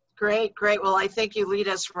 Great. Well, I think you lead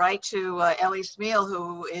us right to Ellie Smeal,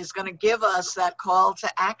 who is going to give us that call to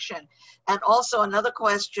action. And also another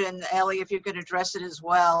question, Ellie, if you could address it as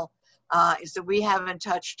well, is that we haven't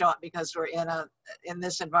touched on, because we're in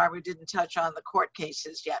this environment, we didn't touch on the court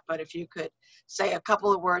cases yet. But if you could say a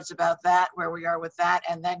couple of words about that, where we are with that,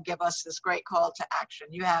 and then give us this great call to action.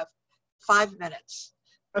 You have 5 minutes.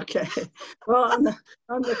 Okay. Well,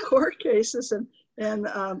 on the court cases, and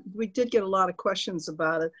we did get a lot of questions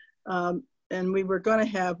about it. And we were going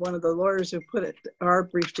to have one of the lawyers who put our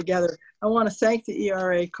brief together. I want to thank the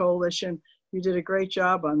ERA Coalition. You did a great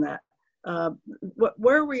job on that.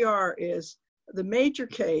 Where we are is the major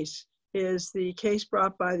case is the case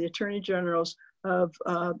brought by the Attorney Generals of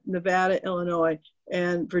Nevada, Illinois,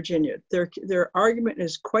 and Virginia. Their argument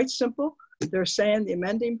is quite simple. They're saying the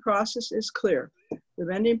amending process is clear. The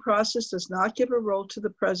amending process does not give a role to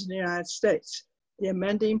the President of the United States. The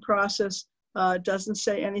amending process doesn't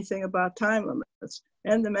say anything about time limits.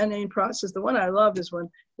 And the amending process, the one I love is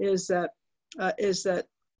that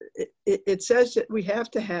it says that we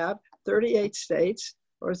have to have 38 states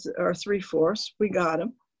or 3/4. We got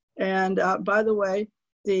them. And by the way,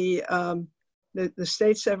 the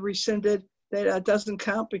states have rescinded. That doesn't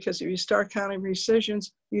count, because if you start counting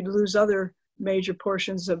rescissions, you'd lose other major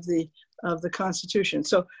portions of the Constitution.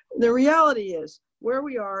 So the reality is, where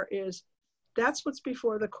we are is, that's what's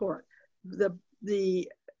before the court. The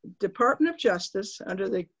Department of Justice, under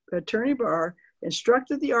the Attorney Barr,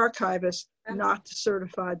 instructed the archivist not to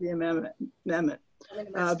certify the amendment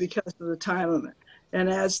because of the time limit. And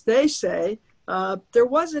as they say, there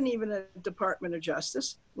wasn't even a Department of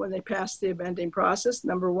Justice when they passed the amending process,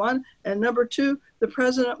 number one. And number two, the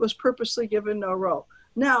president was purposely given no role.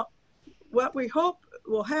 Now, what we hope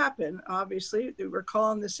will happen, obviously, we're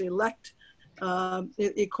calling this elect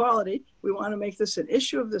equality. We want to make this an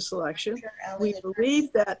issue of this election. We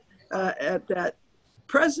believe that that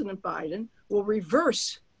President Biden will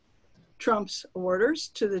reverse Trump's orders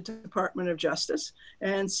to the Department of Justice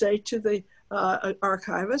and say to the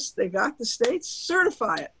archivists, they got the states,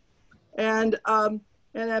 certify it. And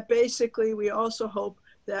that basically, we also hope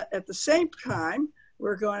that at the same time,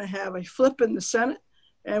 we're going to have a flip in the Senate,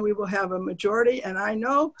 and we will have a majority. And I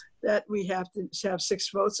know that we have to have 6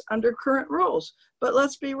 votes under current rules, but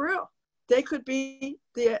let's be real. They could be,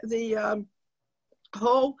 the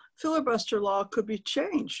whole filibuster law could be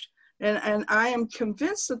changed. And I am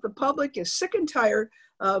convinced that the public is sick and tired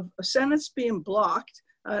of Senates being blocked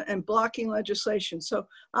and blocking legislation. So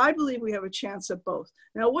I believe we have a chance at both.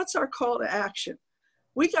 Now, what's our call to action?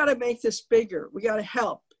 We got to make this bigger. We got to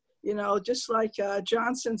help. You know, just like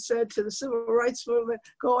Johnson said to the civil rights movement,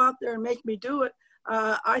 go out there and make me do it.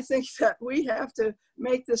 I think that we have to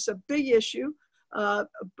make this a big issue.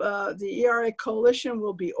 The ERA coalition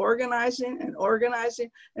will be organizing,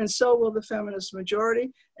 and so will the feminist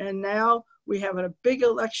majority. And now we have a big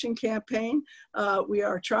election campaign. We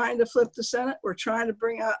are trying to flip the Senate. We're trying to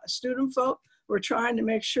bring out a student vote. We're trying to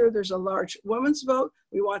make sure there's a large women's vote.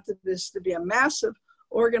 We want this to be a massive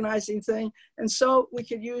organizing thing. And so we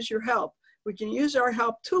could use your help. We can use our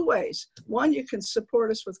help 2 ways. One, you can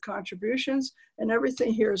support us with contributions, and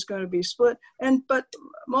everything here is going to be split. But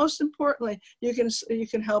most importantly, you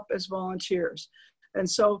can help as volunteers. And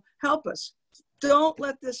so help us. Don't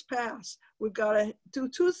let this pass. We've got to do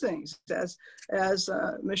 2 things. As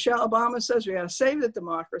Michelle Obama says, we got to save the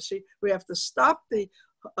democracy. We have to stop the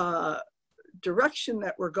direction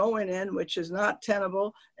that we're going in, which is not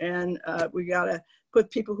tenable. And we got to put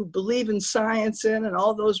people who believe in science in and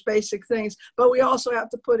all those basic things. But we also have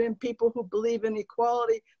to put in people who believe in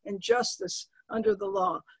equality and justice under the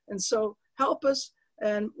law. And so help us.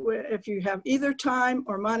 And if you have either time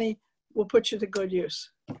or money, we'll put you to good use.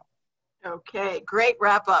 Okay, great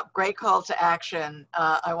wrap up, great call to action.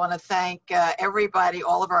 I want to thank everybody,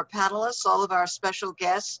 all of our panelists, all of our special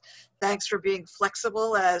guests. Thanks for being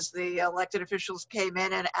flexible as the elected officials came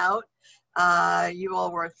in and out. You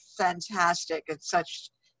all were fantastic. It's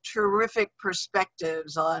such terrific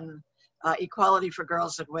perspectives on equality for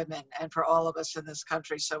girls and women and for all of us in this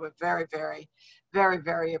country. So we're very, very, very,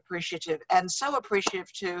 very appreciative, and so appreciative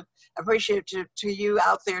to you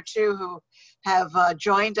out there too who have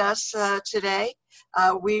joined us today.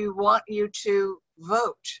 We want you to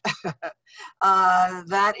vote.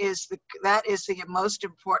 That is the most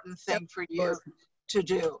important thing for you to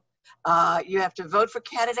do. You have to vote for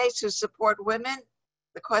candidates who support women.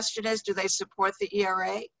 The question is, do they support the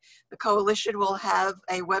ERA? The coalition will have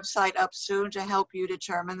a website up soon to help you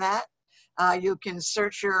determine that. You can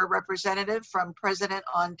search your representative from president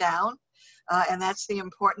on down. And that's the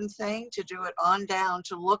important thing, to do it on down,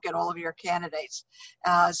 to look at all of your candidates.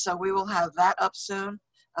 So we will have that up soon.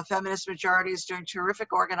 A feminist majority is doing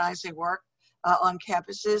terrific organizing work on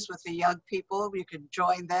campuses with the young people. You can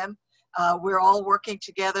join them. We're all working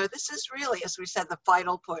together. This is really, as we said, the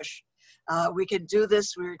final push. We can do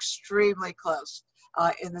this. We're extremely close.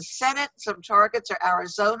 In the Senate, some targets are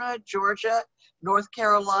Arizona, Georgia, North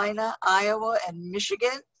Carolina, Iowa, and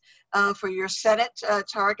Michigan for your Senate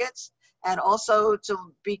targets. And also to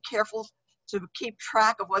be careful to keep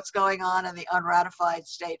track of what's going on in the unratified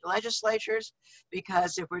state legislatures,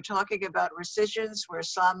 because if we're talking about rescissions where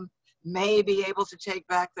some may be able to take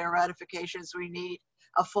back their ratifications, we need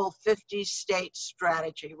a full 50-state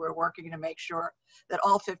strategy. We're working to make sure that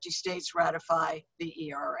all 50 states ratify the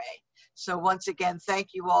ERA. So once again, thank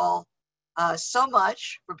you all so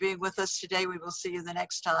much for being with us today. We will see you the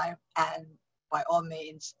next time, and by all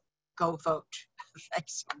means, go vote.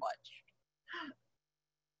 Thanks so much.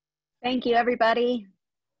 Thank you, everybody.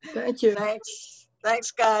 Thank you. Thanks. Thanks,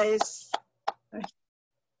 guys.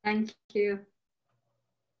 Thank you.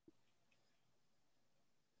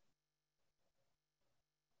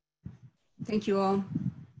 Thank you all.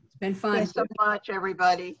 It's been fun. Thanks so much,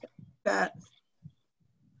 everybody.